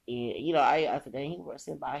 and you know, I said, dang, he was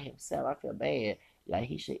sitting by himself. I feel bad. Like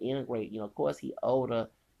he should integrate. You know, of course he older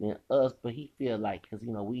than us, but he feel like because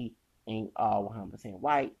we ain't all 100%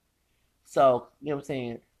 white. So you know what I'm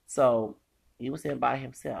saying. So He was sitting by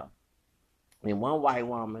himself. And one white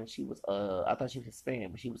woman, she was I thought she was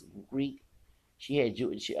Hispanic, but she was Greek. She had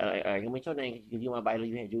Jewish. I can mention your name because you want to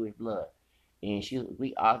you had Jewish blood, and she was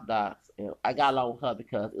Greek Orthodox. And I got along with her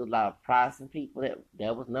because it was a lot of Protestant people.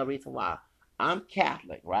 That was no reason why. I'm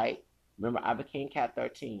Catholic, right? Remember, I became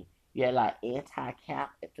Catholic 13. You had like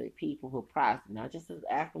anti-Catholic people who are Protestant, not just as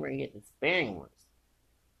African American, Hispanic ones.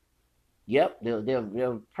 Yep,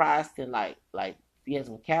 they're Protestant like you had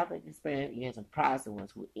some Catholic Hispanic, you had some Protestant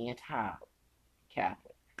ones who were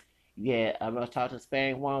anti-Catholic. Yeah, I was talking to a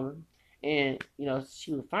Hispanic woman, and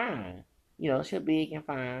she was fine. She was big and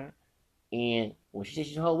fine. And when she said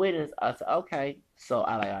she's her witness, I said okay. So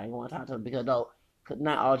I didn't want to talk to her because no, cause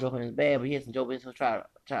not all Joe is bad, but he had some Joe witnesses who try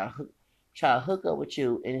to hook up with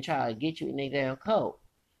you and then try to get you in their damn coat.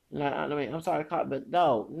 I mean, I'm sorry, but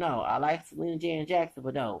no. I like Selena J. Jackson,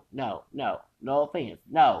 but no offense,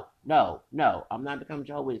 no. I'm not becoming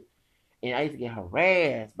Jehovah's Witness. And I used to get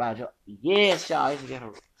harassed by yes, y'all. I used to get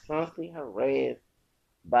constantly harassed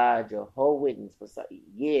by Jehovah's Witness.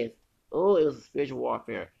 Yes, oh, it was a spiritual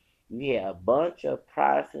warfare. You had a bunch of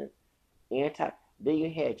Protestant anti. Then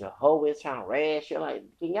you had Jehovah's trying to harass you. Like,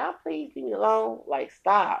 can y'all please leave me alone? Like,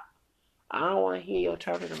 stop. I don't want to hear your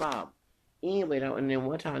talking about. Anyway, and then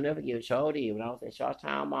one time I never forget, Show did when I was at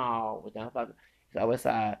Charlestown Mall with down the West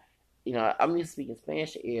Side. I'm used to speaking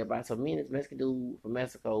Spanish to everybody. So me and this Mexican dude from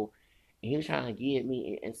Mexico, and he was trying to get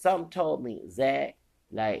me, and something told me, Zach,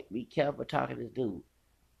 like, be careful talking to this dude.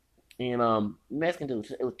 And Mexican dude,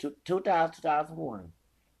 it was 2001.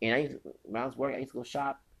 And when I was working, I used to go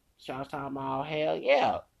shop, Charlestown Mall. Hell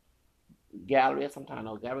yeah, gallery at some time.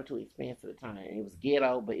 No, gallery too expensive at the time. And it was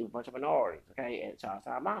ghetto, but it was a bunch of minorities. Okay, at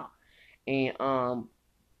Charlestown Mall. And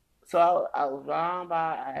so I was wrong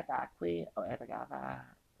by after I quit or after I got fired,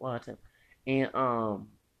 one or two. And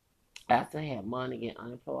I still had money to get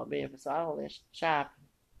unemployment benefits, so I went shopping.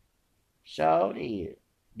 Sure did.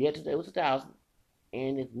 It was 2000,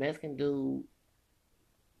 and this Mexican dude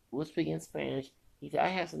was speaking Spanish. He said, "I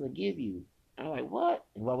have something to give you." I was like, "What?"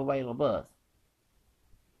 And while we're waiting on the bus,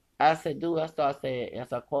 I said, "Dude," I started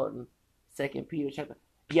quoting Second Peter chapter.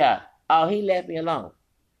 Yeah. Oh, he left me alone.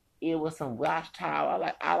 It was some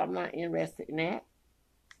watchtower. I'm not interested in that.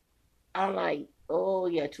 I'm like, oh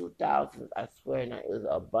yeah, 2000s. I swear now, it was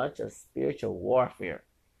a bunch of spiritual warfare.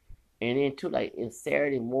 And then too, like in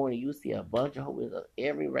Saturday morning, you see a bunch of homies of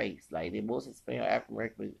every race. Like they mostly Hispanic, African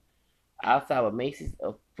American, outside where Macy's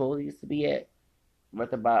fully used to be at.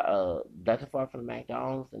 Right about not too far from the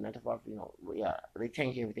McDonald's and not too far from yeah, they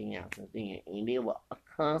changed everything out since then. And they were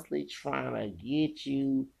constantly trying to get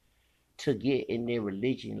you to get in their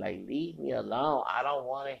religion. Like, leave me alone. I don't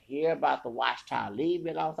want to hear about the watchtower. Leave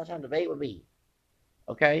me alone. Stop trying to debate with me.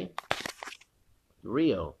 Okay?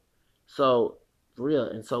 Real. So, for real.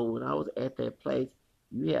 And so when I was at that place,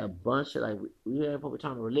 you had a bunch of, like, we had people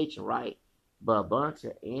talking religion, right? But a bunch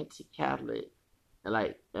of anti-Catholic, and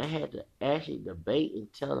like, I had to actually debate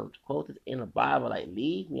and tell them to quote this in the Bible, like,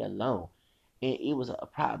 leave me alone. And it was a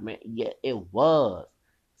problem. Yeah, it was.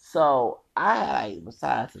 So I like,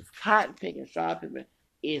 besides this cotton picking, straw picking,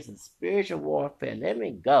 it's a spiritual warfare. Let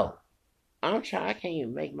me go. I'm trying. I can't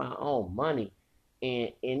even make my own money,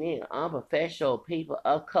 and then unprofessional people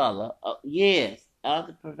of color. Yes,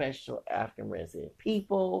 other professional African resident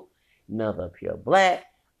people, another pure black,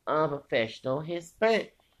 unprofessional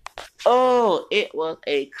Hispanic. Oh, it was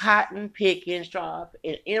a cotton picking, straw,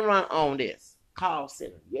 and Enron on this call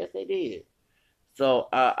center. Yes, they did. So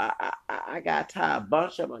I got tired of a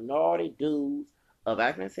bunch of minority dudes of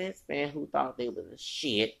African Hispanic who thought they was a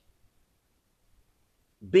shit.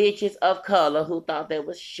 Bitches of color who thought they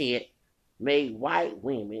was shit. Made white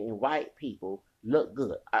women and white people look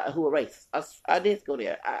good. Who are racist. I did go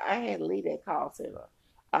there. I had to leave that call center.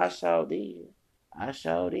 I sure did. I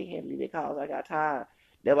sure did have to leave that call. I got tired.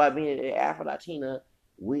 That's why being an Afro Latina,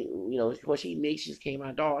 of course she mixed. She came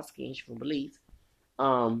out dark skin. She from Belize.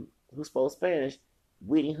 Who spoke Spanish.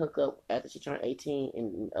 We didn't hook up after she turned 18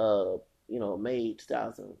 in May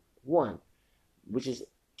 2001, which is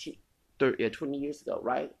 20 years ago,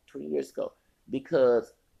 right? 20 years ago,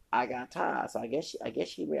 because I got tired. So I guess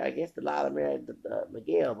Delilah married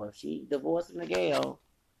Miguel, but she divorced Miguel.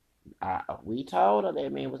 We told her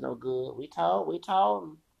that man was no good. We told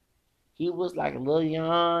him he was like a little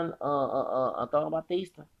young, Antonio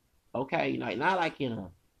Batista. Okay, like not like in a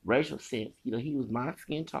racial sense. He was my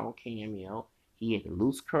skin tone cameo. He had the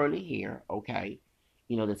loose curly hair. Okay,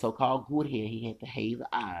 the so-called good hair. He had the hazel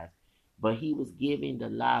eyes, but he was giving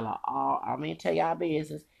Delilah all. I mean, tell y'all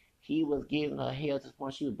business. He was giving her hell to the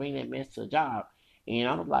point she was bringing that mess to a job, and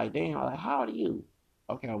I was like, damn. I was like, how old are you?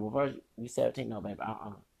 Okay, well, first you 17, no, baby.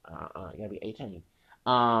 You gotta be 18.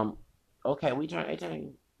 Um, okay, we turned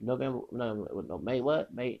 18. November, no, May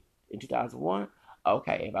what? May in 2001.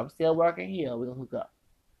 Okay, if I'm still working here, we're gonna hook up.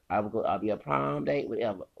 I'll be a prom date,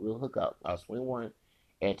 whatever. We'll hook up. I was 21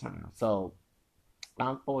 at the time. So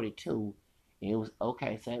I'm 42, and it was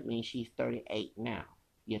okay. So that means she's 38 now.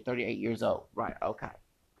 Yeah, 38 years old. Right. Okay.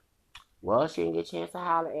 Well, she didn't get a chance to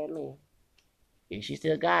holler at me, and she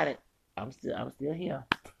still got it. I'm still here.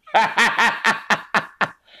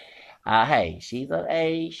 Hey, she's of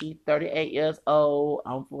age. She's 38 years old.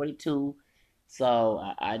 I'm 42. So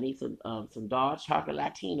I need some dark chocolate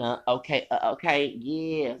Latina. Okay, okay,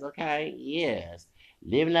 yes, okay, yes.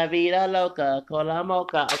 Living la vida loca, con la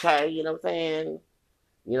mocha. Okay, you know what I'm saying?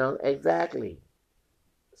 You know exactly.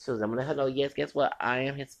 So I'm gonna let her know. Yes, guess what? I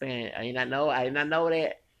am Hispanic. I did not know. I did not know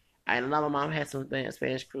that. I didn't know my mom had some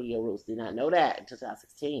Spanish Creole roots. Did not know that in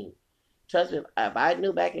 2016. Trust me, if I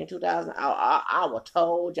knew back in 2000, I would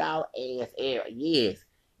told y'all ass air. Yes,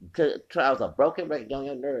 because I was a broken record on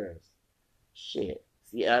your nerves. Shit.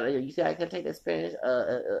 See, you see, I can take the Spanish,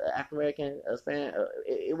 African American, Spanish.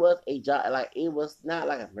 It was a job, like it was not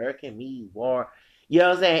like American me war. You know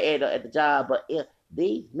what I'm saying at the job, but if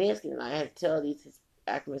these Mexicans, I had to tell these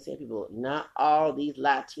African American people, not all these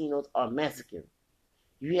Latinos are Mexican.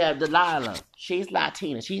 You have Delilah. She's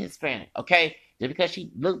Latina. She's Hispanic. Okay, just because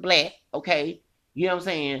she look black. Okay, you know what I'm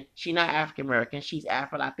saying? She not African American. She's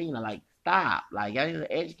Afro Latina. Like stop. Like y'all need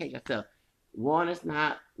to educate yourself. One is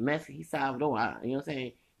not Mexican. He's Salvador. You know what I'm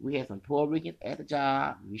saying? We had some Puerto Ricans at the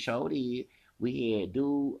job. We showed did. We had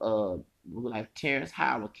dude like Terrence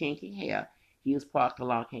Howard, kinky hair. He was parked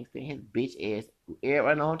along. Can't stand his bitch ass.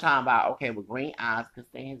 Everyone know what I'm talking about. Okay, with green eyes. Can't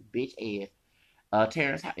stand his bitch ass.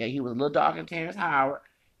 Terrence, he was a little darker than Terrence Howard.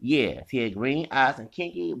 Yes, he had green eyes and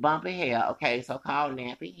kinky, bumpy hair. Okay, so called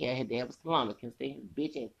nappy hair. His dad was Columbus. Can see his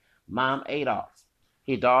bitch and mom Adolph's.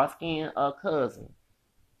 His dark skinned cousin.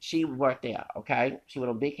 She worked there. Okay, she with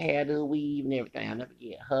a big hairdo, weave, and everything. I never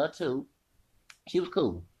forget her too. She was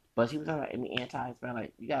cool, but she was like anti-Hispanic.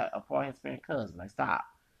 Like you got a part Hispanic cousin. Like stop.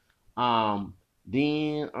 Um,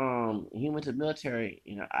 then he went to the military.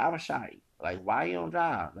 You know, I was shy. Like, why you don't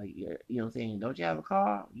drive? Like, you know what I'm saying? Don't you have a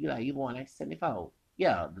car? You born 1974.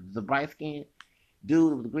 Yeah, the bright skinned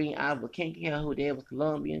dude with the green eyes with kinky hair who dad was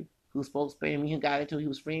Colombian, who spoke Spanish, who got into he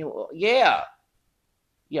was friend. Yeah,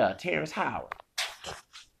 yeah, Terrence Howard.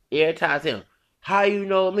 Every time him, how you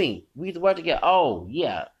know me? We used to work together. Oh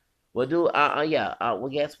yeah. Well, dude, yeah. Well,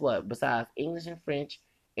 guess what? Besides English and French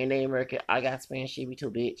and Native American, I got Spanish shit too,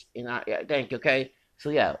 bitch. And yeah, thank you. Okay. So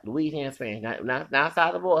yeah, Louisiana Spanish, not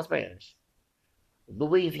outside the border Spanish.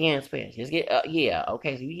 Louisiana Spanish. Just get yeah.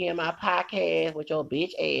 Okay. So you hear my podcast with your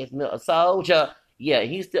bitch ass soldier? Yeah,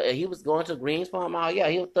 he was going to Greensboro Mall. Yeah,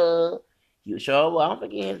 he was thug. You sure? Well, I don't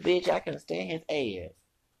forget his bitch. I can stand his ass.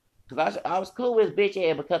 Cause I was cool with his bitch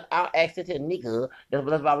ass because I accident nigga.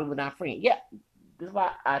 That's why we were not friends. Yeah, that's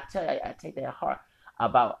why I tell you, I take that heart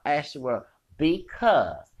about Ashura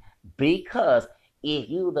because if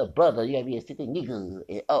you the brother, you gotta be a city nigga.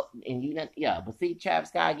 And you not yeah. But see, Travis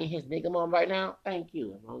Scott get his nigga mom right now. Thank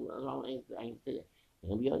you. I ain't say that.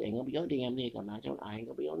 Ain't gonna be your damn nigga. I ain't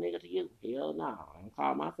gonna be your nigga to you. Hell no. I don't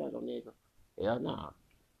call myself no nigga. Hell no.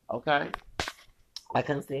 Okay. I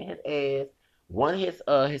couldn't stand his ass. One of his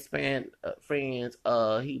Hispanic friends,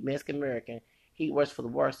 he Mexican American. He works for the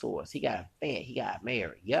war source. He got fat. He got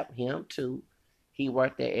married. Yep, him too. He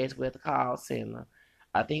worked there as well at the call center.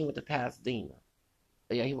 I think he went to Pasadena.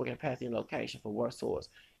 Yeah, he worked at Pasadena location for war source.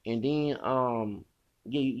 And then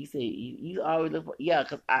yeah, you said you always look for yeah,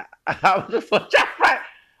 cause I was looking for a job. Right?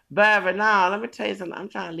 But now let me tell you something. I'm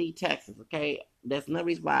trying to leave Texas. Okay, that's another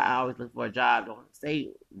reason why I always look for a job. Don't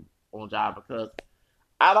stay on job because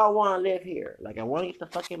I don't want to live here. Like, I want to get the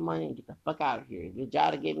fucking money and get the fuck out of here. If your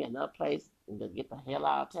job to give me another place and to get the hell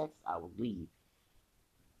out of Texas, I will leave.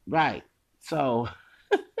 Right. So,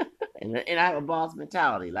 and I have a boss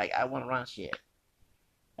mentality. Like, I want to run shit.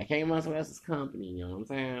 I can't run someone else's company, you know what I'm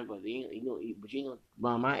saying? But you ain't gonna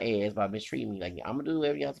run my ass by mistreating me. Like, I'm gonna do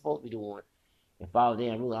everything I'm supposed to be doing and follow the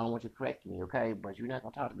damn rule. I don't want you to correct me, okay? But you're not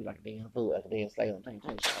gonna talk to me like a damn fool, like a damn slave on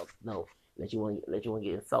the show. No, let you want to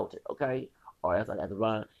get insulted, okay? Or else I have to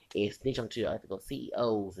run and snitch on you. I have to go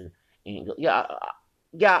CEOs and go. Yeah,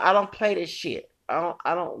 yeah. I don't play this shit. I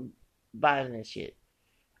don't buy in that shit.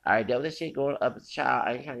 All right, that was that shit growing up as a child.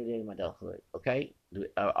 I ain't trying to do that in my adulthood. Okay,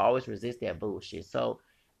 I always resist that bullshit. So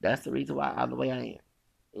that's the reason why I'm the way I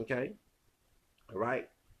am. Okay, all right.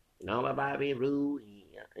 You know about being rude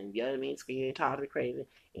and you know what I mean, screaming, talking crazy.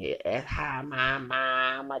 And that's how my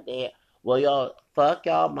mom, my dad. Well, y'all fuck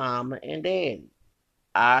y'all mama and daddy.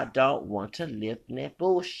 I don't want to live in that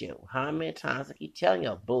bullshit. How many times I keep telling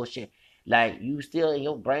you bullshit? Like you still in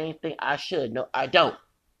your brain think I should. No, I don't.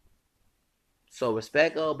 So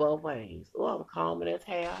respect go both ways. Oh, I'm combing his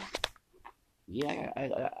hair. Yeah,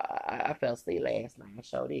 I fell asleep last night. I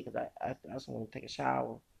showed it because I just want to take a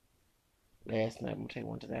shower last night. I'm gonna take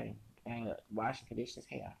one today. And washing conditions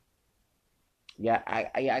hair. Yeah,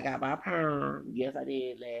 I got my perm. Yes, I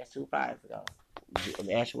did last 2 Fridays ago.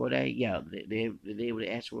 The actual day, yeah, the day when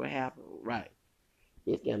the actual happened, right?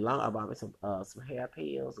 It's getting long. I bought me some hair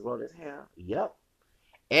pills to grow this hair. Yep.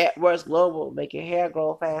 AdWords Global make your hair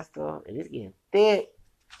grow faster, and it's getting thick.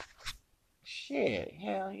 Shit,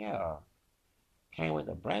 hell yeah. Can't wait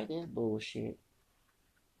to break this bullshit.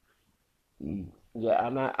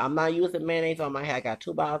 Yeah, I'm not using mayonnaise on my hair. I got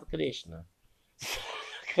 2 bottles of conditioner.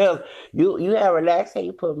 Cause you have relaxed hair,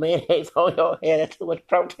 you put mayonnaise on your hair, that's too much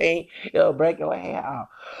protein, it'll break your hair off.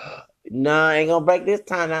 Nah, ain't gonna break this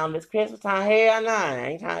time now. This Christmas time, hell nah. I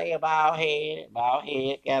ain't trying to get bald head,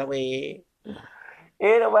 got away.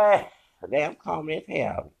 Anyway, damn calm as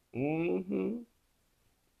hell. Now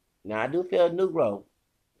I do feel a new growth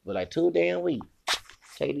for like 2 damn weeks.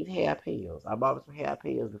 Taking these hair pills. I bought some hair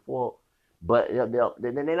pills before, but they're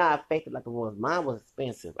not effective like the ones. Mine was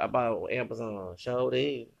expensive. I bought it on Amazon. Showed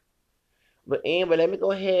it. But anyway, let me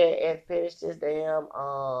go ahead and finish this damn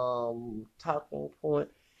talking point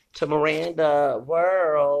to Miranda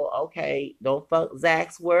world. Okay, don't fuck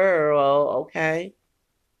Zach's world. Okay,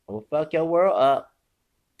 don't fuck your world up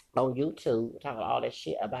on YouTube talking all that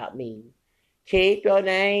shit about me. Keep your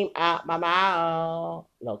name out my mouth.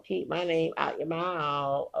 No, keep my name out your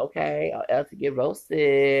mouth. Okay, or else you get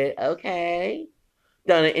roasted. Okay,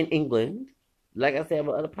 done it in England. Like I said on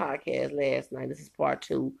my other podcast last night, this is part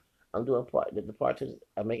two. I'm doing the part two.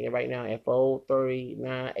 I'm making it right now at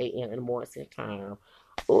 4:39 a.m. in the morning Central Time.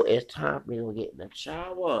 Oh, it's time for me to get in the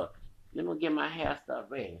shower. Let me get my hair stuff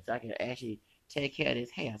ready so I can actually take care of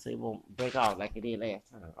this hair so it won't break off like it did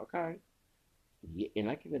last time. Okay. Yeah, and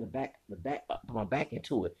I can get put my back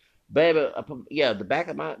into it, baby. Yeah,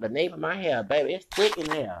 the nape of my hair, baby, it's thick in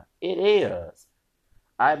there. It is.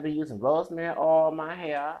 I've been using rosemary oil on my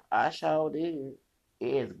hair. I showed it. It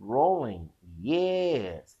is growing.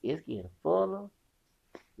 Yes. It's getting fuller.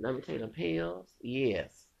 Let me take them pills.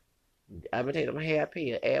 Yes. I've been taking my hair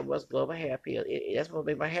pill. Add what's global hair pill. That's what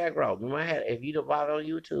make my hair grow. My hair, if you don't follow on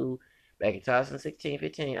YouTube, back in 2016,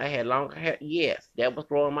 15, I had longer hair. Yes, that was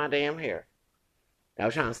growing my damn hair. I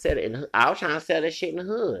was trying to sell it I was trying to sell that shit in the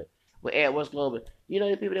hood. With AdWords Global. You know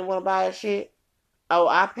the people didn't want to buy that shit? Oh,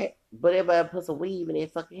 I pay, but everybody put some weave in their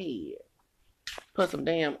fucking head. Put some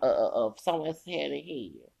damn someone else's hair in their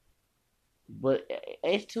head. But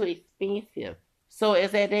it's too expensive. So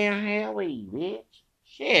it's that damn hair weave, bitch.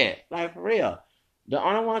 Shit, like for real. The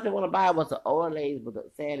only ones that want to buy was the old ladies, but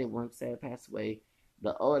sadly, one said passed away.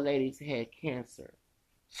 The old ladies had cancer,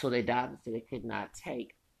 so they doctors said they could not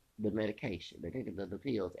take the medication. They take the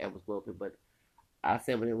pills, AdWords Global. But I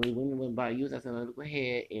said when women went buy use, I said let me go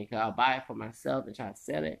ahead and I'll buy it for myself and try to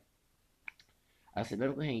sell it. I said let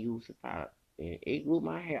me go ahead and use the product. And it grew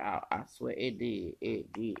my hair out. I swear it did.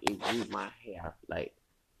 It did. It grew my hair. Like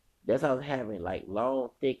that's how I was having like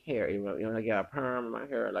long, thick hair. I got a perm in my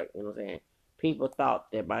hair. Like you know what I'm saying. People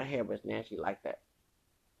thought that my hair was naturally like that.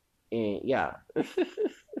 And yeah,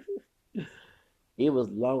 it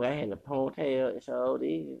was long. I had a ponytail. It showed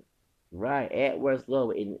it. Right, AdWords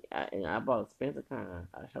Global. And I bought expensive kind.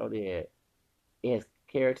 I showed it. It has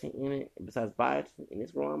keratin in it besides biotin, and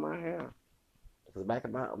it's growing my hair. Because back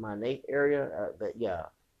in my nape area, but yeah,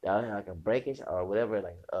 that was like a breakage or whatever,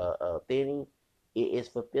 like thinning. It is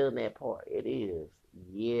fulfilling that part. It is.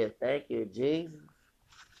 Yeah, thank you, Jesus.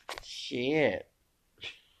 Shit.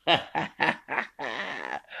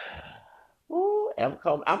 Ooh, I'm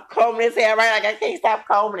combing this hair right. Like I can't stop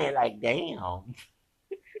combing it. Like damn.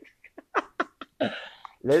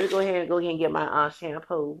 Let me go ahead and get my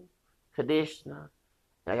shampoo, conditioner.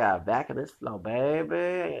 I got back of this floor,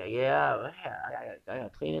 baby. Yeah, I gotta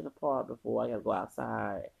clean it apart before I gotta go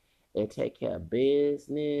outside and take care of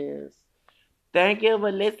business. Thank you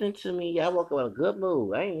for listening to me. I woke up in a good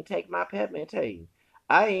mood. I ain't take my peppermint tea.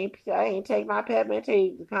 I ain't take my peppermint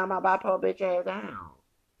tea to calm my bipolar bitch ass down.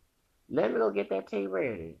 Let me go get that tea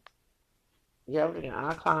ready. Yeah, I'm drinking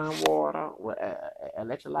alkaline water with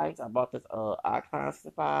electrolytes. I bought this alkaline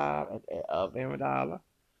 65 at Miranda.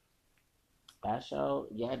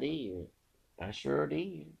 Yeah, I did. I sure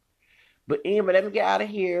did. But anyway, let me get out of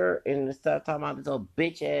here and start talking about this old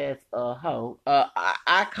bitch ass hoe.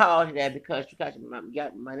 I called you that because you got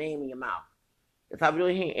my name in your mouth. That's how we do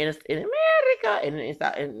it here in America and in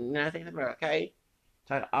the United States of America, okay?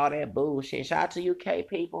 Talk all that bullshit. Shout out to UK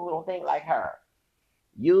people who don't think like her.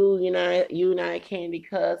 You United Candy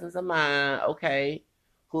cousins of mine, okay,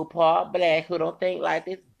 who part black, who don't think like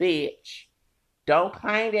this bitch. Don't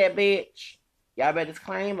claim that bitch. Y'all better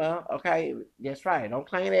claim her, okay? That's right. Don't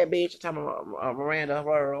claim that bitch. I'm talking about Miranda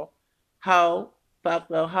Rural. Ho. Fuck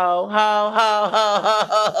the ho, ho, ho, ho, ho,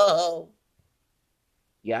 ho, ho.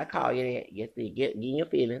 Yeah, I call you that. Get your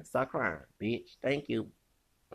feelings. Stop crying, bitch. Thank you.